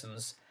 6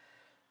 lessons,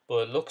 but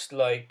it looks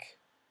like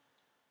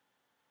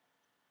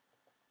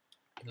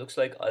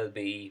I'll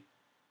be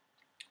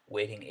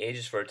waiting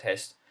ages for a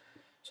test.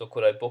 So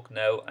could I book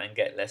now and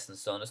get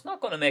lessons done? It's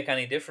not going to make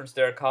any difference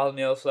there, Cahill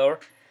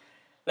Meowflower.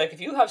 Like, if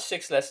you have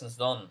 6 lessons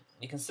done,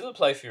 you can still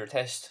apply for your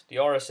test. The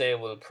RSA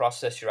will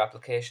process your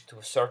application to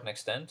a certain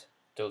extent.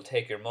 They'll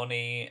take your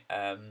money,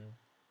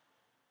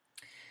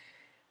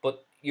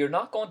 but you're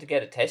not going to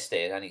get a test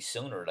date any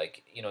sooner.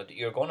 Like,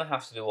 you're going to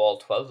have to do all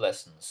 12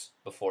 lessons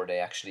before they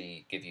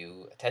actually give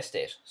you a test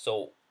date.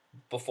 So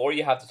before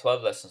you have the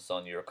 12 lessons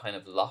done, you're kind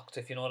of locked,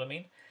 if you know what I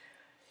mean.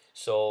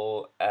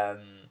 So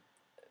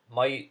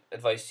my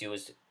advice to you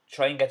is to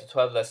try and get the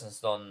 12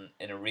 lessons done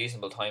in a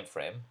reasonable time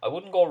frame. I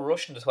wouldn't go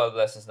rushing the 12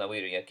 lessons now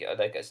either.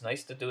 Like, it's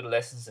nice to do the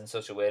lessons in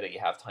such a way that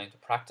you have time to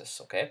practice,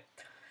 okay?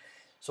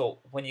 So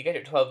when you get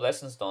your 12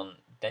 lessons done,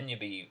 then you'll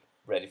be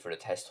ready for the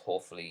test,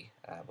 hopefully.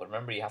 But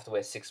remember, you have to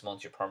wait 6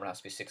 months. Your permit has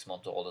to be 6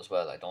 months old as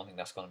well. I don't think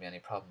that's going to be any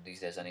problem these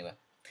days anyway.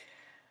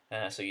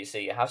 So you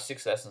say you have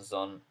 6 lessons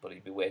done, but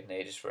you'll be waiting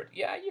ages for it.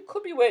 Yeah, you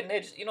could be waiting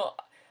ages.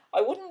 I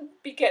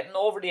wouldn't be getting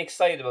overly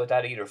excited about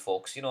that either,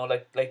 folks.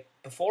 Like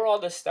before all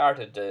this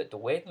started, the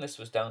waiting list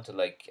was down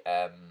to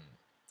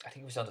I think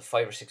it was down to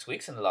 5 or 6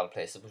 weeks in a lot of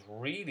places. It was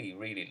really,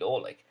 really low.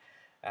 Like,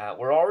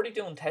 we're already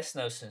doing tests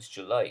now since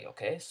July.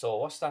 Okay, so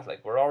what's that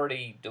like? We're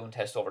already doing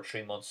tests over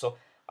 3 months. So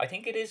I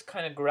think it is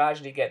kind of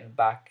gradually getting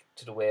back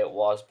to the way it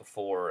was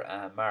before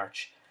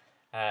March.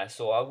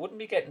 So I wouldn't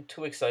be getting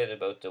too excited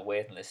about the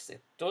waiting list.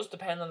 It does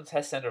depend on the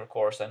test centre, of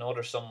course. I know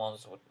there's some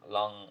ones with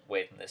long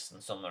waiting lists,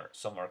 and some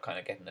are kind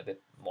of getting a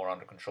bit more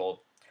under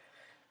control.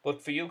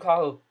 But for you,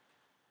 Cahill,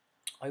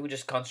 I would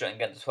just concentrate on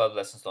getting the 12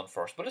 lessons done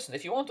first. But listen,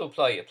 if you want to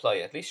apply, apply.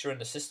 At least you're in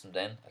the system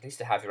then. At least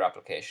they have your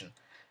application.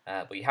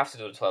 But you have to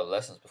do the 12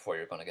 lessons before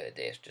you're going to get a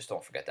date. Just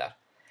don't forget that.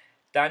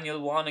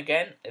 Daniel 1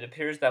 again. It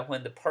appears that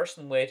when the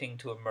person waiting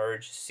to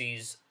emerge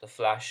sees the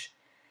flash,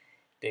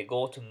 they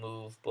go to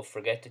move but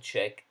forget to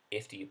check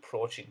if the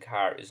approaching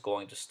car is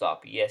going to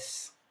stop.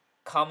 Yes.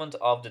 Comment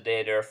of the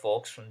day there,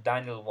 folks, from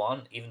Daniel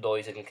 1, even though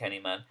he's a Kilkenny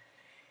man.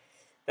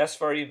 That's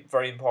very,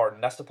 very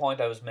important. That's the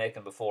point I was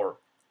making before.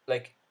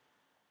 Like,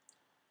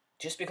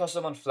 just because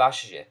someone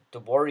flashes you, the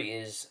worry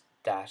is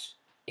that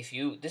if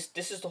you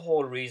this is the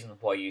whole reason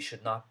why you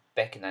should not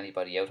beckon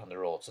anybody out on the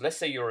road. So let's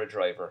say you're a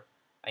driver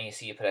and you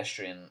see a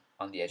pedestrian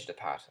on the edge of the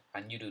path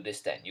and you do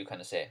this, then you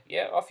kind of say,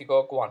 yeah, off you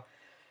go on.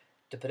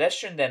 The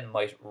pedestrian then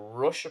might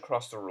rush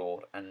across the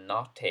road and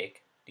not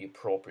take the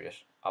appropriate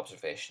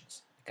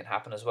observations. It can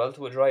happen as well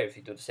to a driver if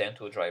you do the same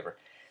to a driver.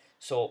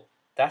 So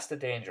that's the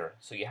danger.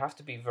 So you have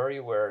to be very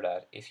aware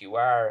that if you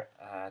are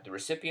the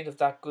recipient of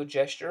that good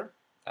gesture,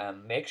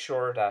 make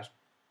sure that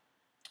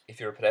if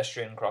you're a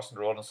pedestrian crossing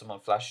the road and someone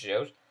flashes you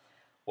out,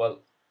 well,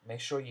 make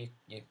sure you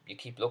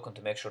keep looking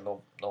to make sure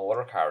no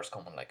other cars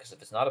coming. Like, because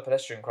if it's not a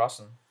pedestrian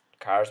crossing,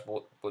 cars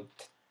would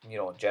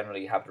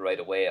generally have the right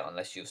of way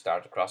unless you've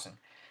started crossing.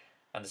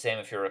 And the same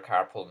if you're a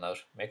car pulling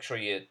out. Make sure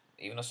you,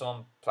 even if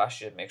someone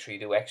flashes you, make sure you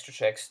do extra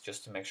checks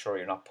just to make sure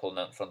you're not pulling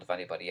out in front of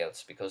anybody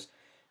else. Because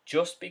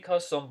just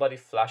because somebody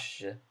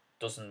flashes you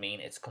doesn't mean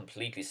it's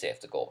completely safe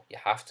to go. You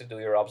have to do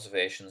your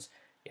observations.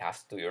 You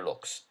have to do your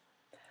looks.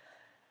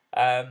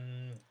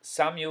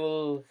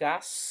 Samuel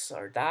Das,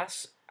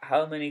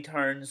 how many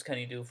turns can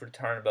you do for the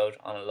turnabout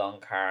on a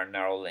long car,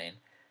 narrow lane?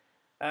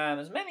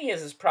 As many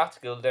as is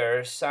practical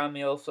there,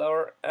 Samuel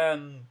Flower.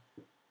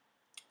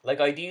 Like,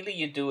 ideally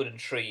you do it in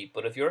 3,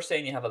 but if you're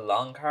saying you have a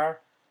long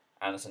car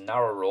and it's a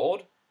narrow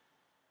road,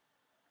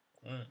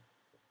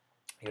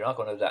 you're not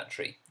going to do that in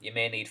 3. You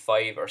may need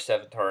 5 or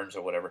 7 turns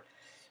or whatever.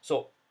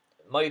 So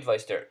my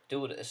advice there,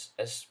 do it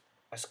as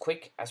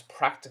quick, as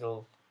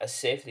practical, as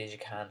safely as you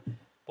can.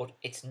 But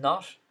it's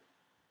not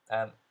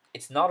a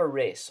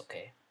race,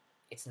 okay?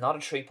 It's not a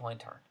 3-point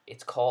turn.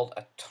 It's called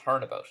a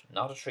turnabout,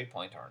 not a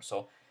 3-point turn.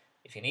 So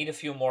if you need a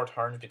few more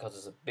turns because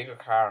it's a bigger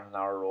car on a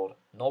narrow road,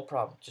 no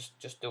problem.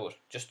 Just do it.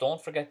 Just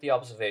don't forget the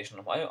observation.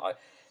 The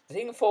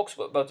thing, folks,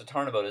 about the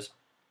turnabout is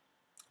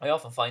I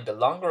often find the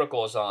longer it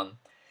goes on,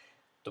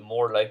 the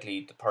more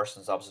likely the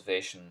person's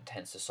observation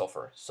tends to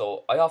suffer.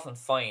 So I often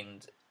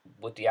find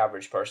with the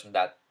average person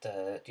that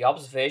the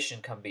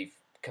observation can be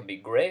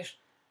great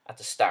at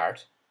the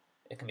start.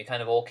 It can be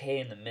kind of okay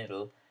in the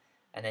middle,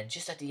 and then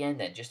just at the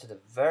end, just at the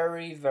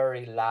very,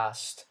 very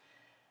last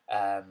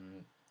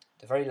turn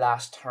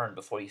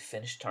before you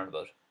finish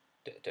turnabout,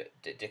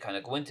 they kind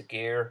of go into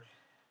gear,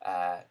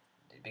 they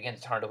begin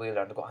to turn the wheel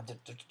and they go, and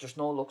there's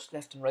no looks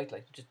left and right,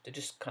 like they're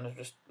just kind of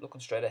just looking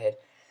straight ahead.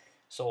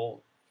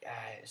 So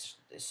it's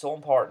so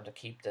important to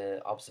keep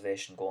the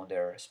observation going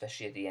there,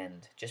 especially at the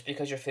end. Just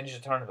because you're finished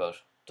a turnabout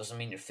doesn't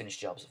mean you're finished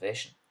the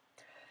observation.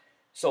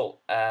 So,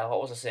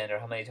 what was I saying there?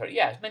 How many turns?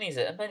 Yeah, as many as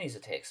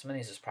it takes, as many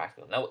as is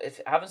practical. Now,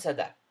 if having said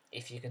that,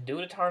 if you can do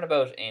the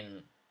turnabout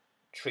in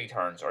 3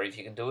 turns, or if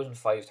you can do it in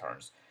 5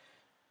 turns,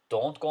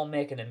 don't go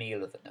making a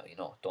meal of it now.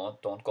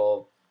 Don't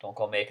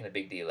go making a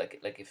big deal. Like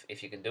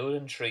if you can do it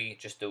in 3,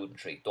 just do it in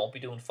 3. Don't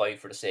be doing 5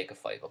 for the sake of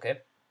 5. Okay.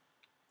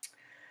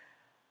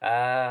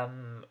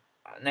 Um.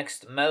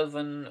 Next,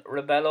 Melvin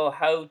Rebello,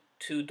 how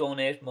to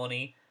donate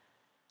money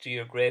to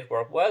your great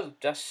work? Well,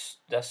 that's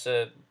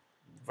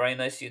very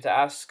nice of you to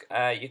ask.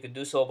 You can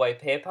do so by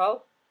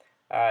PayPal.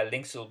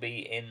 Links will be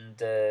in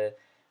the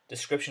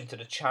description to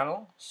the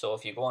channel. So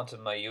if you go onto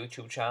my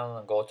YouTube channel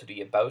and go to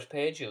the About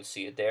page, you'll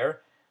see it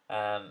there.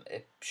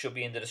 It should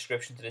be in the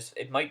description to this.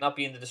 It might not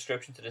be in the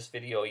description to this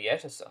video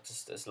yet.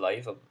 It's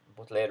live,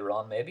 but later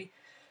on maybe.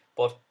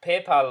 But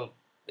PayPal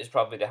is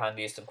probably the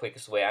handiest and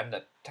quickest way. And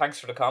thanks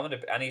for the comment.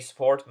 Any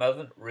support,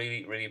 Melvin,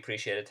 really, really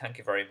appreciate it. Thank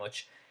you very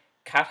much.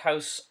 Cat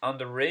House on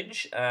the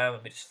Ridge.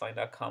 Let me just find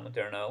that comment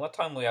there now. What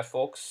time are we at,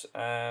 folks?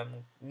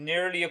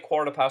 Nearly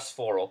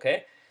 4:15.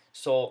 Okay,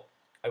 so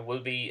I will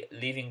be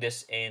leaving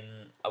this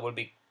in. I will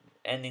be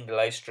ending the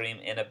live stream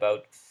in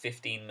about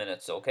 15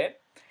 minutes. Okay.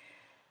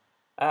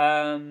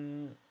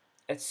 Um,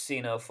 let's see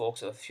now,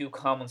 folks. A few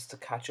comments to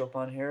catch up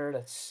on here.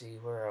 Let's see,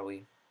 where are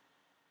we?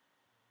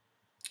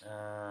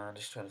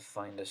 Just trying to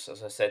find this.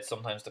 As I said,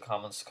 sometimes the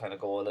comments kind of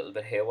go a little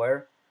bit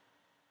haywire.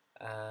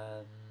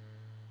 Um,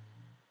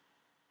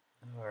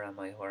 where am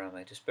I? Where am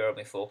I? Just bear with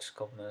me, folks. A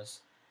couple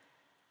minutes.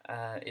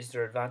 Is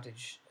there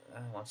advantage?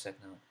 One sec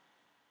now.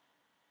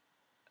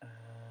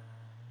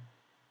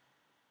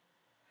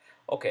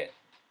 Okay.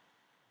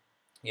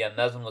 Yeah,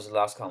 Melvin was the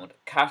last comment.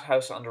 Cat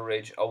House on the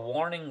Ridge. A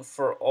warning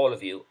for all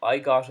of you. I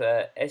got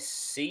a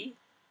SC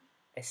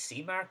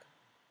mark.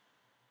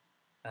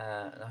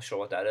 Not sure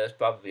what that is.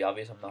 Probably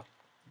obvious. I'm not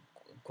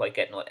quite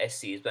getting what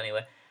SC is, but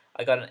anyway,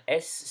 I got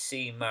an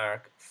SC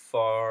mark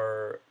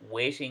for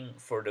waiting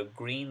for the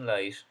green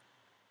light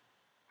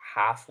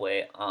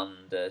halfway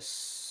on the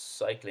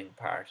cycling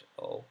part.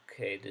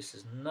 Okay, this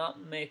is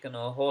not making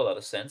a whole lot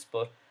of sense,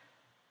 but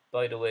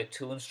by the way,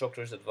 2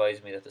 instructors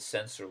advised me that the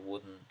sensor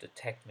wouldn't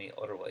detect me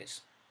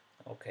otherwise.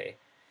 Okay,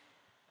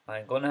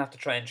 I'm going to have to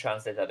try and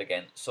translate that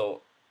again.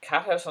 So,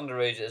 Cat House on the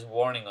Ridge is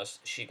warning us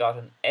he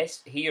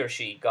or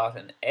she got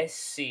an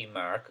SC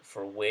mark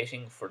for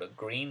waiting for the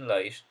green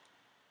light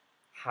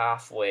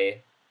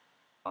halfway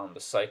on the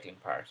cycling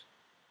part.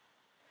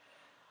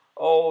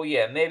 Oh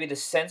yeah, maybe the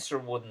sensor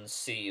wouldn't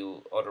see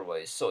you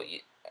otherwise. So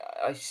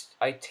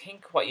I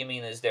think what you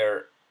mean is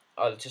there.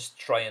 I'll just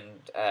try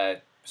and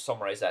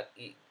summarize that.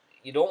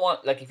 You don't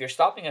want, like, if you're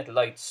stopping at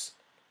lights,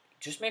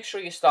 just make sure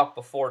you stop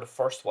before the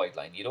first white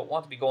line. You don't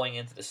want to be going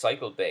into the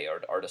cycle bay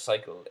or the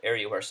cycle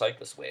area where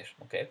cyclists wait.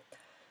 Okay,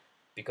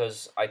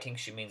 because I think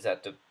she means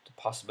that the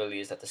possibility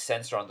is that the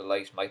sensor on the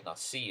light might not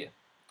see you.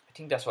 I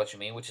think that's what you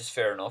mean, which is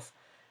fair enough.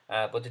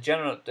 But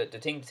the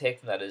thing to take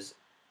from that is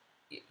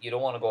you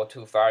don't want to go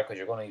too far, because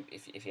you're going to,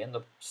 if you end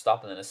up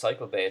stopping in a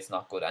cycle bay, it's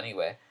not good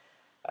anyway.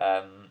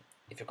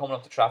 If you're coming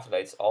up to traffic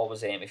lights,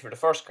 always aim, if you're the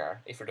first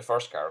car,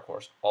 of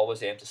course,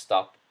 always aim to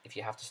stop. If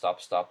you have to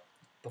stop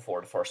before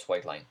the first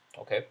white line.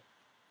 Okay.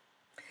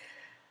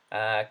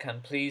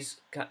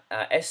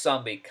 S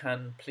Zombie,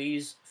 can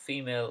please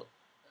female.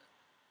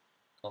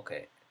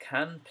 Okay,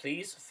 can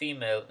please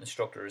female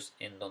instructors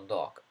in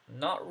Dundalk?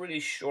 Not really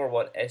sure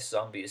what S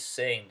Zombie is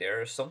saying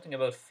there. Something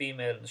about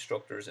female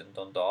instructors in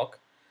Dundalk.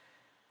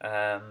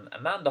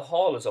 Amanda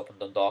Hall is up in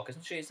Dundalk,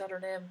 isn't she? Is that her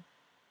name?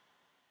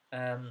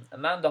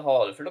 Amanda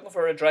Hall. If you're looking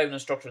for a driving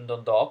instructor in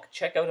Dundalk,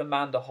 check out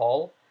Amanda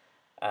Hall.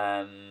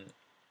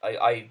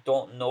 I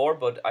don't know her,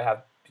 but I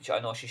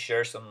know she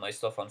shares some of my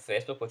stuff on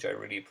Facebook, which I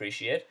really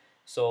appreciate.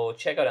 So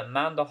check out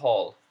Amanda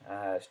Hall,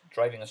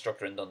 driving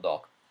instructor in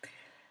Dundalk.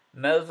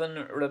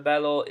 Melvin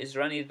Rebello, is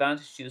there any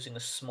advantage to using a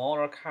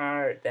smaller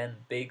car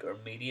than big or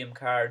medium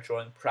car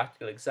during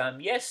practical exam?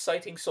 Yes, I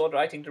think so.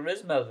 I think there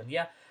is, Melvin.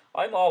 Yeah,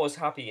 I'm always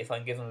happy if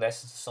I'm giving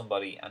lessons to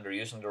somebody and they're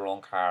using their own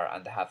car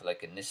and they have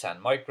like a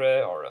Nissan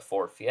Micra or a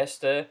Ford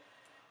Fiesta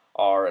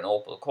or an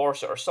Opel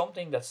Corsa or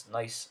something that's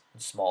nice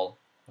and small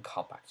and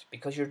compact,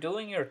 because you're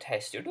doing your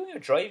test, you're doing your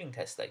driving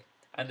test, like,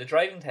 and the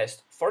driving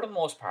test for the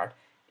most part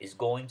is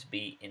going to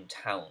be in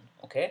town.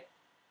 Okay,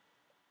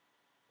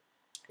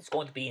 it's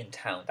going to be in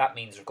town. That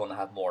means you're going to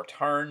have more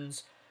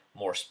turns,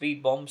 more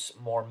speed bumps,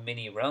 more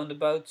mini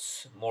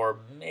roundabouts,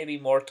 maybe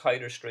more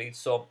tighter streets.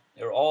 So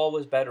you're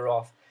always better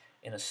off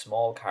in a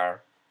small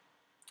car,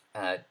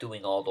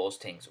 doing all those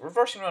things.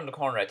 Reversing around the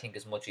corner, I think,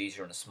 is much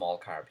easier in a small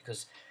car,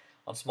 because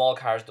on small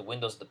cars the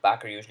windows at the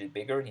back are usually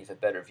bigger and you have a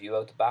better view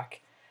out the back.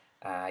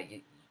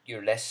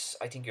 You're less.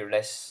 I think you're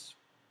less.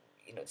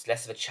 It's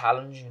less of a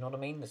challenge. You know what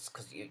I mean? It's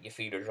because you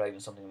feel you're driving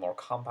something more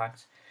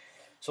compact.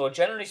 So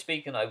generally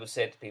speaking, I would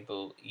say to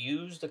people,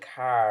 use the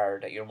car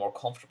that you're more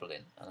comfortable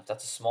in, and if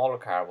that's a smaller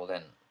car, well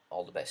then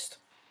all the best,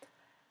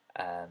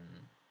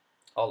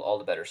 all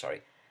the better.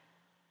 Sorry.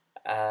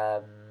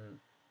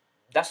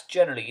 that's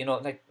generally,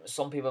 like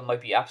some people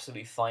might be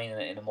absolutely fine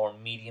in a more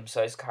medium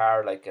sized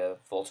car, like a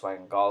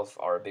Volkswagen Golf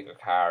or a bigger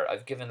car.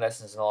 I've given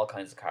lessons in all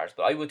kinds of cars,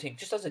 but I would think,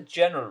 just as a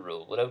general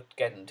rule, without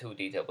getting too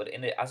detailed, but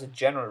as a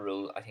general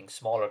rule, I think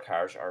smaller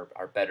cars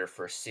are better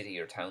for city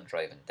or town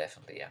driving,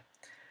 definitely,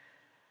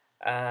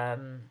 yeah.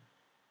 Um,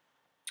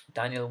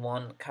 Daniel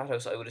 1,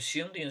 Cathouse, I would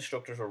assume the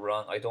instructors were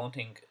wrong. I don't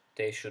think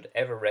they should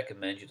ever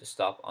recommend you to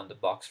stop on the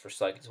box for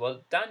cycles.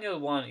 Well, Daniel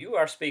 1, you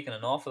are speaking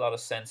an awful lot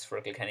of sense for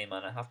a Kilkenny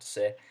man, I have to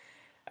say.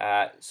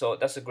 So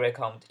that's a great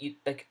comment.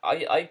 Like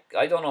I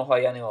don't know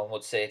why anyone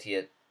would say to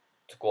you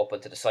to go up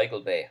into the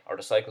cycle bay or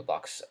the cycle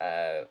box.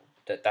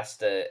 That's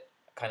the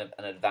kind of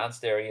an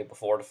advanced area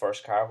before the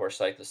first car where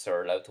cyclists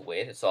are allowed to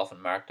wait. It's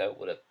often marked out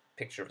with a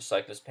picture of a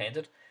cyclist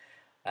painted.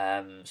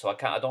 So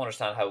I don't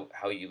understand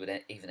how you would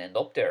even end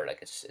up there.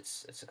 Like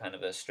it's a kind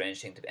of a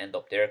strange thing to end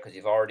up there because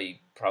you've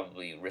already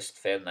probably risked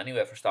failing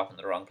anyway for stopping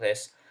in the wrong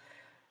place.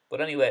 But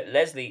anyway,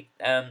 Leslie,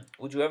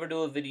 would you ever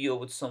do a video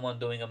with someone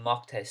doing a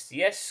mock test?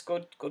 Yes,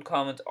 good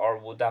comment. Or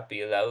would that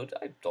be allowed?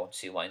 I don't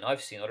see why not.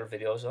 I've seen other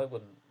videos. I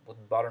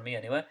wouldn't bother me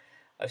anyway.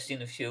 I've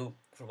seen a few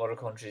from other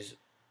countries,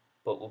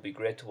 but it would be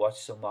great to watch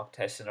some mock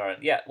tests in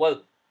Ireland. Yeah,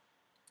 well,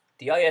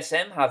 the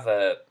ISM have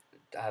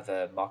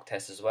a mock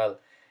test as well.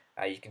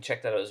 You can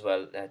check that out as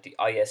well. The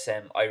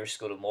ISM Irish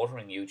School of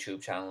Motoring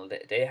YouTube channel.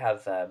 They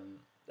have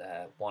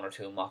one or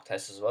two mock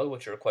tests as well,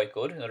 which are quite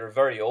good. And they're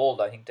very old.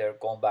 I think they're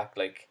going back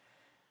like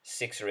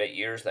 6 or 8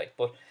 years. Like,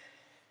 but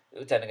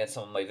then again,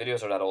 some of my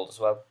videos are that old as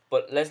well.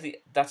 But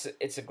Leslie,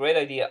 it's a great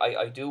idea.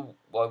 I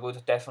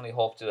would definitely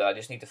hope to. I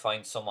just need to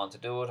find someone to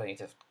do it. I need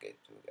to.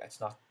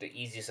 It's not the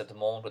easiest at the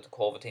moment with the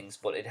COVID things,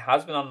 but it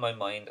has been on my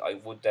mind. I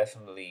would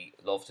definitely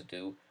love to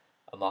do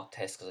a mock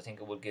test because I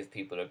think it would give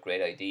people a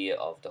great idea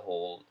of the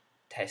whole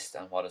test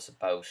and what it's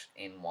about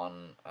in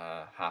one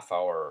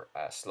half-hour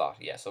slot.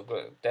 Yeah, so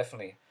good.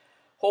 Definitely,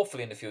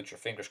 hopefully in the future.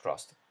 Fingers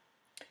crossed.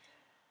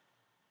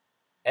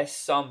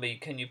 S Zombie,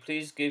 can you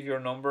please give your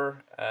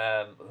number?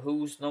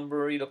 Whose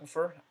number are you looking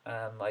for?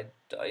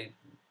 I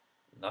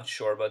not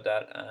sure about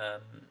that.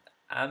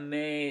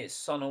 Ame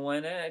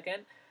Sonowene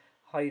again.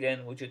 Hi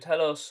then, would you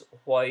tell us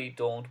why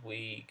don't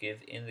we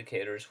give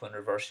indicators when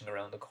reversing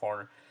around the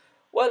corner?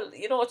 Well,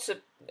 it's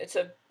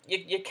a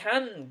you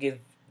can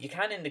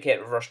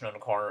indicate reversing around the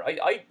corner.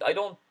 I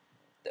don't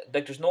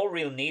like. There's no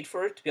real need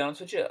for it, to be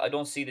honest with you. I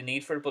don't see the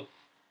need for it, but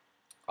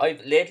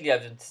I've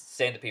been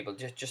saying to people,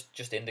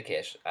 just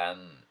indicate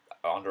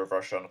on the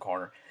reverse around the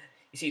corner.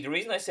 You see, the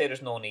reason I say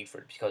there's no need for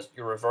it because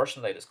your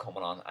reversing light is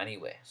coming on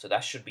anyway, so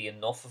that should be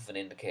enough of an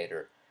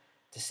indicator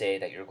to say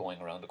that you're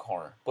going around the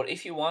corner. But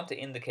if you want to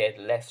indicate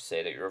left,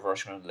 say that you're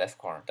reversing around the left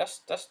corner,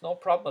 that's no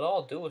problem at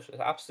all. Do it. It's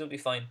absolutely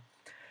fine.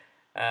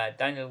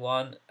 Daniel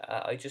 1,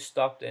 I just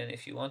stopped in.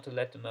 If you want to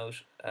let them out,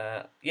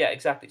 yeah,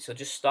 exactly. So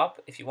just stop.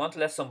 If you want to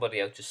let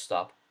somebody out, just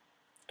stop.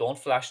 Don't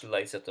flash the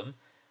lights at them.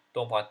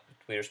 Don't want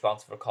to be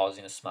responsible for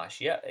causing a smash.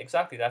 Yeah,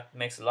 exactly. That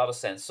makes a lot of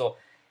sense. So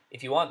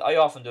if you want, I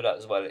often do that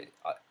as well.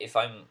 If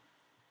I'm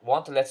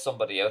want to let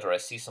somebody out or I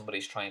see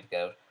somebody's trying to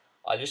get out,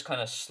 I just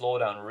kind of slow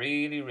down,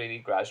 really, really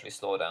gradually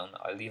slow down.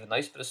 I leave a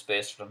nice bit of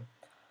space for them.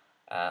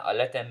 I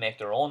let them make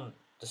their own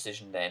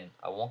decision then.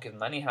 I won't give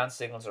them any hand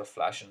signals or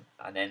flashing.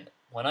 And then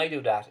when I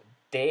do that,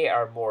 they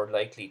are more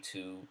likely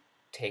to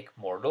take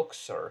more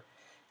looks or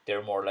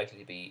they're more likely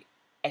to be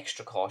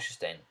extra cautious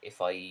then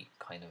if I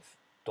kind of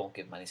don't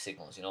give them any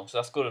signals. So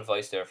that's good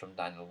advice there from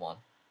Daniel 1.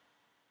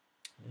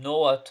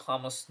 Noah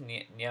Thomas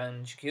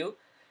Nyanjq.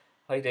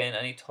 Hi Dan,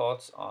 any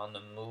thoughts on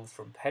the move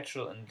from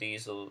petrol and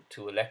diesel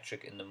to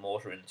electric in the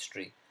motor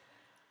industry?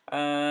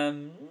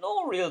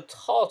 No real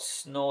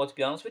thoughts. No, to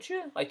be honest with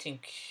you, I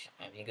think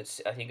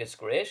it's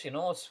great.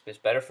 It's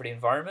better for the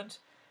environment.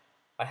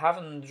 I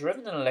haven't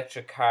driven an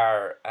electric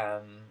car.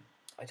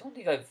 I don't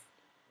think I've.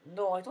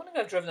 No, I don't think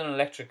I've driven an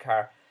electric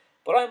car,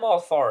 but I'm all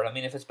for it. I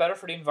mean, if it's better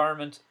for the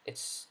environment,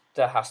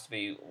 that has to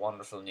be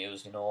wonderful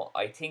news.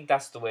 I think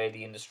that's the way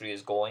the industry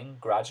is going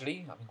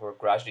gradually. I think we're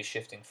gradually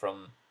shifting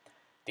from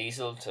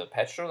diesel to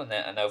petrol,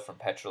 and now from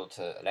petrol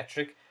to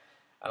electric,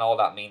 and all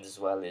that means as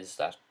well is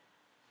that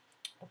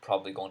we're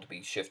probably going to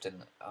be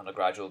shifting on a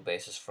gradual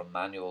basis from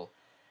manual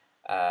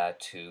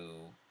to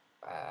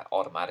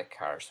automatic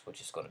cars,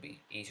 which is going to be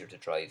easier to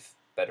drive,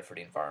 better for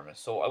the environment.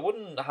 So I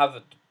wouldn't have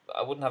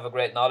a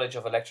great knowledge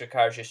of electric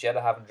cars just yet.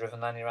 I haven't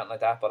driven any or anything like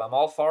that, but I'm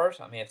all for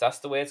it. I mean, if that's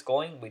the way it's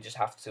going, we just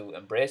have to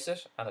embrace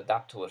it and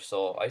adapt to it.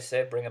 So I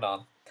say, bring it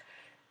on.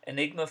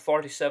 Enigma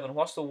 47.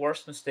 What's the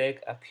worst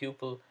mistake a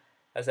pupil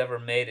has ever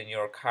made in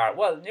your car?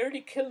 Well,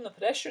 nearly killing a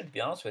pedestrian. To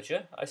be honest with you,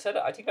 I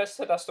think I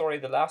said that story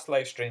in the last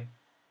live stream.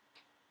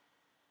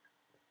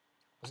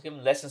 I was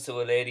giving lessons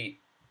to a lady,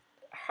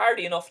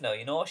 hardy enough now,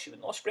 she was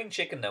no spring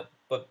chicken now,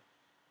 but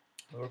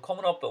we were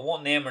coming up, but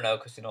won't name her now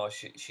because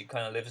she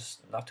kind of lives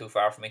not too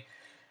far from me.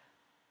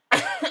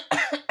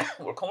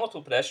 We're coming up to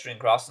a pedestrian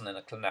crossing in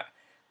a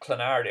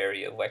Clonard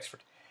area of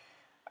Wexford,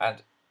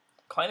 and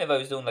kind of I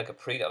was doing like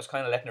I was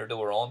kind of letting her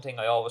do her own thing.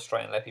 I always try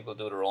and let people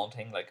do their own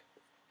thing, like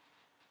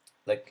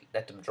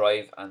let them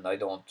drive, and I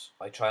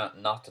try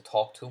not to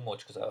talk too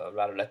much because I'd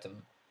rather let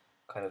them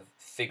kind of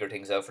figure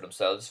things out for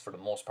themselves for the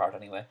most part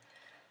anyway.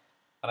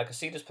 And I could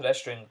see this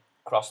pedestrian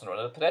crossing the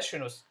road. The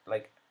pedestrian was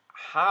like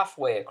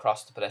halfway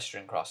across the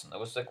pedestrian crossing. It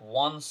was like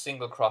one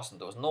single crossing.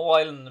 There was no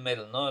island in the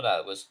middle. None of that.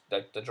 It was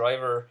like the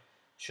driver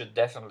should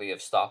definitely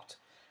have stopped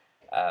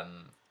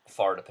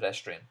for the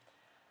pedestrian.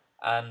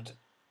 And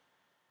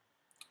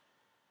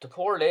the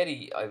poor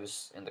lady I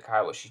was in the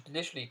car with, she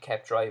literally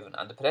kept driving,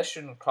 and the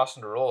pedestrian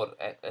crossing the road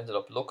ended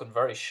up looking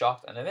very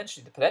shocked. And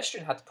eventually, the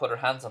pedestrian had to put her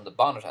hands on the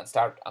bonnet and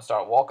start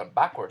walking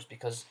backwards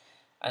because,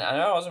 and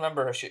I always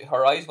remember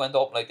her eyes went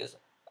up like this,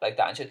 like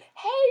that, and she said,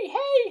 "Hey,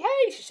 hey,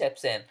 hey!" She kept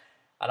saying,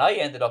 and I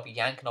ended up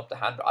yanking up the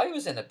handbrake. I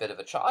was in a bit of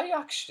a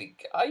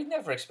I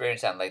never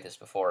experienced anything like this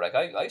before. Like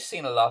I've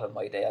seen a lot in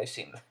my day.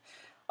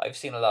 I've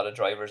seen a lot of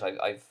drivers.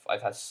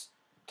 I've had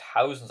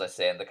thousands, I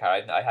say, in the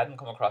car. I hadn't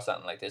come across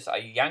anything like this. I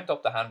yanked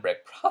up the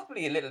handbrake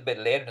probably a little bit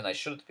later than I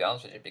should, to be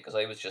honest with you, because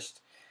I was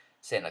just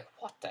saying, like,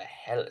 what the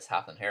hell is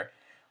happening here?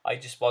 I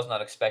just was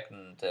not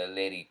expecting the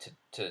lady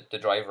the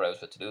driver I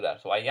was with to do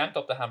that. So I yanked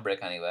up the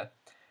handbrake anyway.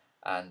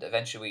 And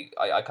eventually,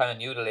 I kind of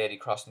knew the lady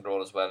crossing the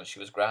road as well, and she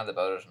was grand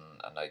about it.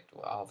 And I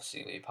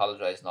obviously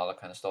apologised and all that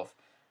kind of stuff.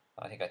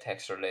 And I think I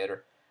texted her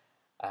later.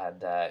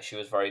 And she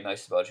was very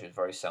nice about it. She was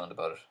very sound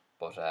about it.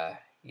 But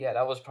yeah,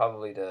 that was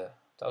probably the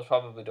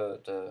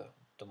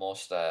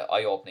most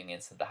eye opening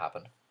incident that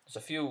happened. There's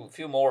a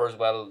few more as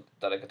well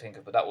that I could think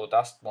of, but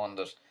that's one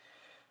that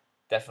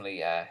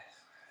definitely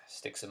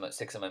sticks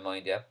in my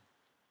mind. Yeah.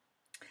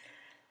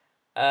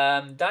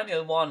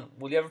 Daniel one,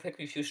 will you ever pick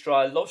me a few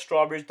I love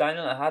strawberries,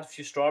 Daniel. I had a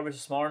few strawberries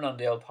this morning on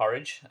the old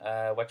porridge.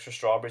 Wexford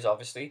strawberries,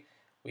 obviously.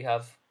 We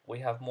have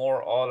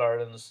more All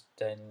Irelands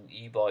than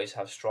you boys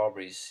have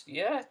strawberries.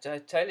 Yeah, I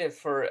tell you,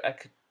 for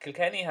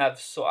Kilkenny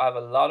have a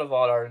lot of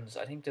All Irelands.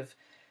 I think they've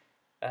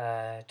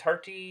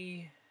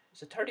 30,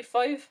 is it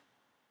 35?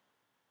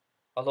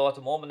 Although at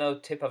the moment now,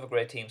 Tip have a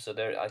great team, so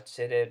I'd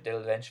say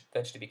they'll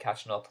eventually be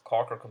catching up.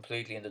 Cork are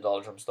completely in the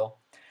doldrums though.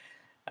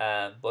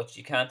 But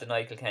you can't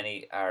deny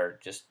Kilkenny are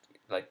just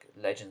like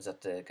legends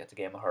at the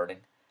game of hurling.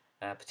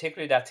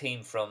 Particularly that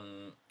team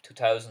from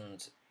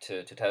 2000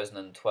 to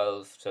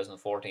 2012,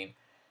 2014.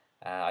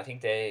 I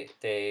think the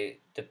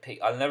peak.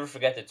 I'll never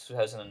forget the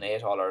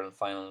 2008 All Ireland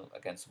final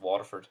against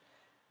Waterford.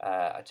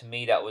 To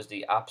me, that was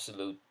the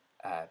absolute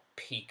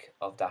peak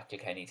of that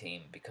Kilkenny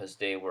team, because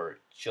they were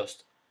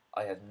just.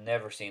 I have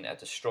never seen a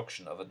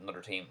destruction of another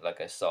team like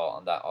I saw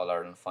on that All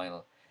Ireland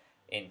final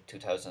in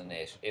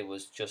 2008. It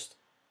was just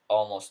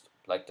almost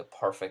like the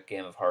perfect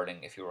game of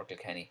hurling if you were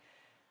Kilkenny.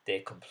 They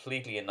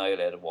completely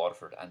annihilated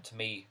Waterford, and to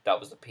me, that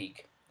was the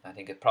peak. I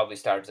think it probably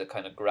started to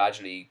kind of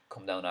gradually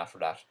come down after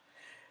that.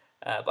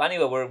 But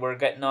anyway, we're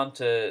getting on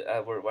to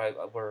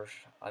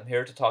I'm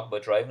here to talk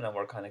about driving, and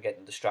we're kind of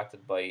getting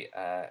distracted by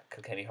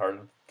Kilkenny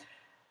hurling.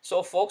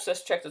 So, folks,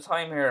 let's check the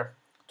time here.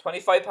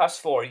 25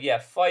 past 4. Yeah,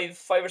 five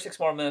or six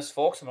more minutes,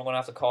 folks, and we're going to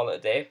have to call it a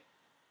day.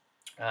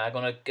 I'm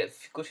going to get a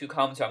good few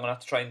comments here. I'm going to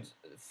have to try and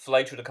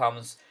fly through the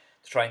comments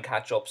to try and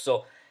catch up.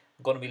 So,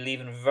 I'm going to be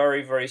leaving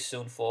very, very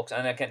soon, folks.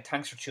 And again,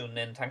 thanks for tuning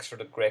in. Thanks for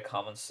the great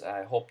comments.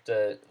 I hope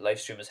the live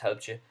stream has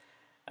helped you.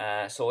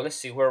 So let's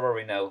see, where were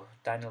we now?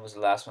 Daniel was the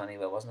last one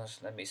anyway, wasn't it?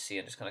 Let me see.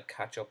 I'm just going to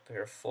catch up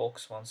here,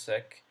 folks. One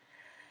sec.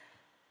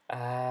 Where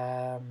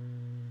are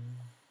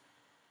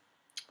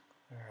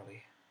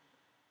we?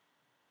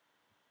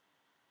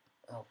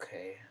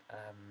 Okay.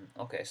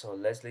 Okay. So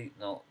Leslie,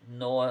 no,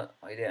 Noah.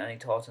 I did any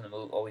thoughts on the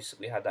move? Oh,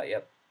 we had that.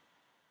 Yep.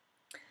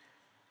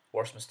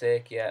 Worst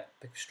mistake. Yeah.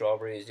 Pick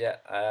strawberries. Yeah.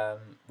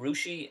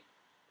 Rushi,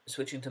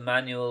 switching to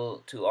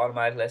manual to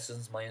automatic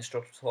lessons. My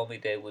instructor told me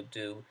they would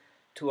do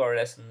 2 hour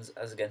lessons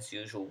as against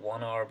usual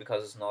 1 hour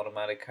because it's an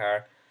automatic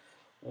car.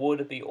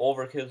 Would it be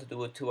overkill to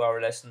do a 2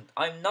 hour lesson?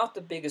 I'm not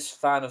the biggest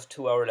fan of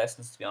 2 hour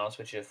lessons, to be honest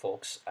with you,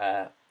 folks.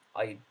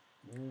 I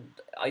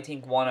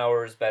think 1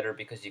 hour is better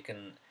because you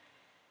can,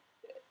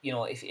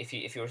 if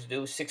you were to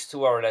do 6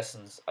 2 hour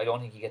lessons, I don't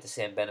think you get the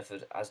same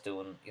benefit as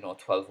doing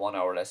 12 1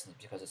 hour lessons,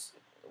 because it's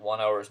 1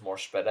 hour is more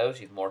spread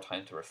out. You have more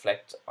time to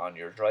reflect on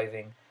your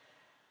driving,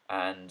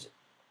 and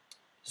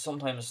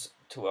sometimes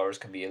 2 hours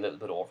can be a little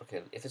bit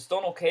overkill. If it's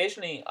done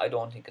occasionally, I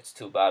don't think it's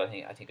too bad.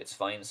 I think it's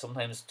fine.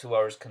 Sometimes 2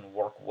 hours can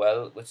work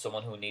well with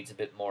someone who needs a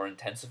bit more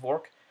intensive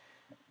work.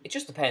 It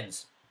just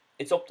depends.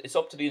 It's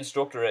up to the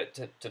instructor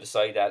to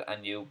decide that,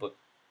 and you. But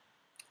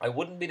I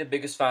wouldn't be the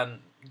biggest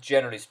fan,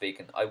 generally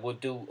speaking. I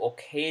would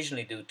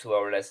occasionally do 2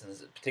 hour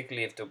lessons,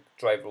 particularly if the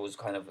driver was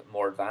kind of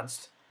more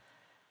advanced.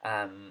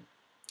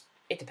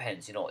 It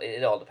depends.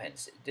 It all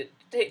depends. The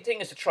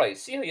thing is to try,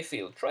 see how you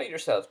feel, try it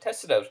yourself,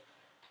 test it out,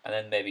 and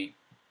then maybe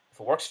if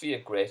it works for you,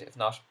 great. If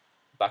not,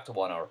 back to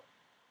 1 hour.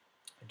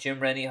 Jim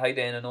Rennie, hi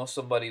Dane. I know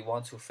somebody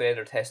once who failed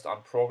their test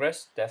on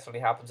progress.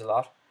 Definitely happens a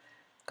lot,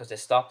 because they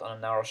stopped on a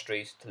narrow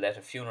street to let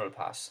a funeral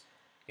pass.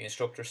 The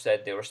instructor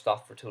said they were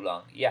stopped for too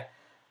long. Yeah,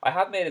 I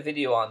have made a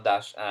video on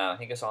that. I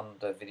think it's on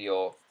the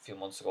video a few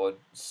months ago.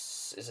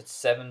 Is it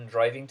 7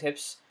 driving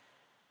tips?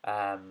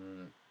 I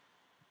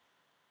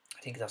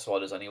think that's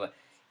what it is anyway.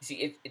 You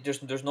see, there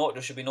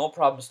should be no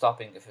problem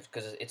stopping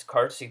because it's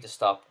courtesy to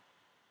stop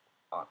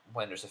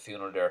when there's a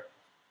funeral there.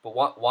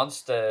 But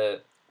once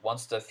the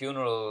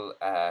funeral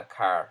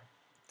car,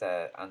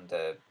 the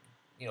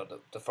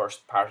the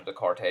first part of the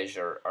cortege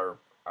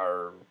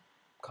are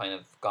kind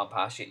of gone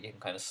past you, you can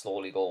kind of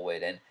slowly go away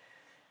then.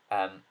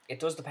 It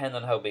does depend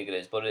on how big it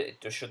is, but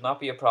there should not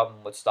be a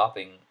problem with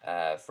stopping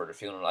for the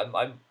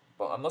funeral.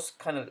 But I must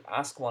kind of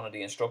ask one of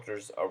the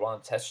instructors or one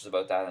of the testers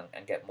about that,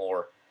 and get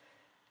more,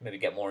 maybe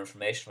get more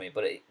information from me.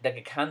 But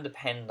it can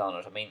depend on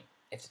it. I mean,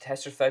 if the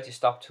tester felt you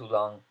stopped too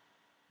long,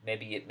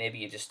 maybe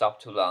you just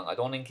stopped too long. I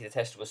don't think the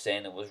tester was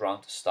saying it was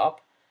wrong to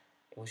stop.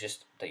 It was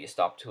just that you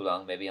stopped too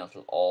long, maybe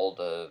until all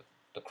the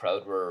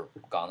crowd were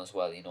gone as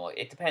well.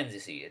 It depends. You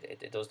see,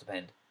 it does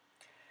depend.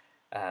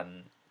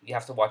 You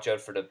have to watch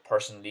out for the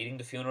person leading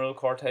the funeral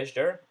cortege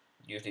there,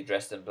 usually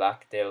dressed in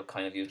black. They'll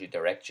kind of usually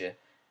direct you.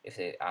 If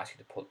they ask you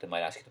to pull, they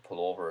might ask you to pull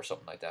over or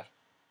something like that.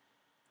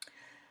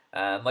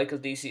 Michael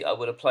DC, I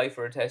would apply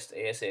for a test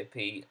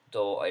ASAP,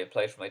 though I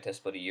applied for my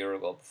test about a year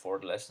ago before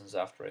the lessons.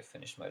 After I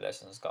finished my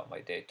lessons, got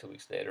my date 2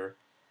 weeks later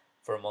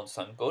for a month's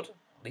time. Good.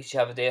 At least you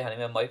have a date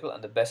anyway, Michael,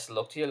 and the best of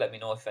luck to you. Let me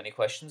know if you have any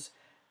questions.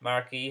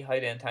 Marky, hi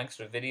Dan, thanks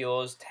for the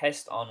videos.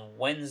 Test on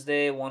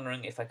Wednesday,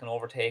 wondering if I can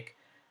overtake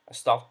a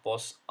stopped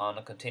bus on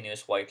a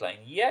continuous white line.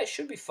 Yeah, it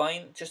should be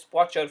fine. Just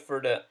watch out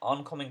for the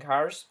oncoming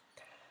cars.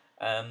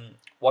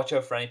 Watch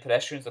out for any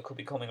pedestrians that could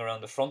be coming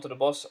around the front of the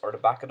bus or the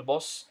back of the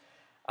bus.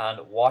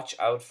 And watch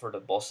out for the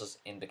bus's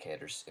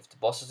indicators. If the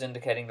bus is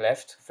indicating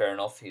left, fair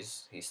enough,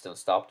 he's still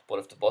stopped. But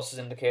if the bus is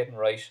indicating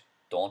right,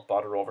 don't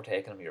bother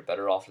overtaking him. You're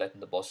better off letting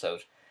the bus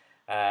out.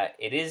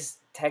 It is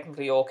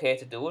technically okay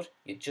to do it.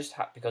 You just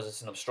have, because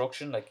it's an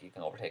obstruction, like you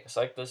can overtake a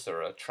cyclist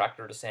or a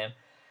tractor the same.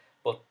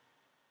 But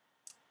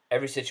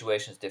every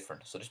situation is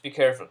different, so just be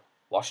careful.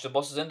 Watch the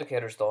bus's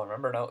indicators though.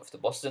 Remember now, if the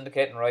bus is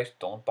indicating right,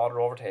 don't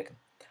bother overtaking.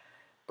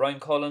 Brian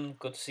Cullen,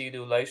 good to see you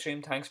do live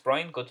stream. Thanks,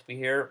 Brian. Good to be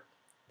here.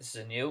 This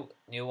is a new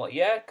one.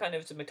 Yeah, kind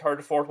of, it's my third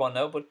or fourth one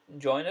now, but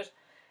enjoying it.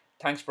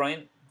 Thanks,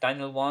 Brian.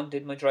 Daniel Wan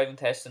did my driving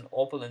test in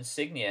Opel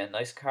Insignia.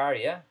 Nice car,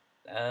 yeah.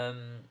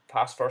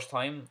 Passed first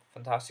time.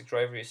 Fantastic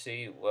driver, you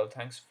see. Well,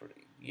 thanks for...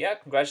 Yeah,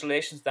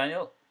 congratulations,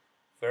 Daniel.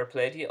 Fair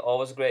play to you.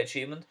 Always a great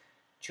achievement.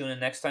 Tune in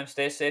next time.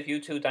 Stay safe. You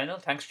too, Daniel.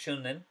 Thanks for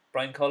tuning in.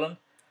 Brian Cullen.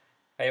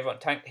 Hey, everyone.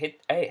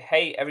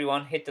 Hey,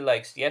 everyone. Hit the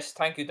likes. Yes,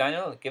 thank you,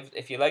 Daniel.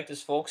 If you like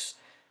this, folks,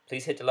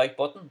 please hit the like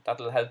button.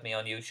 That'll help me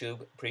on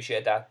YouTube.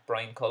 Appreciate that,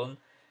 Brian Cullen.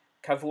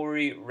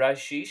 Kavuri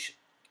Rashish,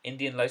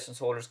 Indian license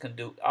holders can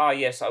do...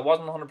 yes, I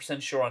wasn't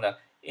 100% sure on that.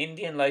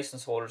 Indian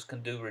license holders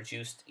can do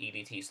reduced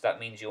EDT, so that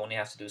means you only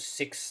have to do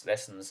 6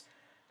 lessons,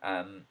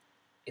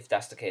 if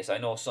that's the case. I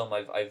know some,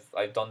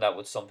 I've done that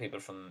with some people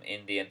from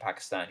India and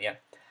Pakistan, yeah.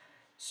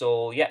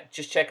 So yeah,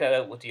 just check that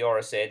out with the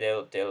RSA.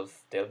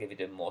 They'll give you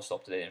the most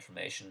up-to-date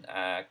information.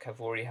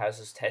 Kavuri has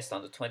his test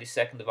on the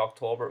 22nd of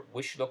October.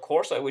 Wish you luck. Of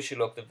course, I wish you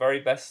luck. The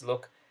very best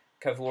luck,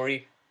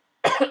 Kavuri,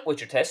 with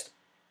your test.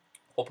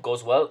 Hope it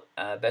goes well.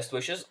 Best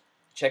wishes.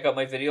 Check out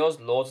my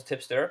videos. Loads of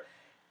tips there.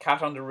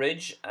 Cat on the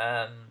Ridge.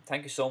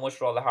 Thank you so much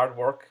for all the hard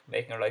work,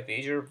 making our life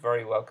easier.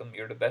 Very welcome.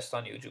 You're the best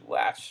on YouTube.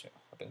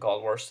 I've been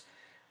called worse.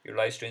 Your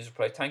live streams are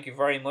probably. Thank you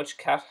very much,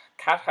 Cat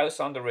House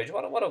on the Ridge.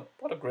 What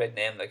a great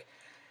name. Like,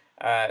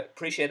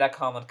 appreciate that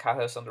comment, Cat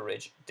House on the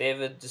Ridge.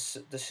 David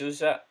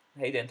D'Souza.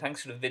 Hey then,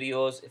 thanks for the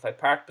videos. If I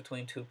park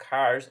between 2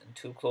 cars and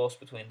too close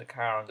between the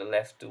car on the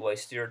left, do I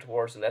steer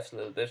towards the left a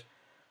little bit,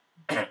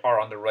 or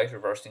on the right,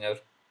 reversing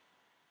out?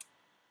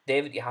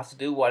 David, you have to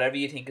do whatever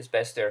you think is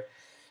best there.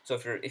 So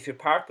if you're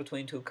parked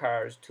between 2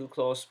 cars, too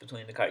close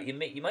between the car, you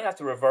might have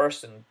to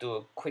reverse and do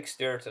a quick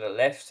steer to the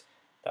left.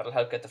 That'll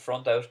help get the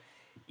front out.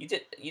 You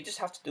just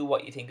have to do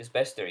what you think is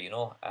best there.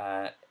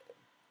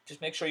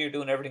 Just make sure you're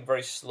doing everything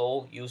very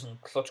slow, using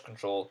clutch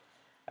control.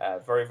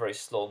 Very, very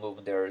slow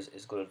movement there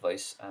is good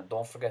advice. And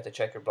don't forget to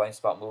check your blind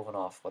spot moving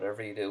off.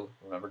 Whatever you do,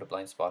 remember the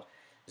blind spot.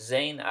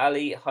 Zain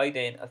Ali, hi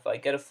Dane. If I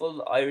get a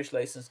full Irish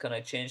license, can I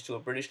change to a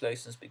British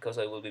license because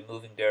I will be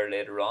moving there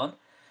later on?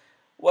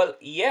 Well,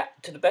 yeah,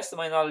 to the best of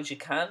my knowledge, you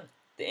can.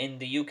 In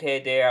the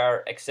UK,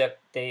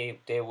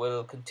 they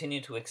will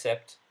continue to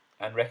accept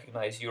and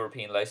recognise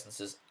European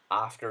licenses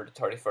after the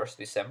 31st of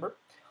December.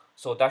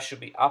 So that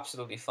should be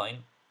absolutely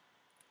fine.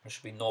 There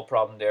should be no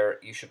problem there.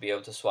 You should be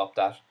able to swap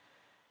that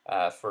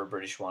for a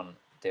British one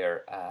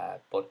there.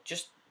 But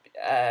just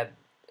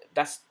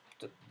that's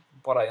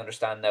what I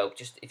understand now.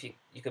 Just if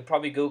you could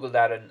probably Google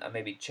that and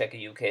maybe check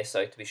a UK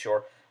site to be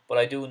sure. But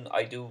I do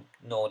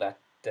know that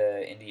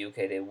in the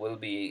UK they will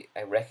be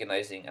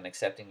recognising and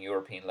accepting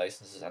European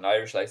licenses, and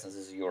Irish license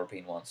is a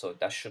European one, so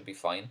that should be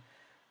fine.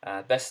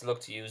 Best of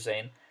luck to you,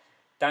 Zane.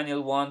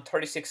 Daniel 1,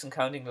 36 and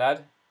counting,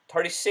 lad.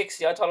 36,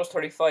 yeah, I thought it was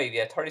 35,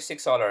 yeah,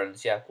 36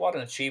 All-Irelands, yeah, what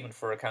an achievement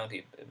for a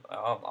county,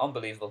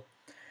 unbelievable.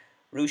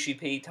 Rushi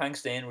P,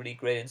 thanks Dane, really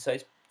great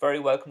insights. Very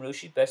welcome,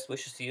 Rushi, best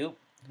wishes to you.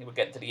 We're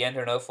getting to the end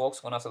here now, folks.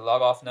 I'm going to have to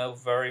log off now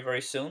very,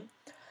 very soon.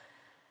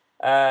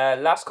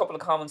 Last couple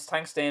of comments.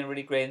 Thanks, Dane.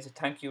 Really great.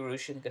 Thank you,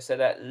 Rush. I think I said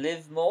that.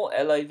 Livmo,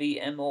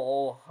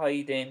 Livmoo.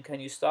 Hi, Dane. Can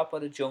you stop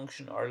at a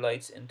junction or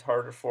lights in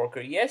third or fourth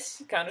gear? Yes,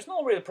 you can. There's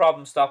no real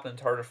problem stopping in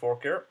third or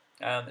fourth gear.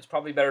 It's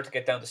probably better to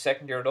get down to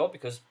second gear, though,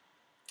 because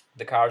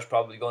the car is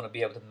probably going to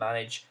be able to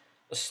manage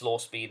a slow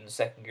speed in the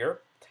second gear.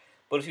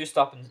 But if you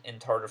stop in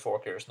third or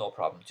fourth gear, it's no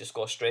problem. Just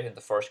go straight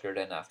into first gear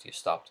then after you've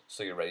stopped,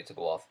 so you're ready to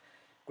go off.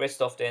 Great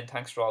stuff, Dane.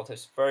 Thanks for all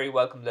this. Very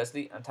welcome,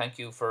 Leslie, and thank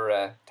you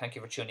for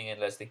tuning in,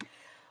 Leslie.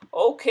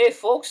 Okay,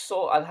 folks,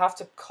 so I'll have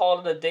to call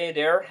it a day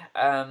there.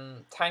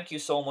 Thank you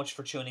so much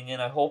for tuning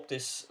in. I hope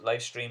this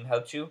live stream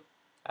helped you.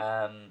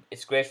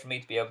 It's great for me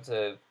to be able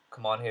to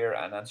come on here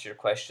and answer your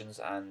questions,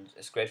 and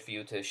it's great for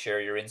you to share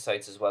your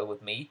insights as well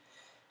with me,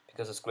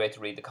 because it's great to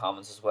read the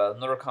comments as well.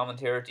 Another comment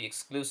here: the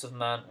exclusive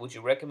man, would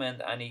you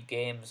recommend any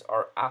games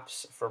or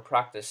apps for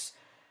practice?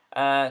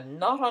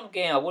 Not on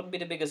game. I wouldn't be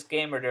the biggest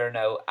gamer there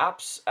now.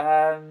 Apps,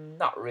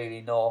 not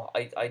really. No,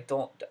 I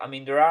don't. I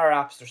mean, there are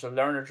apps. There's a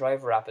learner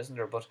driver app, isn't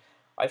there? But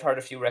I've heard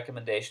a few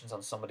recommendations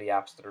on some of the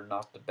apps that are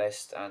not the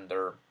best, and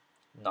they're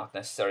not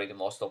necessarily the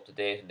most up to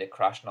date, and they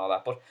crash and all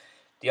that. But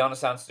the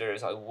honest answer there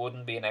is I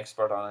wouldn't be an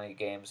expert on any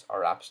games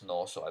or apps.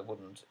 No, so I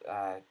wouldn't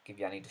give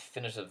you any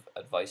definitive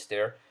advice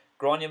there.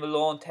 Grania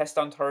Malone, test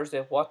on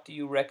Thursday. What do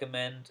you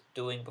recommend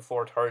doing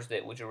before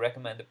Thursday? Would you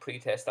recommend a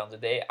pre-test on the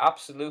day?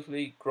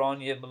 Absolutely,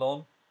 Grania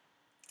Malone.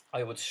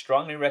 I would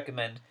strongly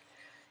recommend,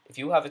 if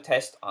you have a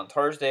test on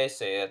Thursday,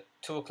 say at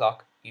 2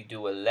 o'clock, you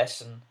do a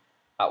lesson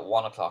at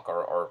 1 o'clock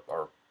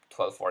or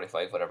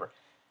 12:45, whatever.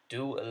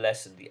 Do a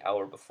lesson the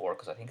hour before,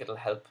 because I think it'll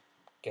help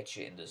get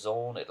you in the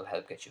zone. It'll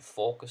help get you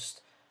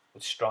focused.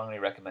 Would strongly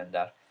recommend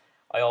that.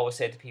 I always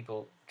say to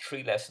people,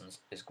 3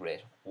 lessons is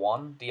great.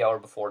 One, the hour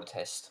before the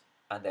test,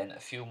 and then a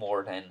few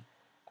more then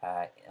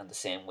on the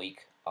same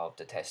week of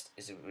the test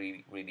is a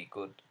really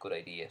good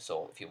idea.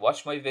 So if you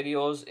watch my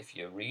videos, if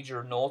you read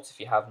your notes, if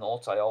you have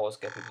notes, I always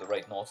get people to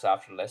write notes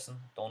after the lesson.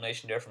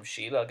 Donation there from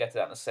Sheila, I'll get to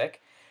that in a sec.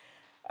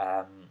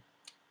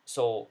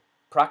 So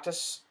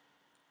practice,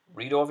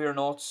 read over your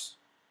notes,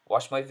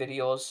 watch my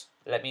videos.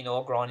 Let me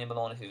know, Grania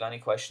Malone, if you have any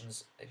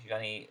questions, if you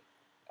have any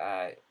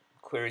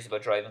queries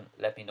about driving,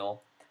 let me know.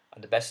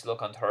 And the best of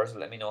luck on Thursday.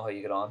 Let me know how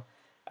you get on.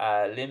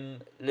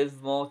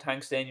 Livmo,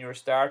 thanks, Dane, you're a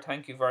star.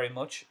 Thank you very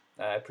much.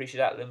 Appreciate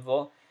that,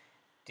 Limvo.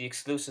 The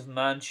exclusive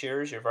man,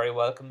 cheers. You're very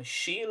welcome.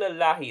 Sheila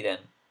Lahi, then,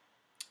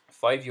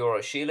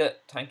 €5. Sheila,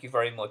 thank you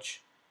very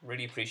much.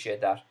 Really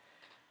appreciate that.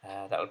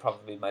 That'll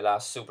probably be my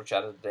last super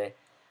chat of the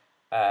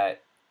day.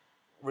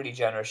 Really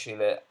generous,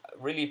 Sheila.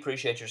 Really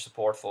appreciate your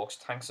support, folks.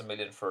 Thanks a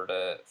million for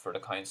the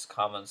kind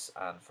comments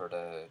and for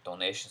the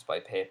donations by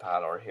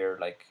PayPal or here,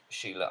 like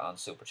Sheila on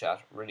Super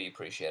Chat. Really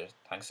appreciate it.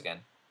 Thanks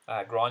again.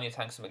 Grania,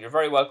 thanks a million. You're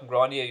very welcome,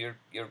 Grania.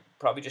 You're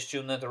probably just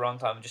tuning in at the wrong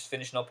time. I'm just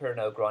finishing up here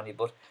now, Grania,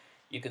 but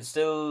you can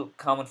still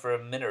comment for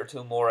a minute or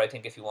two more, I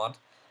think, if you want.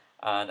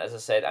 And as I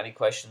said, any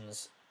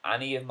questions,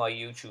 any of my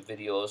YouTube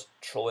videos,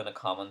 throw in a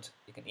comment.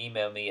 You can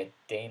email me at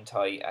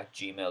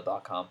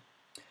danetyghe@gmail.com.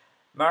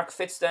 Mark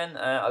Fitz, then,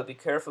 I'll be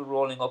careful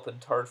rolling up in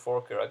third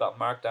fork gear. I got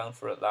marked down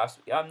for it last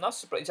week. Yeah, I'm not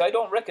surprised. I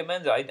don't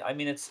recommend it. I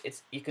mean, it's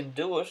you can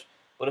do it,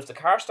 but if the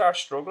car starts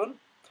struggling,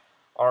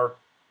 or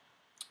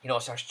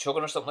starts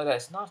chugging or something like that,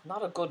 it's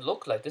not a good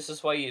look. Like, this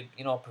is why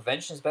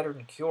prevention is better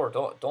than cure.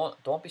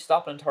 Don't be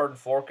stopping in third and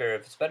fourth gear.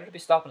 If it's better to be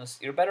stopping,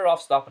 you're better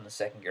off stopping in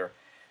second gear,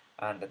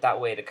 and that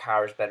way the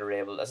car is better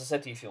able. As I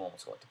said to you a few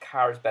moments ago, the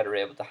car is better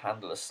able to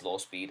handle a slow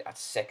speed at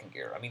second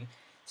gear. I mean,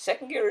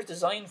 second gear is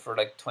designed for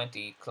like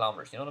 20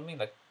 kilometers. You know what I mean?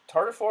 Like,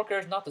 third or fourth gear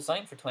is not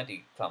designed for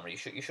 20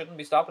 kilometers. You shouldn't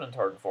be stopping in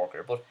third and fourth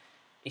gear. But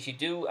if you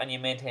do and you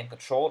maintain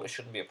control, it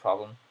shouldn't be a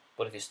problem.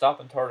 But if you stop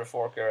in third or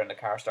fourth gear and the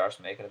car starts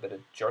making a bit of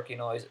jerky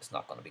noise, it's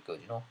not going to be good.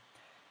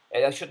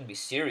 It shouldn't be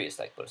serious,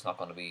 like, but it's not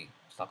going to be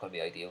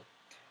ideal.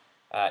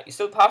 You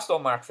still passed though,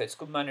 Mark Fitz.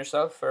 Good man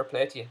yourself. Fair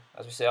play to you.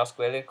 As we say,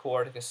 Osquelia,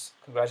 Coordicus,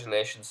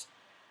 congratulations.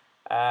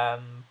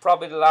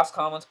 Probably the last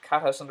comment,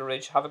 Cathouse on the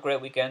Ridge. Have a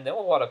great weekend.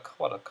 Oh, what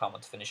a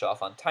comment to finish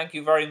off on. Thank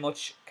you very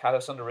much,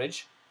 Cathouse on the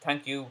Ridge.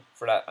 Thank you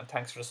for that, and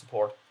thanks for the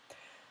support.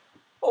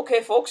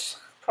 Okay,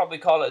 folks, probably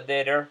call it a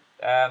day there.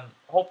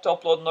 Hope to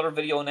upload another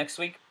video next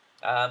week.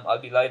 I'll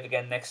be live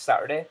again next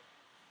Saturday.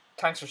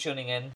 Thanks for tuning in.